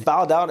seen in a minute. He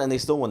fouled out and they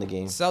still won the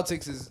game.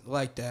 Celtics is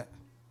like that.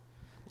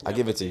 I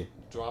give it to you.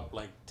 Dropped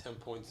like 10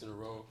 points in a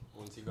row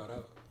once he got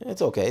out. Yeah,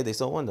 it's okay. They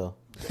still won, though.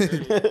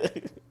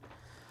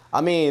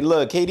 I mean,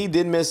 look, KD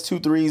did miss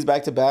 2 threes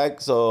back to back,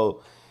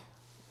 so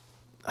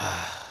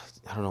I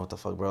don't know what the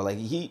fuck, bro. Like,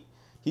 he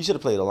should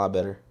have played a lot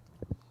better.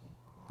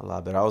 A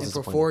lot better. I was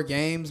disappointed. For 4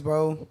 games,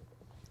 bro,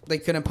 they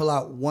couldn't pull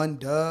out one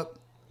dub.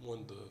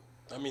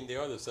 I mean, they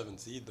are the 7th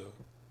seed, though.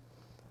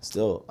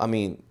 Still, I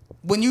mean,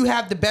 when you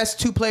have the best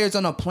 2 players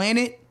on the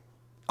planet,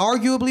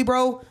 arguably,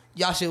 bro,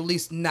 y'all should at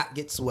least not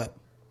get swept.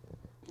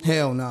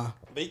 Hell nah.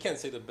 But you can't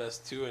say the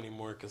best 2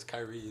 anymore because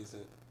Kyrie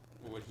isn't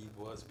what he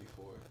was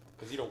before.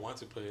 Because he don't want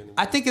to play anymore.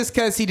 I think it's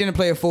because he didn't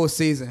play a full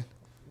season.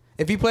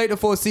 If he played the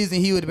full season,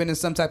 he would have been in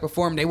some type of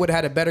form. They would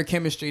have had a better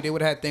chemistry. They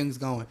would have had things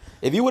going.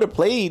 If he would have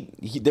played,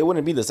 they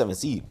wouldn't be the 7th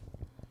seed.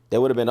 They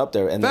would have been up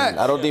there. And then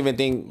I don't even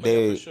think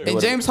they... Sure. And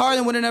James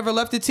Harden would have never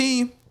left the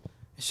team.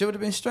 It should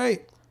have been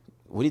straight.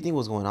 What do you think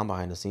was going on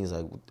behind the scenes?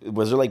 Like,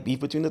 was there like beef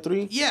between the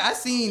 3? Yeah, I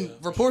seen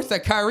reports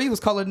that Kyrie was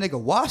calling a nigga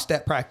washed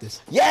at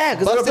practice. Yeah,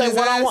 because they were playing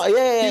one-on-one.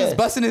 Yeah. He was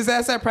busting his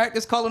ass at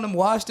practice, calling him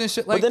washed and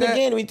shit like that. But then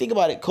again, when you think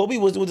about it, Kobe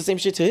was doing the same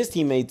shit to his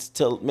teammates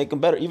to make them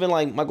better. Even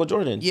like Michael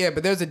Jordan. Yeah,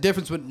 but there's a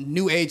difference with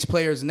new age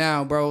players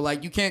now, bro.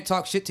 Like, you can't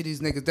talk shit to these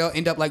niggas. They'll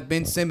end up like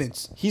Ben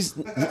Simmons. He's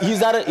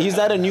not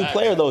a new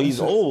player though. He's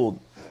old.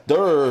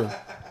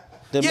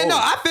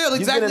 I feel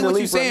exactly what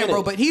you're saying,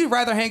 bro. But he'd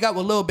rather hang out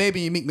with Lil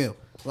Baby and Meek Mill.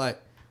 Like,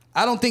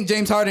 I don't think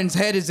James Harden's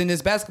head is in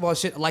this basketball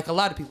shit like a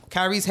lot of people.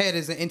 Kyrie's head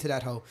isn't into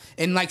that hoe.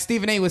 And like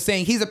Stephen A was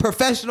saying, he's a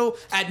professional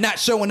at not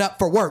showing up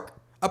for work.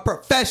 A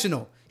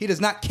professional. He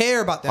does not care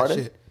about that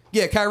Harden? shit.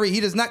 Yeah, Kyrie. He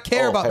does not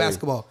care about Kyrie.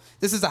 basketball.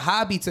 This is a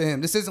hobby to him.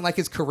 This isn't like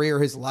his career,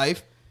 his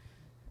life.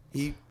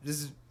 This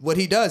is what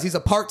he does. He's a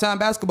part-time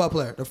basketball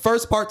player. The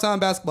first part-time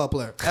basketball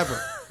player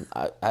ever.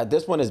 At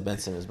this point, it's Ben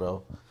Simmons,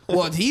 bro.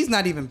 Well, he's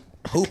not even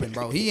hooping,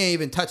 bro. He ain't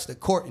even touched the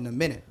court in a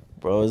minute.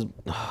 Bro,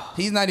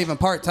 he's not even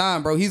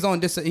part-time, bro. He's on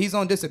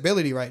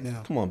disability right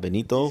now. Come on,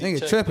 Benito.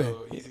 Nigga tripping.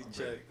 Easy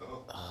check.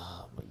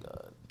 Oh, my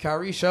God.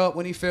 Kyrie show up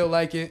when he feel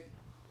like it.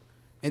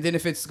 And then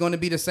if it's going to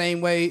be the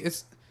same way,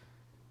 it's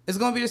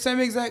going to be the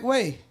same exact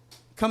way.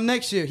 Come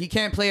next year, he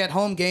can't play at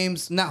away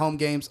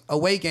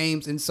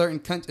games in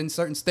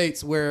certain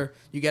states where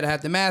you got to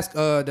have the mask,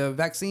 the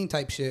vaccine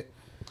type shit.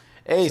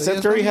 Hey,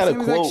 Seth Curry had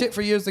a quote. Shit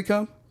for years to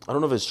come. I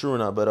don't know if it's true or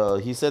not, but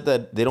he said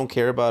that they don't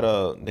care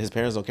about his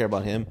parents don't care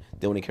about him.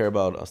 They only care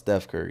about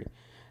Steph Curry,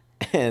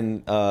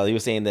 and he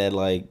was saying that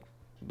like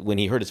when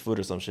he hurt his foot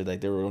or some shit,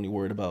 like they were only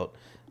worried about.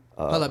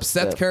 Hold up,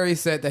 Steph Curry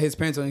said that his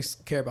parents only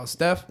care about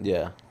Steph.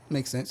 Yeah,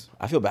 makes sense.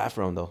 I feel bad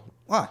for him though.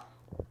 Why?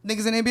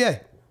 Niggas in the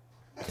NBA.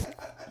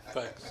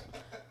 Facts.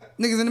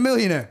 Niggas in the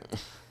millionaire.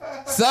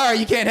 Sorry,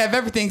 you can't have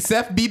everything,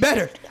 Steph. Be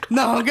better.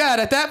 No, God,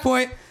 at that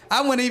point,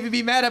 I wouldn't even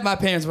be mad at my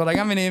parents, but like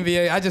I'm in the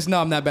NBA. I just know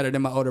I'm not better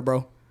than my older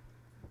bro.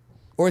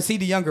 Or is he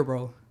the younger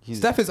bro?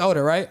 Steph is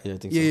older, right? Yeah, I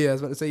think so. Yeah, I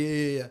was about to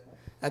say, yeah.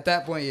 At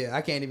that point, yeah,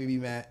 I can't even be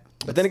mad.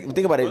 But then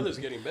think about it. Brother's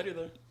getting better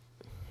though.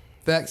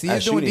 Facts.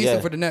 He's doing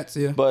decent for the Nets,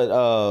 yeah.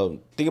 But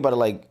think about it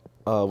like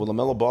with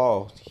LaMelo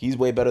Ball, he's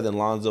way better than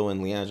Lonzo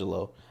and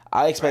LiAngelo.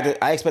 I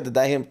expected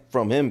that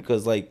from him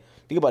because like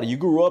think about it. You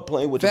grew up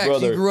playing with your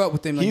brother. You grew up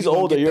with him. Like, he's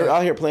older. You're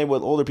out here playing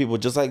with older people,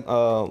 just like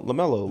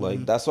LaMelo.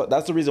 Like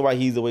that's the reason why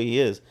he's the way he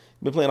is.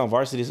 He's been playing on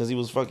varsity since he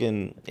was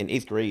fucking in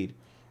 8th grade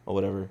or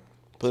whatever.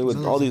 Playing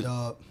with all these.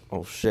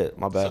 Oh shit,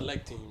 my bad.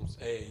 Select teams,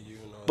 hey, you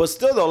know. But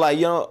still though, like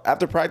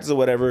after practice or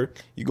whatever,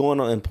 you going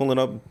on and pulling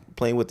up,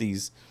 playing with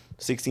these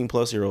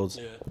 16-plus-year-olds,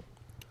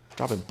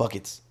 dropping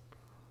buckets.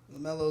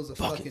 LaMelo's a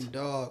fucking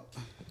dog.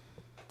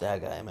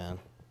 That guy, man.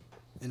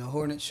 And the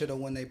Hornets should have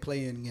won their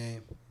play-in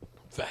game.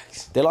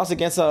 Facts. They lost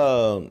against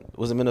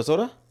was it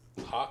Minnesota?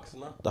 Hawks,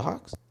 no? The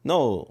Hawks?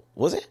 No,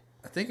 was it?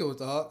 I think it was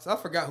the Hawks. I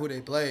forgot who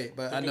they played,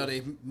 but I know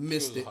they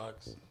missed it. The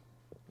Hawks.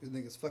 These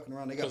niggas fucking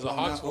around. They got the blown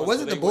Hawks out. Or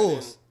was it the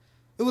Bulls?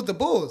 It was the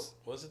Bulls.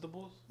 Was it the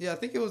Bulls? Yeah, I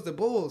think it was the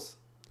Bulls.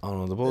 I don't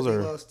know. The Bulls They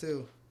are. lost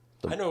too.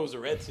 I know it was a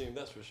red team,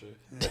 that's for sure.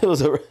 It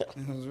was a.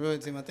 It was a real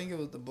team. I think it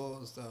was the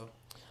Bulls though.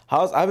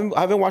 I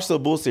haven't watched the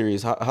Bulls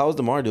series. How's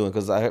DeMar doing?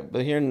 Because I've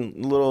been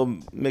hearing little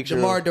mixture.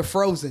 DeMar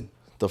DeFrozen.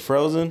 The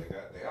Frozen.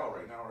 They out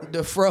right now, right?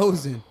 The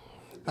Frozen.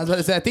 I was about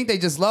to say. I think they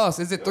just lost.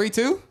 Is it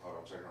 3-2? Oh,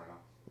 I'm checking right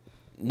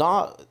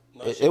now.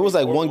 Nah, it was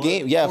like 1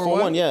 game. Yeah,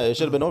 4-1? 4-1. Yeah, it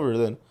should have been over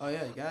then. Oh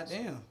yeah,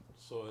 goddamn.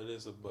 So it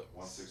is a but.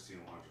 116,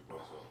 100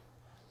 bucks.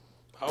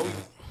 How we,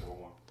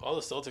 all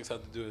the Celtics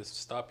have to do is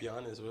stop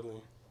Giannis,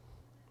 really.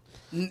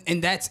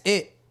 And that's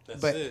it. That's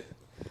but it.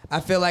 I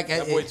feel like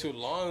That boy too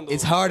long. Though,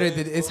 it's harder.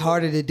 It's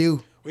harder to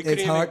do. We couldn't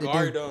It's even hard to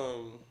guard.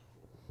 do.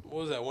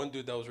 What was that one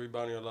dude that was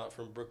rebounding a lot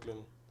from Brooklyn?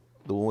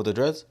 The one with the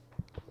dreads?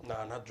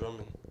 Nah, not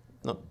Drummond.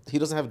 No, he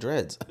doesn't have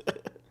dreads.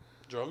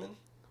 Drummond?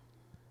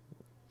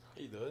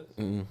 He does.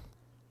 Mm-mm.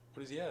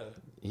 What does he have?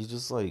 He's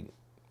just like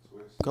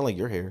kind of like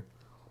your hair.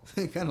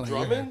 Kind of like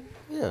Drummond?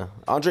 Yeah,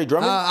 Andre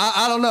Drummond.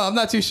 I don't know. I'm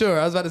not too sure.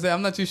 I was about to say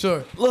I'm not too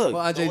sure. Look,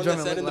 what The Andre one that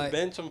Drummond sat look in the like.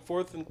 bench on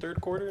 4th and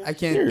 3rd quarter? I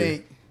can't Here.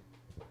 think.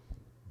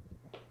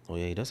 Oh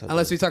yeah, he does have.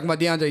 Unless we're talking about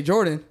DeAndre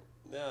Jordan.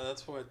 Yeah,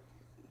 that's what.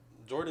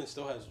 Jordan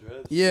still has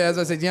dreads. Yeah, as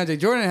I said, DeAndre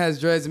Jordan has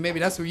dreads, and maybe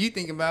that's what you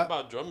thinking How about.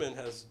 about Drummond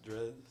has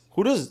dreads?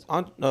 Who does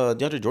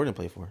DeAndre Jordan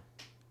play for?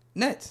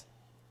 Nets.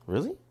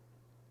 Really?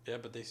 Yeah,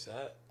 but they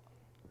sat.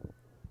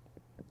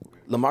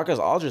 LaMarcus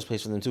Aldridge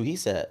plays for them too. He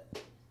said.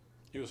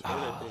 He was hurt,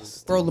 I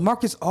think. Bro,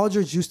 LaMarcus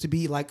Aldridge used to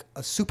be like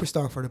a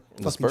superstar for the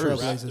fucking Spurs.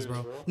 Trailblazers, bro.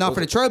 Raptors, bro. No, for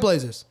the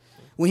Trailblazers.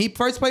 When he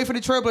first played for the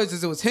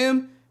Trailblazers, it was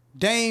him,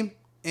 Dame,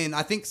 and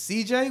I think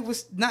CJ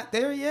was not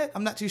there yet.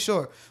 I'm not too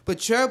sure. But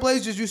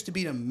Trailblazers used to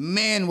be the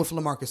man with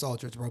LaMarcus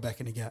Aldridge, bro,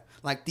 back in the gap.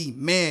 Like, the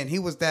man. He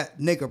was that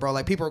nigga, bro.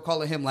 Like, people were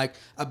calling him, like,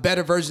 a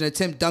better version of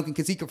Tim Duncan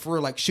because he could, for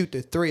real, like, shoot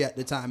the 3 at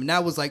the time. And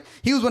that was, like,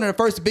 he was one of the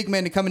first big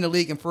men to come in the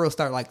league and, for real,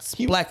 start, like,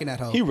 splacking that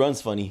hoe. He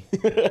runs funny.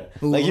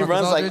 Who, like he LaMarcus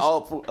runs Aldridge? like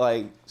all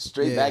like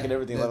straight Yeah, back and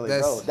everything. that- Like,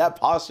 that's- bro, that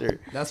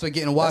posture. That's what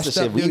getting washed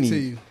the up shit we do to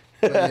need. you.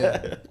 But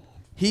yeah.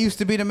 He used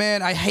to be the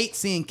man. I hate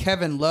seeing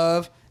Kevin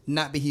Love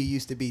not be who he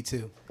used to be,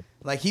 too.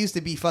 Like, he used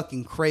to be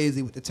fucking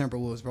crazy with the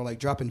Timberwolves, bro. Like,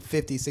 dropping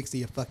 50,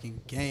 60 a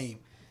fucking game.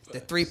 The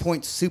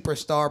 3-point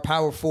superstar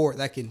power forward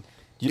that can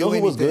You do know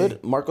who was anything.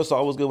 good? Marco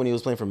Gasol was good when he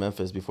was playing for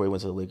Memphis before he went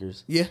to the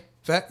Lakers. Yeah,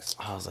 facts.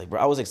 I was like, bro,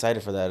 I was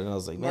excited for that, and I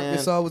was like, Marc man,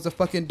 Gasol was a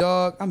fucking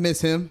dog. I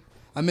miss him.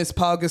 I miss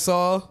Paul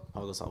Gasol.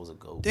 Marco Gasol was a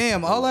goat.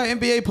 Damn, all our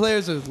NBA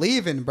players are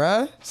leaving,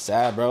 bruh.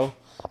 Sad, bro.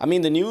 I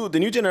mean, the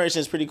new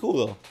generation is pretty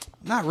cool though.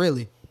 Not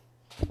really.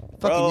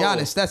 Bro. Fucking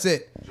Giannis, that's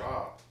it.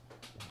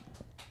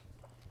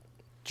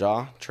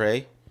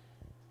 Trey.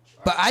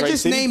 But I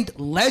just Tracy? named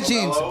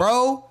legends, LaMelo.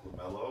 bro.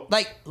 LaMelo.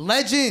 Like,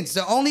 legends.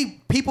 The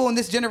only people in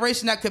this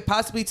generation that could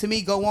possibly, to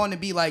me, go on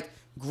and be, like,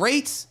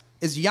 greats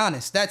is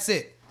Giannis. That's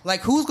it. Like,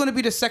 who's going to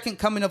be the second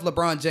coming of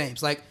LeBron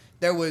James? Like,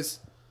 there was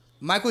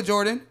Michael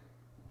Jordan.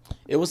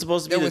 It was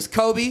supposed to be. There was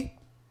Kobe.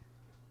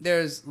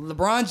 There's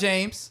LeBron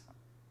James.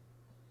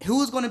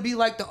 Who's going to be,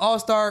 like, the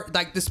all-star,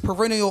 like, this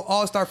perennial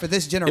all-star for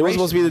this generation? It was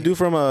supposed to be the dude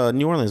from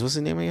New Orleans. What's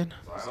his name again?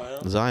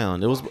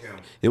 Zion. It was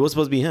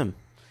supposed to be him.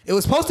 It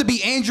was supposed to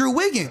be Andrew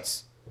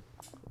Wiggins.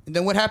 And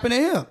then what happened to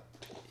him?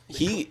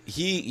 He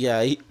He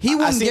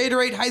won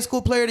Gatorade High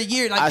School Player of the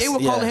Year. Like, they were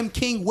calling him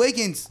King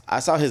Wiggins. I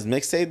saw his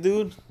mixtape,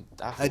 dude.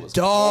 That A was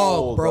dog,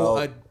 cold, bro.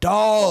 A dog.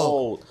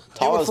 Cold. They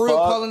Tall were as for real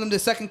fuck. calling him the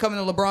second coming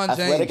of LeBron James.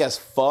 Athletic as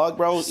fuck,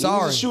 bro. He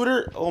Sorry. was a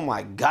shooter. Oh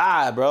my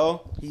god,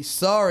 bro. He's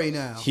sorry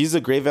now. He's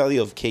the great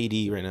value of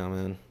KD right now,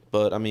 man.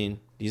 But I mean,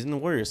 he's in the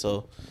Warriors,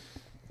 so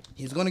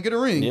He's gonna get a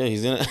ring. Yeah,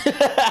 he's gonna.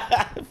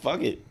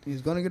 Fuck it.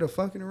 He's gonna get a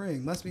fucking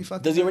ring. Must be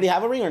fucking. Does he already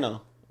have a ring or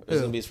no? Or is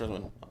it gonna be his first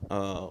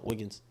one?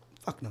 Wiggins.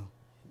 Fuck no.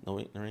 No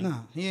ring. Nah,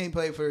 he ain't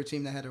played for a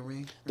team that had a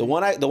ring. The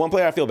one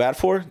player I feel bad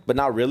for, but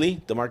not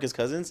really, DeMarcus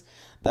Cousins.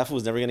 That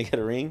fool's never gonna get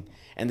a ring.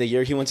 And the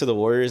year he went to the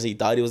Warriors, he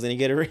thought he was gonna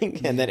get a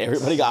ring, and then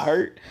everybody got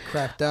hurt.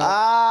 Crapped out.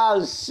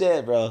 Ah,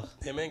 shit, bro.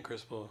 Him and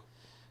Chris Paul.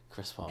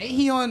 Chris Paul. Ain't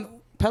he on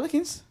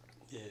Pelicans?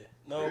 Yeah.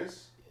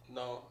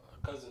 No.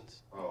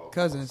 Cousins. Oh,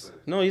 Cousins.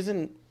 No, he's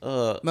in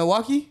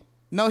Milwaukee?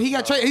 No, he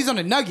got traded. He's on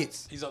the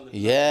Nuggets. He's on the.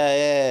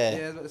 Yeah. Yeah,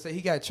 I was about to say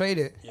he got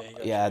traded.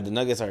 Yeah, the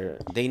Nuggets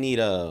they need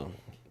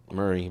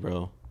Murray,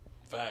 bro.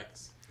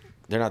 Facts.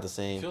 They're not the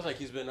same. Feels like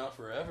he's been out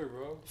forever,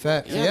 bro.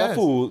 Facts. Yeah, Yeah. that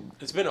fool.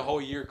 It's been a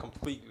whole year,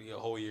 completely a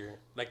whole year.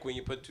 Like when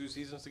you put 2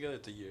 seasons together,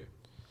 it's a year.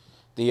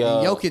 The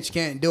Jokic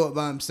can't do it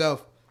by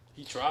himself.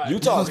 He tried.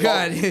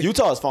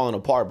 Utah is falling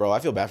apart, bro. I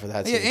feel bad for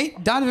that Yeah, team.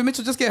 ain't Donovan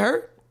Mitchell just get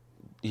hurt?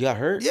 You got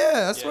hurt?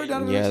 Yeah, I swear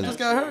Donovan Mitchell just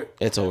got hurt.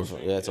 It's over.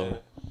 Yeah, it's over.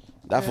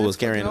 That fool was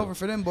carrying over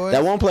for them boys.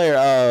 That one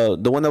player,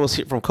 the one that was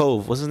from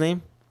Cove, what's his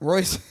name?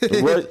 Royce.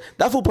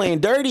 That fool playing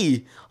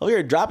dirty. Oh,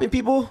 you're dropping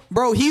people?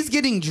 Bro, he's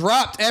getting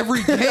dropped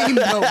every game,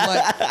 though.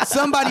 Like,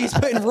 somebody's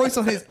putting Royce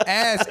on his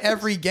ass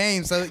every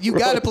game. So you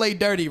got to play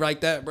dirty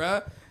like that,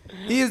 bro.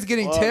 He is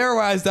getting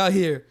terrorized out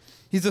here.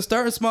 He's a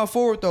starting small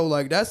forward, though.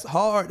 Like, that's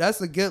hard. That's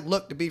a good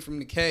look to be from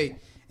the K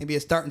and be a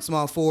starting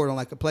small forward on,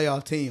 like, a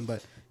playoff team.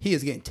 But he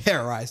is getting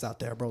terrorized out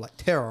there, bro. Like,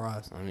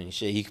 terrorized. I mean,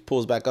 shit, he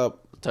pulls back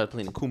up, starts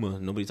playing Kuma.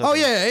 Nobody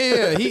talking. Oh,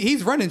 yeah.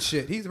 He's running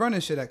shit. He's running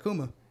shit at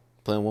Kuma.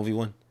 Playing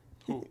 1v1.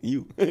 Who?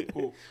 You.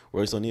 Who?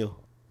 Royce O'Neal.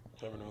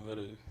 Never know who that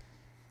is.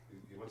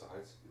 He went to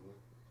Heights.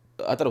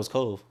 I thought it was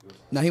Cove.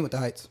 No, he went to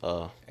Heights.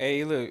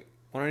 Hey, look,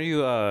 when are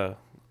you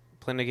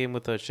playing a game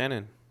with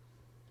Shannon?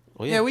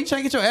 Oh, Yeah, we trying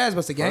to get your ass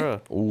busted, gang.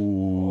 Bruh.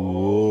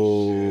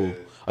 Ooh.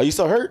 Are you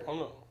still hurt? I don't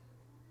know.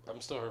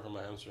 I'm still hurt from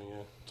my hamstring.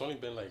 Yeah, it's only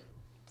been like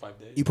 5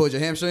 days. You pulled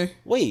your hamstring?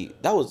 Wait,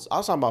 I was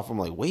talking about from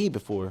like way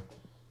before.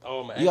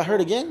 Oh, my. You got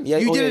hurt again? Yeah.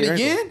 You did it your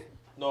ankle. again?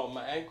 No,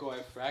 my ankle.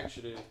 I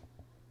fractured it.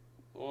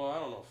 Well, I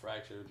don't know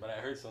fractured, but I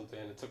hurt something,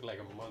 and it took like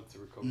a month to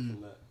recover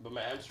from that. But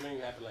my hamstring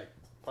happened like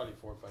probably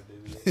 4 or 5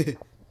 days ago.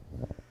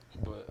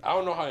 But I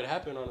don't know how it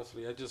happened,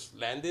 honestly. I just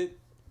landed,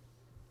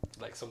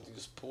 like something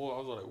just pulled. I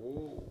was like,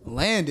 whoa.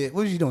 Landed.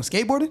 What was you doing?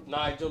 Skateboarding?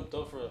 Nah, I jumped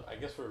up for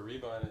a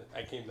rebound.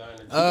 I came down.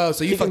 And Oh,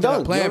 so you He can fucked up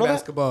dunk. playing You don't know that?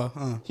 basketball,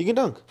 huh? He can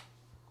dunk.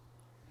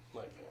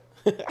 like,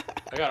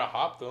 I got a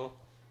hop though.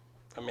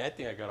 I mean, I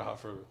think I got a hop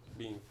for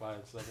being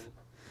 5'7".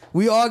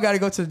 We all got to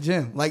go to the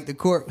gym, like the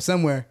court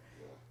somewhere.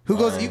 Who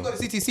goes? You go to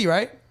CTC,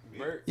 right?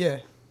 Bert. Yeah.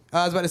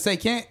 I was about to say,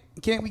 can't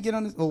we get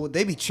on this? Oh,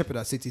 they be tripping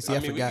at CTC. I I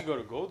mean, we forgot. could go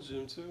to Gold's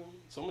Gym too.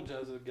 Someone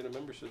has to get a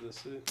membership.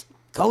 That's it.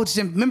 Gold's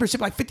Gym membership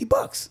like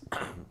 $50.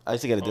 I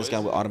used to get a Oh,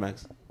 discount is with it?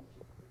 Automax.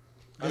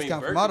 I mean,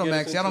 Discount Bert from could get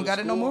us Automax. Y'all don't into got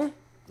it no school. more?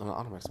 I'm not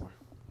Automax more.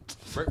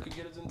 Bert could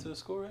get us into the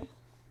school, right?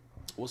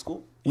 What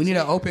school? We need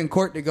an open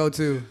court to go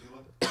to.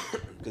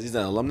 Because he's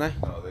an alumni.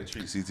 No, they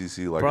treat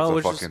CTC like Bro, it's we're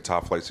a fucking just-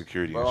 top flight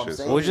security Bro, and I'm shit.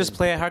 saying- So We'll just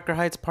play at Harker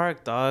Heights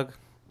Park, dog.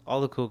 All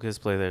the cool kids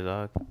play there,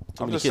 dog.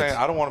 I'm many just kids? saying,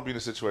 I don't want to be in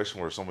a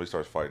situation where somebody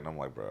starts fighting. I'm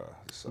like, bruh.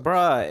 This sucks.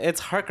 Bruh, it's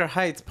Harker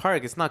Heights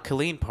Park. It's not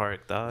Killeen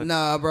Park, dog.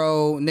 Nah,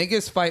 bro.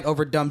 Niggas fight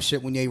over dumb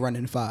shit when they run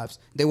in fives.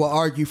 They will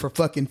argue for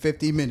fucking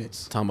 50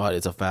 minutes. Talking about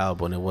it's a foul,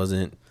 but it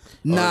wasn't.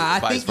 Nah, I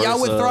vice think y'all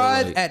would versa,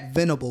 thrive like- at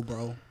Venable,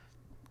 bro.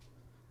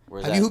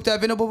 Where's Have that? you hooped at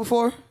Venable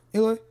before,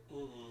 Eloy?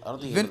 I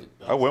don't think. Vin-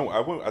 I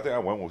think I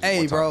went with you Hey,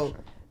 one time. bro.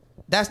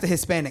 That's the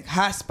Hispanic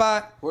hot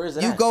spot. Where is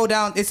that You at? go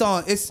down.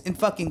 It's in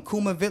fucking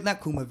Kuma Village.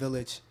 Not Kuma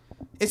Village.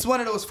 It's one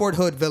of those Fort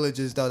Hood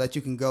villages though that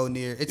you can go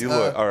near. It's You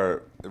look,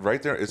 or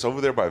right there. It's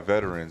over there by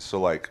veterans. So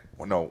like,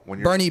 when you're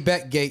Bernie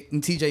Beck Gate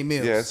and TJ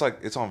Mills. yeah,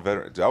 it's on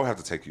veterans. I would have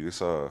to take you.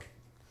 It's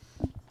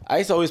I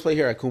used to always play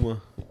here at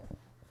Kuma.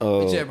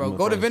 But yeah, bro. with my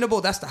Go to friends.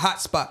 Venable. That's the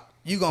hot spot.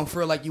 You gonna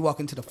feel like you walk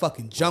into the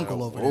fucking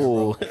jungle over there,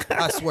 Ooh. bro.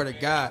 I swear to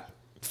God,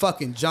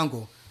 fucking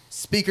jungle.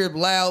 Speaker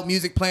loud,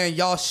 music playing,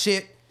 y'all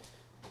shit.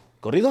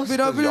 Corridos?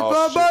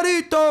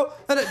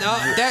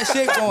 That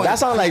shit going. That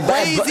sound like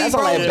Bad- crazy, that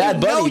sound like bro. Bad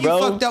You know Bunny, you bro.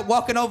 fucked up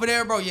walking over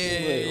there, bro.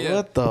 Yeah.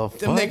 What the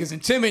Them fuck? niggas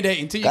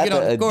intimidating until you Got get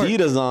on the the court.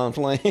 Adidas on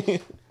playing.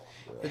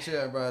 But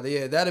yeah, bro.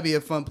 Yeah, that'll be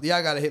a fun.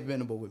 Y'all gotta hit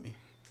Venable with me.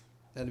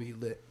 That'll be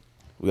lit.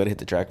 We gotta hit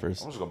the track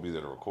first. I'm just gonna be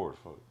there to record.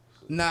 Fuck.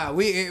 Nah,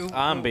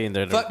 I'm being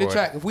there to Fuck the record.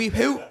 track. If we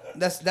hoop,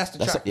 that's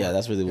the track. Yeah,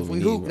 that's really what If we we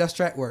need, hoop, bro. that's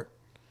track work.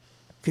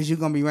 Cause you're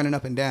gonna be running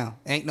up and down.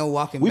 Ain't no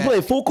walking. We back.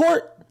 play full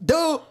court.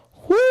 Dude.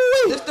 Woo!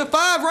 It's the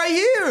 5 right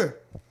here.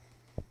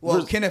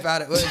 Well, Kenneth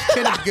out of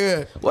Kenneth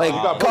good. Like, You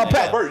got call Bert.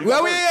 Pat. Bert. You Well,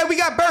 got Bert. yeah, we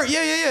got Bert.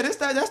 Yeah.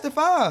 That's the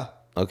 5.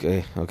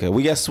 Okay.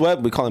 We get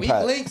swept. We call him We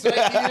Pat. links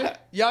right here.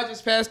 Y'all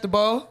just passed the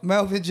ball,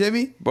 Melvin,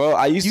 Jimmy. Bro,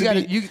 I used You to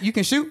got be. you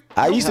can shoot.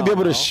 I used to be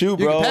able to no. shoot,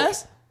 You bro. can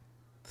pass.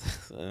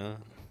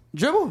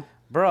 Dribble.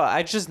 Bro,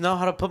 I just know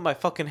how to put my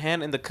fucking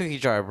hand in the cookie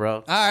jar, bro.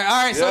 All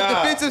right. So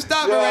Yeah. defensive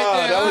stopper Yeah, right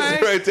there. that All was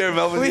right. right there,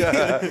 Melvin.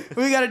 Yeah.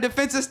 We got a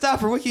defensive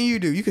stopper. What can you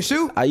do? You can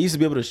shoot. I used to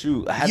be able to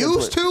shoot. I haven't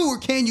Used put- to, or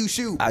can you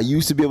shoot? I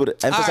used to be able to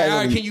All emphasize.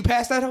 right. on Can you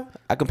pass that hoe?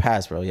 I can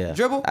pass, bro. Yeah.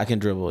 Dribble? I can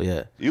dribble.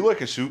 Yeah. You like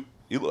can shoot.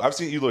 I've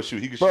seen Elo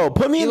shoot. He can Bro, shoot.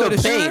 put me in Elo the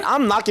the paint. shooter?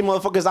 I'm knocking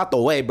motherfuckers out the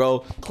way, bro.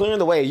 Clearing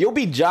the way. You'll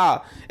be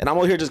Ja, and I'm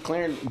over here just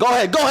clearing. Go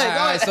ahead. All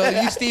right, so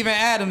you Steven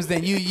Adams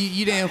then. You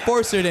the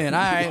enforcer then. All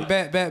right,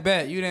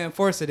 bet. You the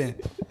enforcer then.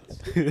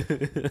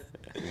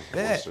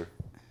 Bet.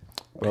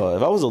 Bro,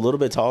 if I was a little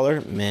bit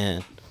taller,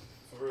 man.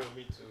 For real,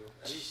 me too.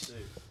 At least 6.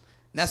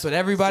 That's what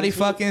everybody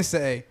fucking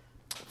say.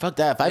 Fuck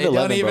that. 5'11", It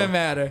don't even bro.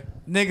 matter.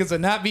 Niggas will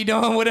not be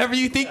doing whatever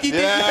you think you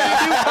think you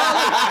can do.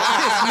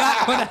 It's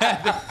not gonna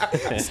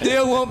happen.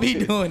 Still won't be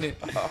doing it.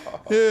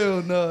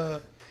 Hell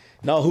no.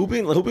 No,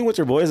 hooping with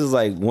your boys is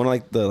like one of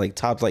like the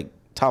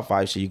top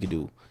 5 shit you could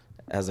do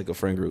as like a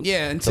friend group.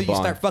 Yeah, until To you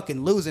bond. start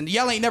fucking losing.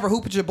 Y'all ain't never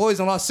hooped with your boys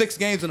and lost 6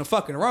 games in a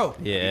fucking row.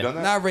 You done Yeah.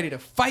 that? Not ready to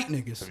fight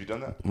niggas. Have you done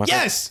that? My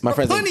Yes, my for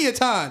friends. plenty of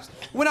times.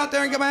 Went out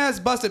there and got my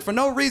ass busted for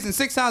no reason.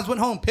 6 times, went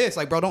home pissed.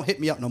 Like, bro, don't hit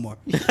me up no more.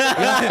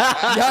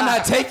 y'all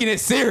not taking it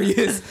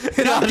serious.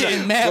 And I'm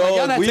getting mad. Bro, Like,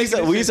 y'all not we used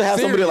taking to have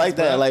somebody serious, like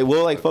that. bro. Like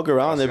we'll like fuck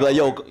around. They'd be like,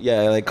 "Yo,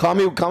 yeah, like call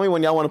me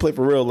when y'all want to play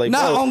for real." Like,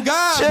 Nah, bro, on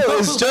God, chill. bro.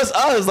 It's just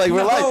us. Like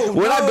we're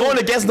not going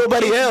against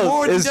nobody It's else.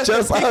 more than It's just a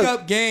us,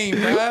 pickup game,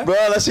 bro. bro.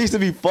 That shit used to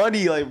be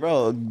funny. Like,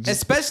 bro,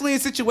 Especially in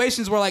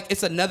situations where like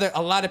it's a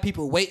lot of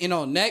people waiting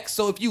on next.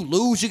 So if you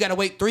lose, you gotta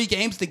wait 3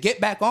 games to get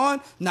back on.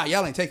 Nah,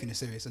 y'all ain't taking it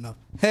serious enough.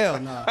 Hell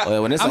no. Oh, yeah,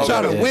 when it's I'm like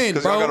trying that, to yeah. win,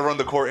 Because y'all got to bro. run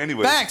the court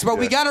anyway. Facts, bro.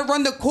 We Yeah. gotta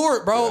run the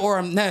court, bro. Yeah. Or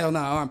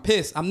I'm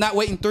pissed. I'm not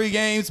waiting 3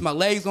 games. My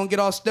legs gonna get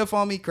all stiff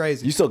on me.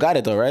 Crazy. You still got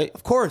it though, right?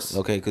 Of course.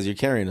 Okay, because you're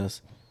carrying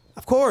us.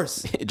 Of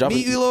course. Drop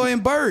Me, it. Eloy,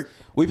 and Bert.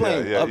 We Yeah,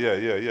 playing.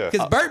 yeah.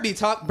 Because Bert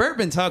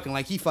been talking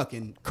like he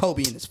fucking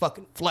Kobe in his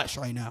fucking flesh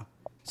right now.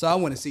 So I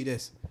want to see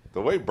this. The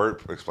way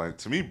Bert explained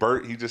to me,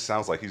 Bert, he just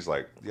sounds like he's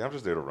like, yeah, I'm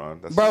just there to run.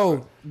 That's Bro,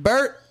 it.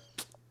 Bert.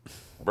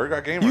 Bert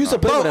got game. You used to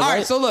play Bro, with him, all right?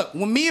 right, so look,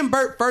 when me and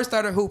Bert first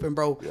started hooping,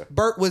 bro, Yeah.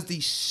 Bert was the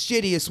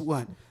shittiest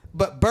one.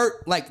 But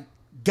Bert, like,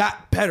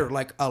 got better,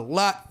 like, a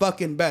lot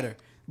fucking better.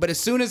 But as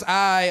soon as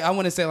I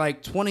want to say,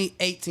 like,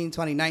 2018,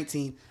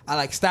 2019, I,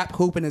 like, stopped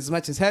hooping as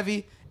much as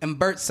heavy, and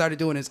Bert started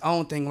doing his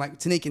own thing, like,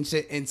 technique and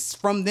shit. And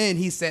from then,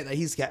 he said that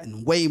he's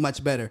gotten way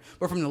much better.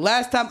 But from the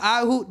last time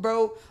I hooped,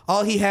 bro,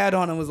 all he had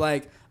on him was,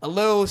 like, a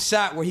little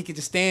shot where he could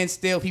just stand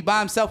still. If he by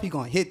himself, he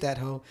gonna hit that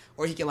hoe.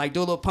 Or he could like do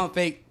a little pump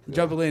fake,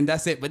 dribble in,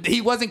 that's it. But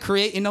he wasn't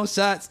creating no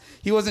shots.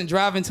 He wasn't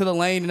driving to the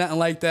lane and nothing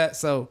like that.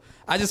 So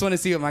I just want to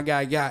see what my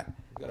guy got.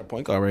 Got a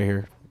point guard right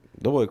here.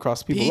 The boy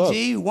cross people up.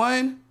 PG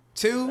 1,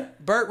 2,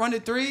 Bert 1 to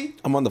 3,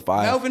 I'm on the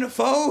 5. Melvin to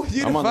 4.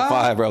 You I'm the on the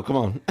 5, bro. Come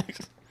on.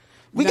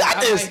 We Nah,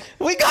 got this.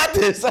 We got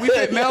this. We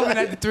put Melvin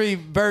at the 3.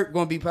 Bert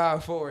gonna be power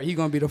forward. He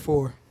gonna be the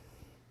 4.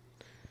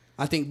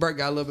 I think Bert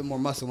got a little bit more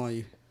muscle on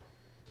you.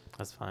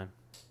 That's fine.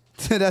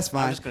 That's I'm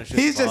fine. just gonna shoot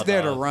He's the ball, just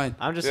there to dog. run.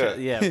 I'm just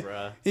Yeah.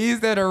 bro.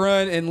 He's there to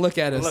run and look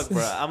at us. Look,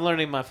 bro. I'm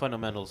learning my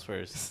fundamentals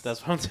first.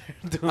 That's what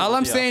I'm doing. All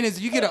I'm Yeah. saying is,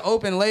 you get an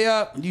open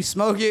layup, you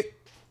smoke it.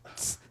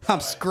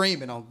 I'm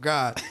screaming on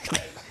God.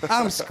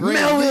 I'm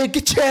screaming. Melvin,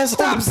 get your ass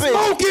Stop on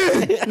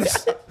the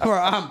smoking! Bro,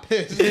 I'm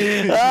pissed.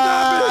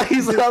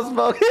 He's not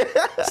smoking.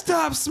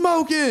 Stop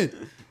smoking!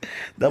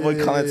 That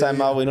boy calling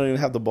timeout. We don't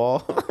even have the ball.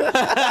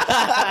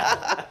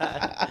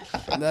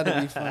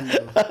 That'll be fun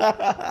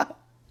though.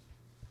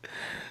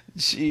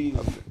 Jeez.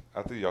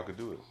 I think y'all could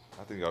do it.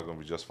 I think y'all gonna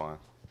be just fine.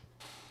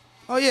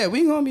 Oh yeah,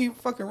 we gonna be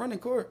fucking running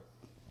court.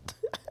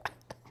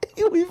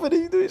 We finna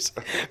do this.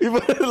 We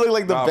finna look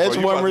like the Nah, bench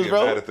bro, you warmers, about to get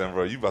mad bro. at them,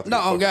 bro. You about to No,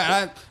 get oh fucking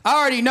God, I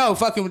already know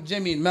fucking with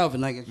Jimmy and Melvin.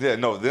 Like, Yeah,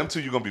 no, them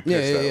two you gonna be yeah,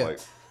 pissed yeah, at. yeah. Like,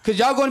 Cause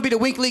y'all gonna be the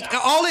wink league.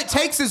 All it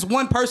takes is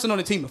one person on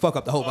the team to fuck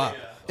up the whole vibe.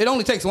 It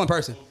only takes one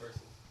person.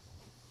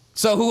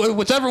 So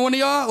whichever one of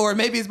y'all, or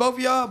maybe it's both of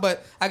y'all,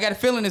 but I got a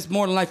feeling it's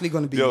more than likely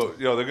gonna be yo,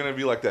 they're gonna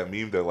be like that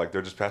meme that like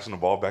they're just passing the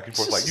ball back and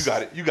forth. Like, you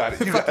got it, you got it,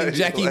 you got fucking it.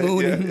 Jackie Like,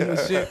 Moon yeah, and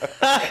yeah. shit.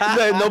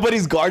 Like,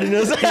 nobody's guarding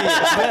us.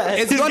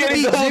 It's gonna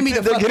be Jimmy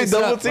to They're fuck getting this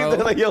double up, teamed. bro.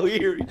 They're like, yo,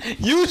 here,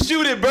 you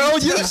shoot it, bro.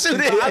 You shoot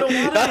it. I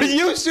don't want it.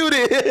 You shoot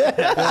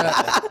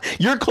it.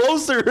 You're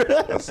closer.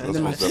 That's And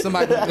then most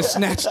somebody definitely. just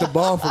snatch the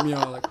ball from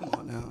y'all. Like, come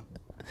on now.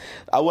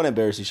 I wouldn't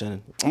embarrass you,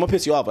 Shannon. I'm gonna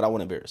piss you off, but I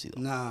wouldn't embarrass you.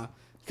 Though. Nah.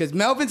 Because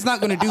Melvin's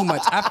not going to do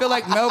much. I feel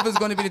like Melvin's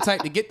going to be the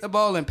type to get the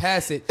ball and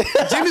pass it.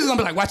 Jimmy's going to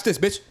be like, watch this,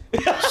 bitch.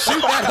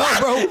 Shoot that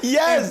up, bro.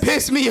 Yes. And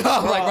piss me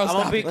off. Like, bro, I'm stop.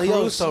 gonna be Like, yo,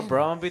 Caruso,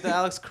 bro. I'm gonna be the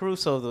Alex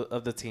Caruso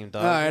of the team,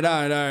 dog. All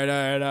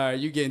right.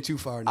 You getting too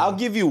far now. I'll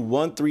give you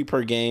 1-3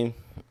 per game,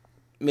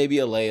 maybe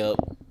a layup.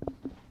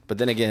 But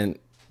then again,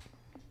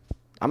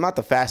 I'm not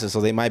the fastest,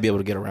 so they might be able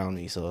to get around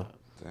me. So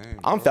Dang,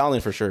 I'm bro.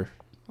 fouling for sure.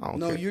 I don't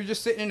No, care. you're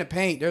just sitting in the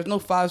paint. There's no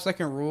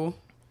 5-second rule.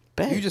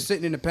 Bet. You're just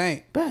sitting in the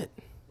paint. Bet.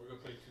 We're gonna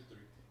play 2-3.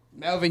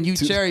 Melvin, you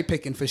cherry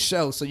picking for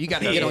show, so you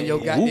got to get on your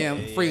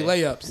goddamn free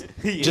layups.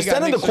 Just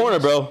stand in the corner,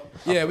 bro.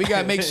 Yeah, we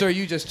got to make sure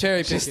you just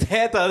cherry Just picking. stay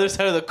at the other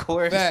side of the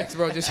court. Facts,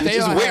 bro. Just stay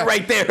Just on wait half.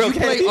 right there, You okay?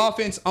 play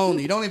offense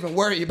only. Don't even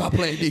worry about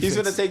playing defense. He's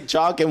gonna take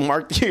chalk and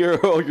mark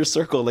your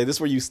circle. Like this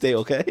is where you stay,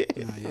 okay?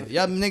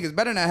 Y'all niggas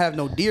better not have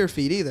no deer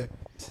feet either.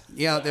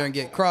 You out there and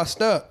get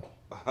crossed up.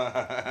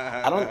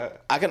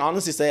 I can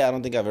honestly say I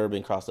don't think I've ever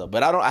been crossed up,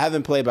 but I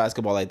haven't played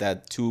basketball like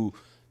that to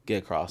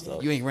get crossed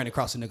up. You ain't running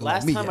across a nigga like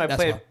Last me time yet. I That's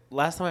played, why.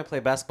 last time I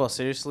played basketball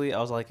seriously, I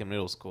was like in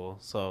middle school.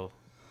 So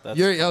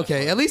You're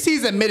okay. At least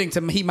he's admitting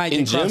to he might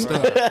get crossed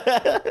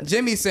up.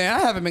 Jimmy's saying I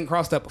haven't been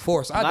crossed up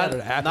before, so I doubt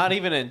it happened. Not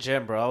even in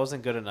gym, bro. I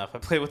wasn't good enough. I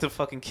played with the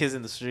fucking kids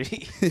in the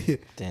street.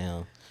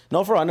 Damn.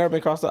 No, for real, I've never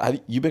been crossed up.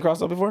 Have you been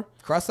crossed up before?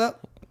 Crossed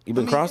up? You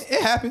been crossed?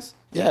 It happens.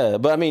 Yeah,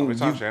 but I mean, How many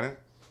times, Shannon?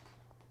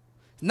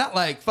 Not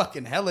like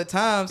fucking hella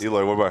times.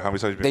 Eloy, what about how many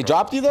times you been? They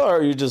dropped you though,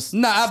 or you just?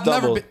 Nah, I've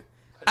never been.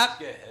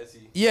 Get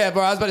hezzy. Yeah,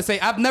 bro. I was about to say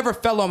I've never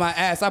fell on my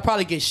ass. I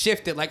probably get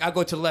shifted. Like I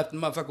go to the left,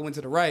 and the motherfucker went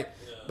to the right.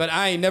 Yeah. But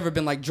I ain't never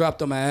been like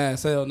dropped on my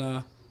ass. Hell no.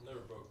 Nah. Never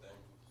broke that.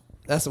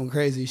 That's some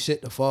crazy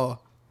shit to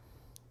fall.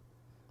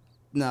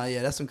 Nah,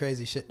 yeah, that's some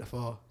crazy shit to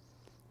fall.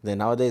 Then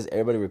nowadays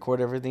everybody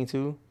record everything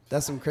too.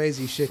 That's some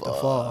crazy shit to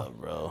fall,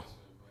 bro.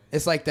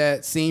 It's like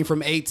that scene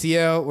from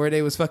ATL where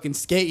they was fucking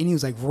skating. He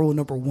was like, rule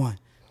number 1,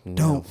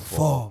 don't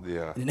fall.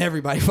 Yeah. And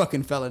everybody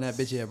fucking fell in that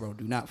bitch. Yeah, bro,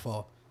 do not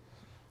fall.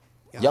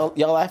 Y'all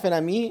laughing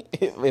at me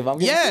if I'm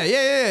getting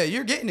Yeah.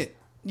 You're getting it.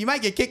 You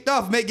might get kicked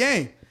off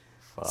mid-game.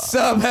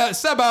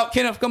 Sub out,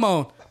 Kenneth, come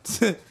on.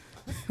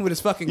 With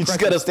his fucking You just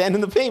gotta stand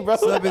in the paint, bro.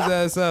 Sub his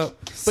ass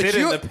up. Sit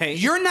in the paint.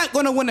 You're not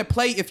gonna win a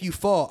play if you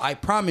fall. I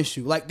promise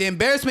you. Like the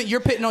embarrassment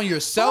you're putting on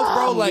yourself,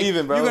 bro. I'm like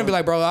leaving, bro. You're gonna be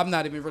like, bro, I'm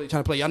not even really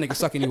trying to play. Y'all niggas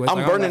suck anyways. I'm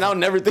like, burning out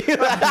and everything. Give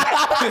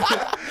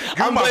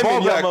my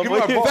ball back. Give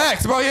my ball.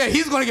 Facts, bro. Yeah,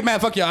 he's gonna get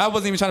mad. Fuck y'all. I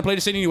wasn't even trying to play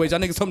this shit anyways.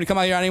 Y'all niggas told me to come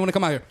out here. I didn't want to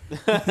come out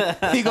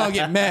here. He gonna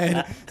get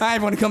mad. I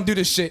ain't want to come do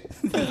this shit.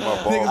 Niggas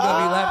gonna be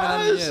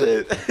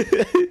laughing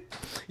at me.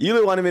 You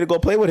really wanted me to go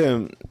play with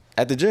him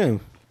at the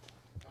gym.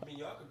 I mean,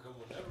 y'all could come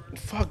whenever.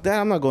 Fuck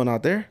that. I'm not going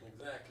out there.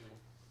 Exactly.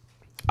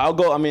 I'll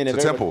go. I mean, It's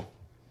if a temple.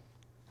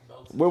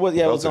 Belton. Where was?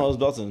 Yeah, it was Belton.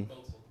 Belton.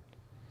 Belton.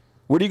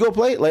 Where do you go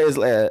play? Like, is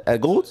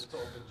at Gold's? It's an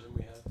open gym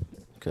we have.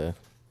 Okay.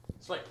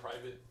 It's like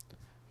private.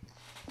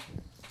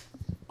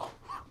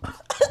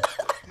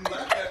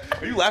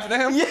 Are you laughing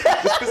at him?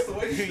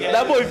 Yeah.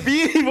 That boy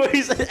beat boy.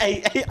 He said,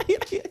 "Hey,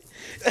 Get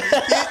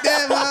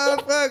that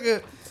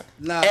motherfucker.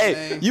 Nah, hey,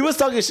 man. you was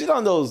talking shit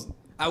on those."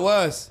 I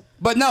was.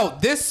 But no,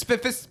 this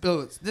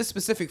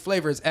specific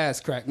flavor is ass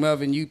crack.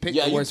 Melvin, you picked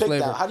Yeah, the you worst picked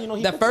flavor. that. How do you know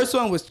he that picked first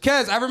one was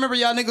Kez. I remember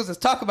y'all niggas was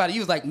talking about it. He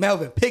was like,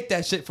 Melvin, pick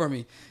that shit for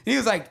me. And he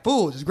was like,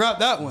 fool, just grab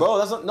that one. Bro,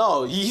 that's not,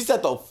 no. He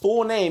said the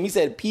full name. He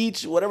said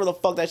peach, whatever the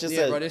fuck that shit Yeah,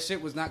 said. bro, this shit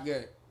was not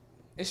good.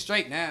 It's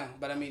straight now,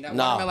 but I mean that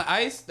Nah. watermelon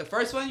ice, the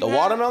first one. The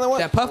watermelon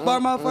one? That Puff Bar,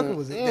 motherfucker,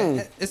 was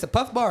it? It's a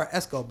Puff Bar, or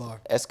Esco Bar.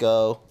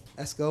 Esco.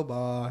 Esco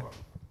Bar.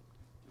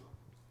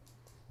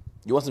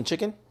 You want some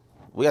chicken?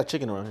 We got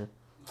chicken around here.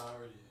 I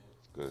already.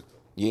 Good.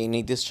 You ain't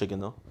need this chicken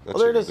though. That Oh,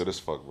 there it chicken is. good as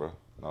fuck, bro.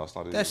 No, it's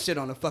not easy. That shit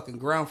on the fucking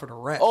ground for the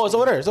rats. Oh, it's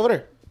over there. It's over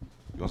there.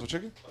 You want some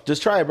chicken?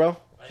 Just try it, bro.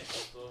 I ain't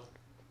so.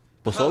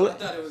 I Pozole?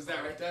 thought it was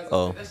that right there.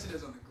 Oh. That shit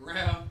is on the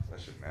ground.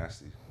 That shit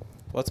nasty.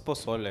 What's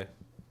pozole?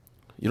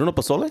 You don't know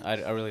pozole?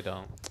 I really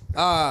don't.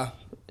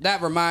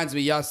 That reminds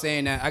me, y'all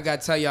saying that. I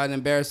gotta tell y'all an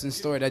embarrassing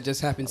story that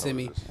just happened to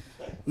me.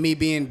 Me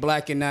being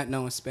black and not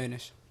knowing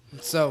Spanish.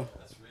 So,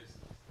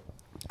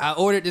 I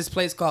ordered this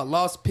place called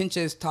Los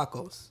Pinches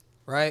Tacos,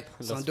 right?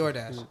 It's on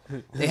DoorDash.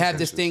 They have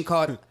this thing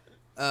called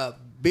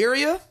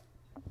birria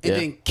and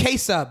then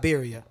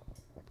quesabirria.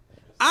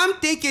 I'm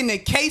thinking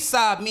that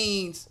quesab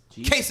means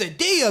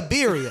quesadilla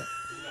birria.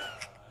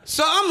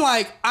 So I'm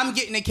like, I'm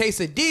getting a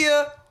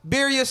quesadilla,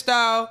 birria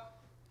style.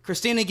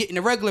 Christina getting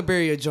the regular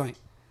birria joint.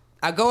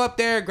 I go up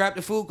there, grab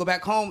the food, go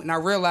back home, and I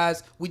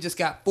realize we just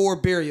got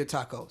 4 birria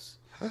tacos.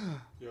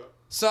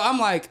 So I'm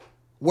like,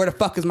 where the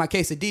fuck is my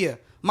quesadilla?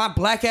 My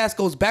black ass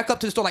goes back up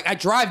to the store. Like, I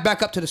drive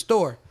back up to the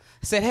store.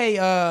 I said, hey,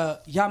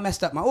 y'all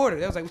messed up my order.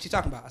 They was like, what you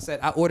talking about? I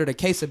said, I ordered a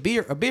case of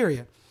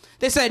birria.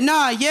 They said,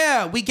 nah,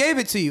 yeah, we gave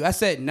it to you. I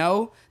said,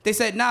 no. They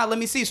said, nah, let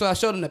me see. So I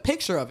showed them a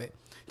picture of it.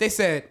 They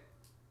said,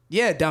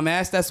 yeah,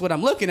 dumbass, that's what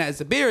I'm looking at.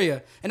 It's a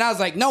birria. And I was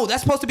like, no,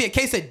 that's supposed to be a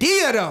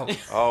quesadilla, though.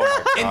 Oh,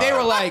 my God. And they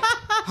were like,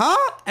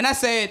 huh? And I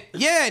said,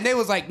 yeah. And they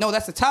was like, no,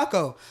 that's a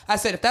taco. I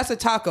said, if that's a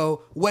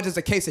taco, what does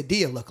a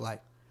quesadilla look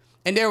like?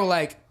 And they were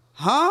like,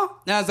 huh?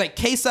 And I was like,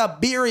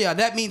 quesabirria.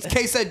 That means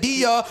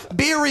quesadilla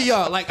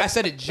birria. Like, I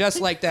said it just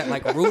like that.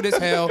 Like, rude as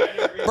hell.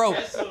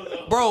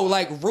 Bro,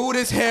 like, rude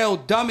as hell.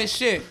 Dumb as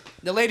shit.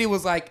 The lady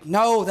was like,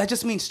 no, that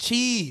just means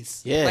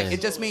cheese. Yeah. Like, it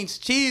just means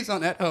cheese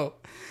on that hoe.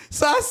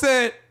 So I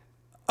said,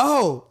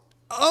 oh,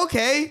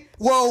 okay.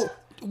 Well,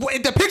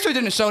 the picture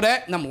didn't show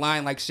that. And I'm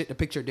lying like shit. The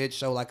picture did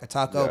show like a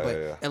taco,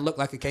 but it looked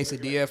like a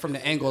quesadilla from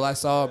the angle I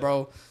saw,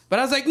 bro. But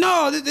I was like,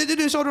 no, they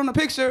didn't show it on the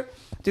picture.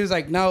 He was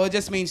like, no, it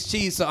just means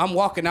cheese. So I'm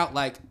walking out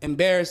like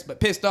embarrassed but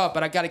pissed off,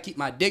 but I got to keep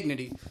my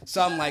dignity.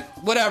 So I'm like,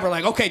 whatever.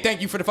 Like, okay,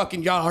 thank you for the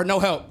fucking y'all or no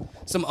help.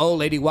 Some old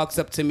lady walks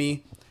up to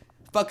me,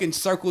 fucking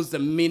circles the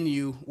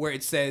menu where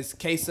it says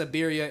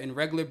quesabirria and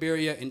regular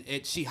birria,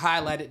 and she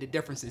highlighted the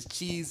differences: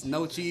 cheese,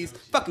 no cheese.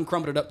 Fucking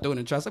crumbled it up, doing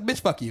it. I was like,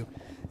 bitch, fuck you.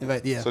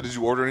 But, yeah. So did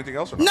you order anything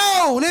else or not?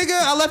 No, nigga.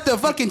 I left a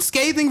fucking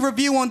scathing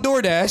review on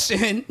DoorDash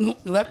and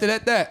left it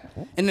at that.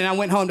 And then I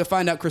went home to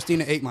find out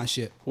Christina ate my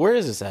shit. Where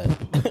is this at?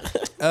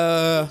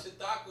 Tacos.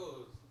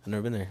 I've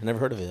never been there. Never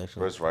heard of it,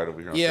 actually. Bro, it's right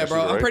over here. On Yeah, Sixth bro.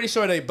 Street, I'm right? pretty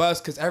sure they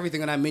bust because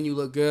everything on that menu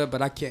looked good,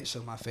 but I can't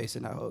show my face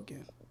in that whole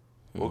again.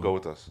 We'll go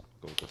with us.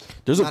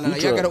 There's a No.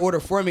 Y'all gotta order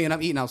for me, and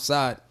I'm eating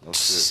outside. Oh,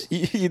 shit.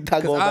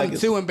 Because I'm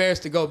too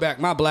embarrassed to go back.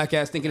 My black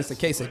ass thinking it's a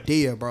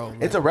quesadilla, bro.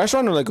 It's a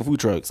restaurant or like a food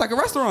truck? It's like a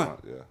restaurant.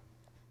 Yeah.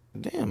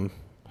 Damn.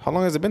 How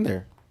long has it been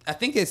there? I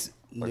think it's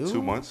Like new.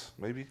 2 months,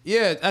 maybe?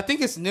 Yeah, I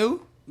think it's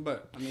new.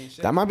 But I mean,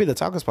 shit. That might be the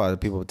taco spot that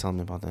people were telling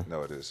me about that.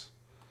 No, it is.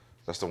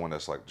 That's the one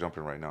that's like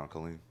jumping right now in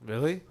Colleen.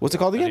 Really? What's it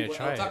called I again? need to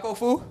try it. Taco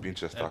food?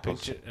 Pinches El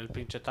tacos.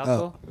 pinche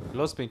taco.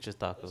 Los pinches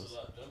tacos.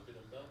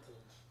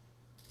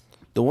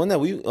 The one that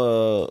we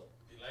those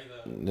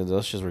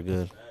shits were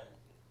good.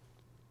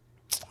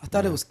 I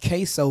thought it was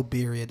queso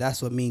birria.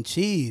 That's what mean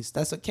cheese.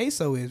 That's what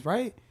queso is,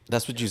 right?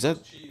 That's what you said.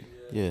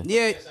 Yeah.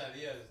 Yeah.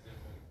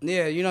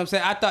 Yeah, you know what I'm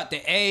saying? I thought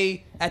the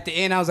A at the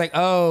end, I was like,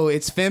 oh,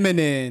 it's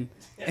feminine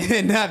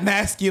and not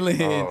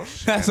masculine. Oh,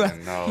 That's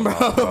Shannon,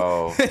 what,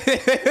 no.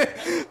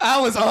 I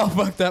was all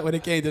fucked up when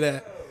it came to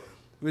that.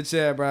 But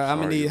yeah, bro, I'm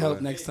going to Sorry, need help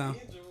bro. next time.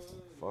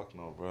 Fuck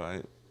no, bro. I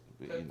ain't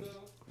be eating.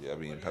 Yeah, I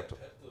be eating Pepto.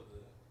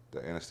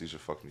 The anesthesia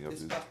fucked me up,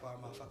 dude.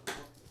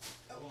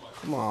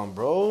 Come on,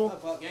 bro.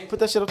 Put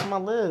that shit up to my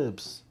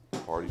lips.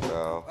 Party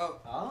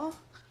foul.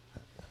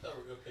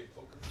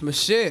 But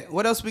shit,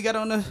 what else we got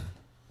on the...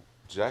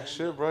 Jack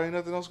shit, bro. Ain't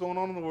nothing else going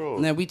on in the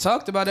world. Now, we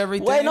talked about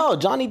everything. Wait, no,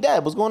 Johnny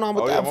Depp. What's going on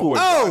with Oh, yeah, that my fool? boy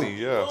Oh! Johnny,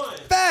 yeah.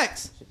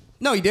 Facts.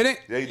 No, he didn't.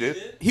 Yeah, he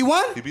did. He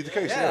won? He beat the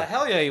case, Yeah, yeah.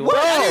 hell yeah, he What?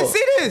 was. I didn't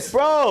see this.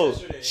 Bro,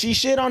 she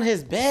shit on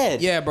his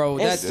bed. Yeah, bro.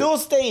 And still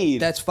stayed.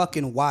 That's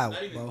fucking wild,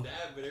 Not even bro. that,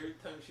 but every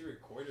time she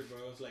recorded, bro,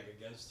 it was like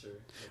against her.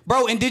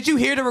 Bro, and did you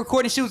hear the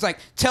recording? She was like,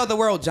 "Tell the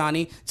world,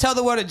 Johnny. Tell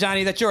the world,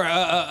 Johnny, that you're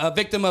a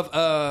victim of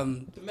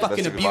fucking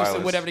Domestic abuse or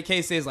violence. whatever the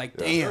case is." Like,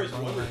 There damn. was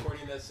one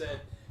recording that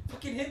said,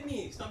 "Fucking hit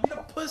me! Stop being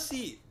a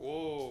pussy!"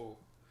 Whoa.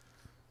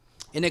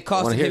 And it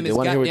cost Wanna hear- him his they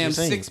wanna hear what goddamn you're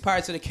saying. 6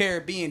 Pirates of the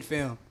Caribbean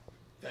film.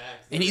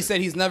 Facts. And he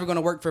said he's never gonna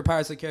work for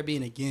Pirates of the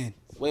Caribbean again.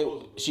 Wait,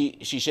 she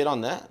shit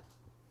on that?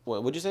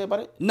 What'd you say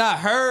about it? Nah,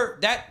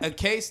 that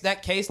case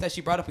that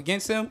she brought up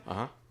against him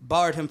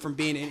barred him from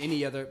being in the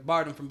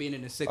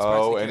 6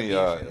 Pirates Oh, of the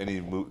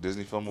Caribbean film.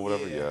 Disney film or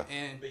whatever? Yeah.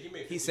 And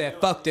he said,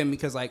 fuck them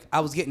because, like, I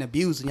was getting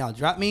abused and y'all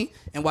dropped me.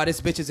 And why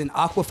this bitch is in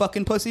Aqua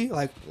fucking pussy?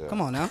 Like,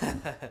 come on now.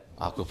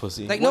 Aqua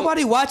pussy. Like,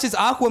 nobody watches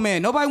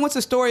Aquaman. Nobody wants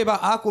a story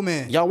about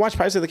Aquaman. Y'all watch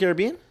Pirates of the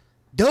Caribbean?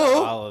 Duh.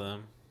 All of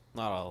them.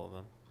 Not all of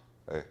them.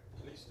 Hey.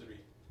 At least 3.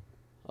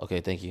 Okay,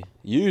 thank you.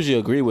 You usually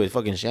agree with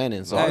fucking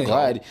Shannon, so Hey. I'm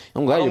glad I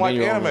you're don't like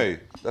being your own. anime.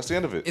 That's the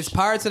end of it. Is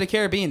Pirates of the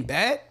Caribbean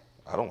bad?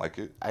 I don't like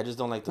it. I just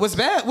don't like. What's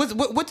bad?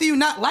 What do you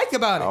not like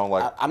about I it? don't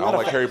like. I'm I not don't a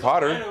like fan- Harry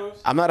Potter.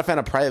 Sopranos I'm not a fan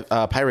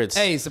of pirates.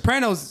 Hey,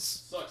 Sopranos.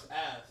 sucks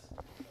ass.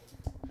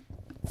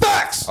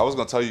 Facts. I was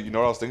gonna tell you. You know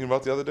what I was thinking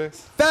about the other day?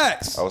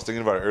 Facts. I was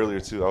thinking about it earlier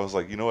too. I was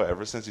like, you know what?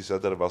 Ever since you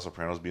said that about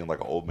Sopranos being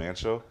like an old man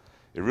show,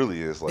 it really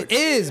is. Like, It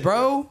is,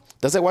 bro.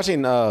 That's like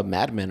watching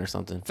Mad Men or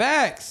something.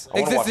 Facts.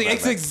 I wanna watch Mad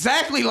It's Men.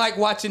 exactly like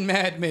watching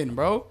Mad Men,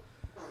 bro.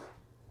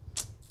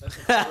 That's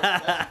the fourth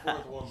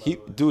one, by the way.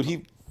 Dude,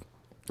 he.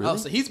 Oh,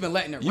 so he's been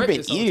letting it You've rip been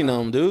this whole eating time.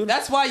 them, dude.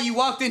 That's why you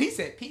walked in. He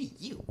said, "P,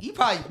 you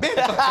probably been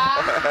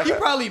fucking, you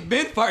probably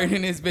been farting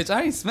in this bitch.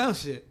 I ain't smell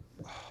shit."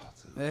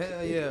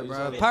 Hell yeah,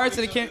 bro. Pirates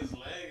of the Caribbean. His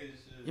leg and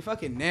shit. You're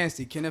fucking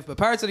nasty, Kenneth. But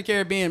Pirates of the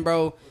Caribbean,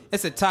 bro,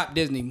 it's a top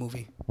Disney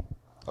movie.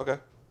 okay,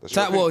 that's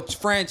your Top, well, opinion.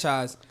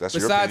 franchise. That's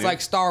your Besides opinion?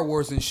 like Star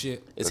Wars and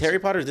shit. Is Harry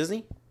Potter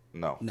Disney?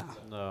 No, Nah.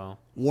 No.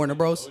 Warner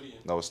Bros.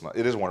 no, it's not.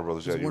 It is Warner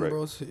Brothers. Yeah, It's you're Warner right.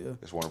 Bros. Yeah.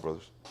 It's Warner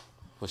Brothers.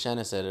 What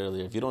Shannon said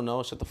earlier. If you don't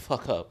know, shut the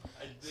fuck up.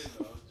 I did,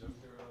 though. I was joking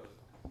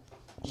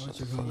around. What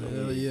you call it?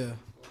 Hell yeah.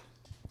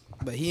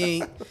 But he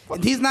ain't.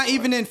 And he's not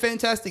even in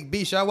Fantastic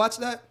Beasts. Y'all watch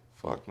that?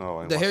 Fuck no.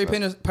 I ain't The Harry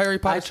watching that. Potter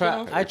I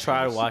spin-off?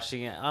 tried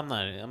watching it. I'm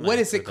not. What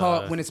is it into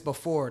called the- when it's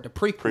before the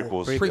prequel?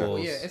 Prequels. Prequel.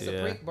 Yeah. Yeah, it's a Yeah.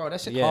 prequel, bro.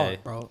 That shit Yeah,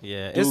 hard, bro.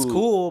 yeah, it's Dude.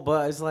 cool,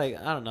 but it's like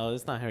I don't know.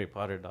 It's not Harry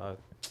Potter, dog.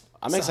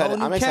 I'm It's a excited. whole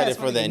new I'm excited cast,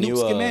 for man. the new Newt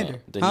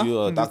Scamander.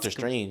 Huh? Doctor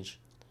Strange.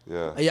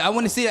 Yeah. Yeah, I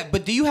want to see that.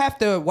 But do you have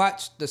to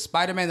watch the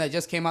Spider-Man that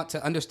just came out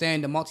to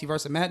understand the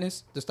multiverse of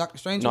madness? The Doctor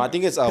Strange? No, one? I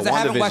think it's, 'Cause I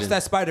haven't WandaVision. watched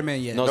that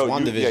Spider-Man yet. No, No,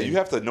 it's yeah, WandaVision. you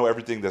have to know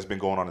everything that's been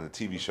going on in the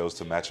TV shows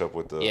to match up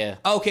with the. Yeah,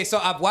 Okay, so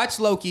I've watched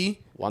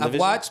Loki. I've WandaVision?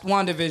 watched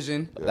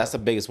WandaVision. that's the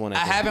biggest one. I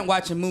think. haven't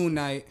watched Moon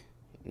Knight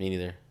Me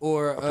neither.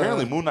 or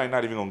Apparently, Moon Knight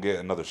not even gonna get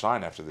another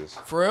shine after this.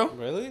 for real.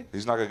 Really?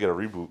 He's not gonna get a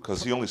reboot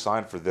because he only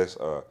signed for this.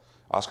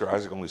 Oscar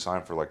Isaac only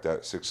signed for like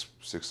that six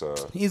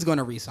He's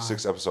gonna resign.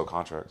 episode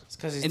contract. It's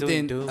because he's And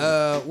doing then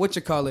Doom. what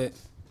you call it?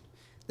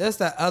 That's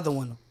that other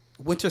one,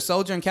 Winter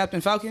Soldier and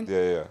Captain Falcon.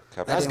 Yeah.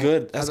 Captain That's America.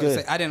 good. I was That's gonna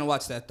good. say, I didn't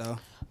watch that though.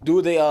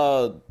 Dude, they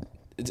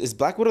is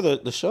Black Widow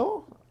the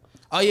show?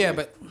 Oh yeah,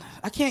 but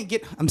I can't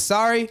get. I'm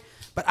sorry,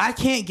 but I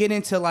can't get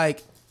into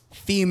like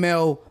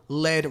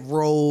female-led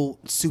role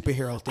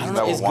superhero things. Isn't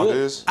that what It's Wanda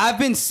good. is?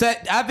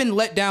 I've been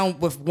let down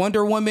with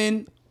Wonder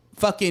Woman,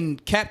 fucking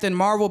Captain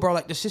Marvel, bro.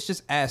 Like this shit's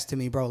just ass to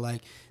me, bro.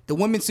 Like the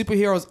women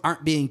superheroes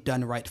aren't being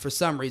done right for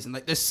some reason.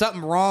 Like there's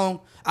something wrong.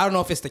 I don't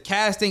know if it's the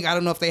casting. I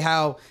don't know if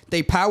how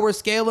they power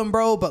scale them,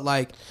 bro. But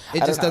like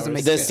it just doesn't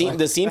make The sense. scene- Like,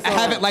 the scene I from-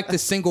 haven't liked a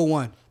single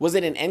one. Was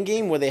it an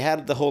Endgame where they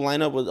had the whole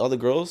lineup with all the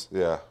girls?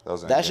 Yeah, that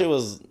was. That shit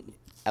was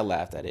I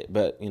laughed at it,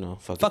 but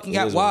fucking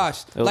got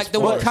washed. Like the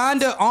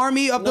Wakanda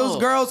army of those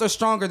girls are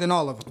stronger than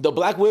all of them. The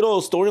Black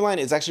Widow storyline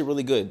is actually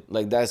really good.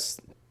 Like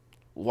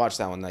watch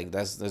that one. Like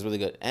that's really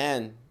good.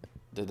 And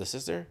the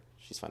sister,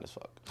 she's fine as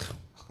fuck.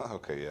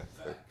 Okay, yeah.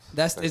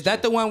 Is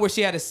that the one where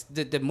she had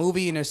the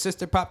movie and her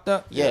sister popped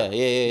up? Yeah.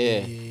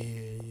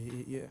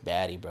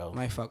 Baddie, bro.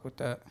 Might fuck with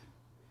that.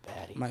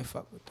 Baddie. Might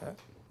fuck with that.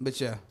 But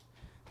yeah,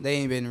 they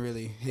ain't been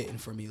really hitting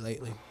for me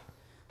lately.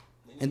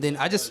 And then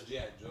I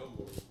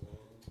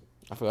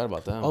forgot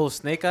about that. Oh,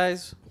 Snake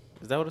Eyes?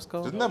 Is that what it's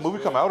called? Didn't that movie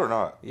come out or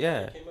not?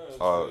 Yeah.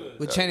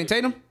 With Channing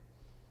Tatum?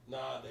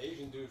 Nah, the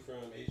Asian dude from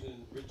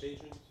Rich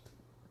Asians.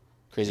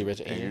 Crazy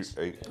Rich Asians.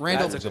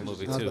 Randall. That's a good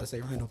movie I was too. about to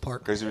say Randall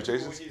Park. Crazy Rich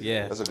Asians?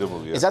 Yeah. That's a good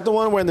movie. Yeah. Is that the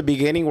one where in the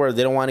beginning where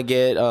they don't want to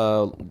get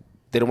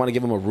they don't want to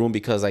give them a room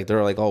because like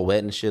they're like all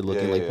wet and shit,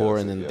 looking like poor,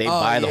 and then they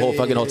buy the whole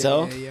fucking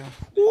hotel? Yeah.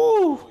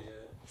 Woo!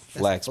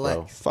 Flex,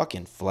 bro.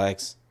 Fucking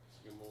flex.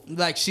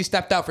 Like she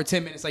stepped out for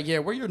 10 minutes. Like, yeah,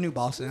 we're your new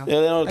boss now. Yeah,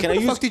 like, can I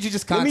use? Fuck did you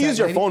just contact? Let me use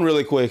your lady? phone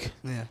really quick.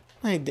 Yeah.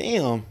 Like,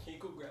 damn. Can you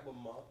go grab a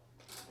mop?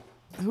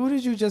 Who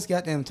did you just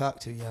goddamn talk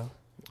to, yo?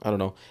 I don't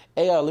know.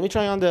 Hey, let me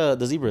try on the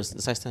zebras,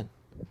 the size 10.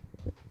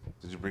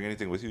 Did you bring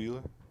anything with you, Eli?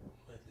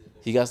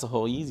 He got the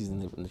whole Yeezys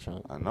in the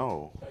trunk. I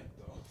know.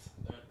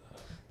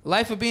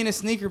 Life of being a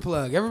sneaker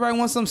plug. Everybody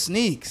wants some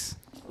sneaks.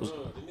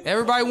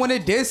 Everybody want a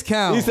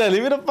discount. He said,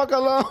 "Leave it the fuck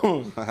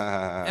alone."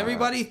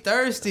 Everybody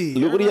thirsty.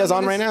 Look what he has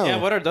on right now. Yeah,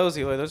 what are those,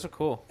 Eli? Those are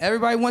cool.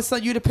 Everybody wants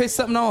you to put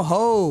something on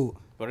hold.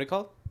 What are they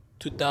called?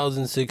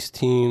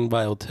 2016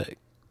 Biotech.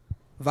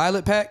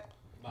 Violet Pack?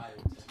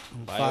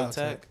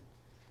 Biotech.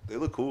 They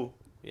look cool.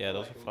 Yeah,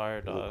 those are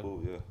fire, They look dog.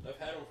 cool, yeah. I've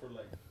had them for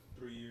like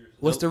 3 years.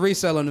 What's the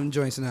resale on them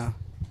joints now?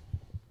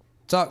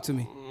 Talk to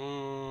me.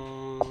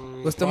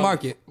 What's the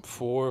market?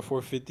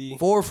 $450.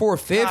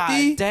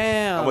 $450?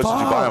 Damn. How much did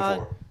you buy them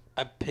for?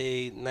 I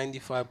paid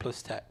 $95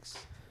 plus tax.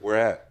 Where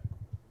at?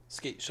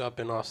 Skate shop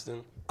in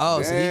Austin.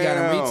 Oh, so he got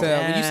them retail.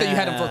 Damn. You said you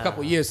had them for a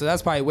couple years, so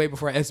that's probably way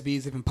before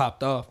SBs even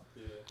popped off.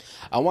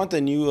 I want the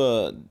new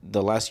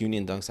the last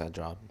Union Dunks that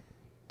dropped,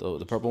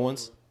 the purple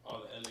ones.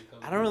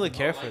 I don't really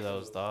care for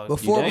those, dog.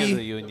 Before You we-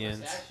 the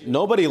unions.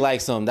 Nobody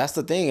likes them. That's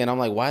the thing, and I'm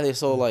like, why are they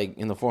so like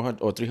in the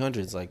 400 or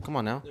 300s? Like, come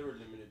on now. They were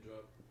limited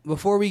drop.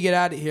 Before we get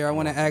out of here, I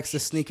want to ask the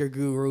sneaker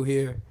guru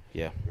here.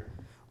 Yeah.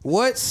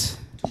 What's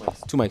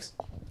Two mics.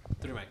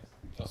 3 mics.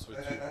 I'll switch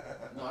you.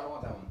 No, I don't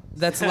want that one.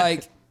 that's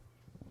like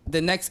the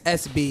next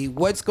SB?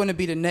 What's going to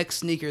be the next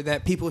sneaker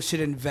that people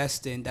should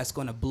invest in that's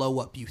going to blow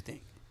up, you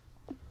think?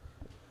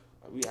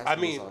 I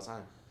mean, all the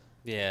time.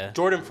 Yeah.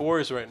 Jordan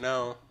 4s right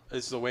now.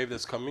 It's the wave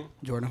that's coming.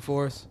 Jordan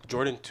 4s?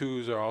 Jordan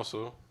 2s are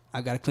also.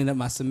 I got to clean up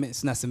my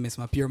cements, not cements,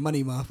 my pure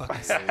money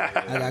motherfuckers.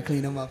 I got to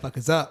clean them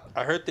motherfuckers up.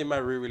 I heard they might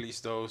re-release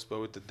those, but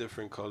with a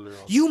different color.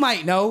 You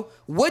might know.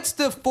 What's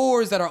the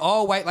 4s that are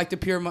all white like the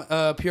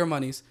pure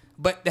monies,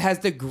 but it has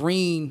the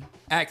green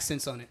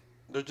accents on it?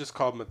 They're just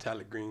called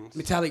metallic greens.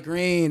 Metallic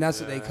green, that's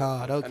what they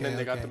called. Okay, And then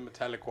they got okay. the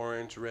metallic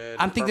orange, red.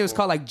 I'm thinking it was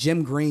called like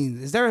Jim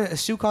Green. Is there a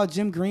shoe called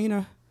Jim Green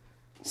or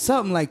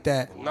something like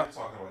that? The one I'm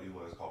talking about,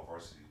 Eli, is called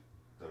Varsity.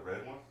 The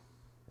red one?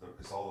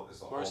 It's all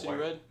Varsity white.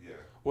 red? Yeah.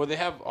 Well, they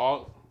have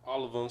all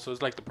of them. So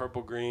it's like the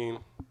purple, green,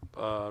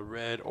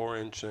 red,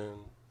 orange, and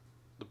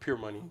the pure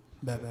money.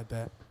 Bet.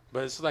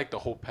 But it's like the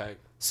whole pack.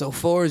 So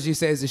 4s, you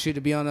say, is the shoe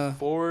to be on a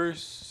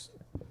 4s,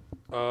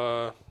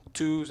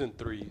 2s, and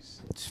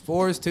 3s.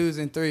 4s, 2s,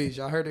 and 3s.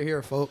 Y'all heard it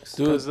here, folks.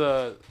 Because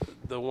the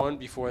one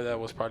before that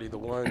was probably the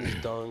ones,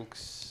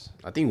 dunks.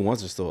 I think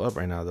ones are still up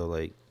right now though.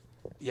 Like,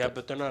 Yeah,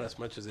 but they're not as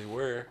much as they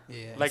were.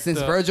 Yeah. Like Since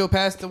Virgil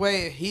passed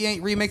away, he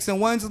ain't remixing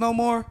ones no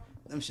more.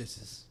 Them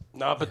shits is.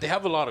 Nah, but they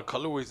have a lot of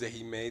colorways that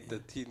he made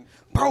that the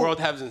Bro, world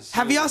hasn't seen.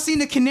 Have y'all seen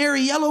the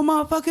canary yellow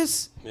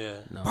motherfuckers? Yeah.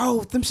 no.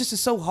 Bro, them shits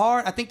is so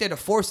hard. I think they're the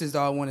forces,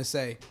 though, I want to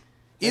say.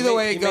 Either made-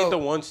 way he it go, made the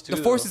ones, too,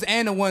 the forces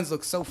and the ones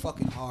look so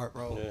fucking hard,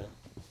 bro. Yeah.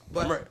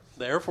 But Remember,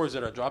 the Air Force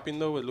that are dropping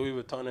though with Louis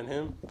Vuitton and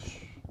him, I need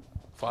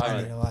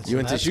fire. to watch You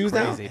it. into shoes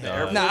now? Crazy,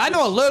 Air dog. Nah, I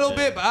know a little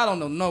bit, but I don't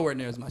know nowhere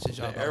near as much as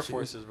y'all. The about Air shoes.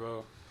 Forces,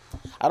 bro.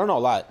 I don't know a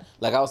lot.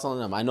 Like I was telling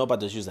them, I know about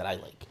the shoes that I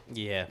like.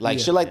 Yeah. Like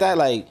Yeah. shit like that.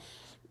 Like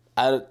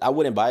I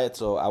wouldn't buy it,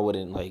 so I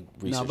wouldn't like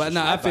research. No, but the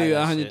no, shit. I feel you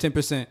that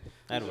 110%.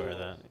 I'd wear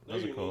that.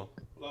 Those are cool.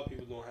 A lot of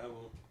people don't have them.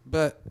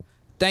 But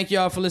thank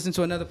y'all for listening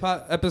to another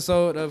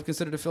episode of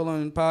Consider the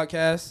Feeling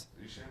podcast.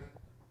 Are you sharing it?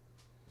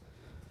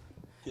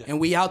 Yeah. And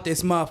we out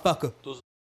this motherfucker.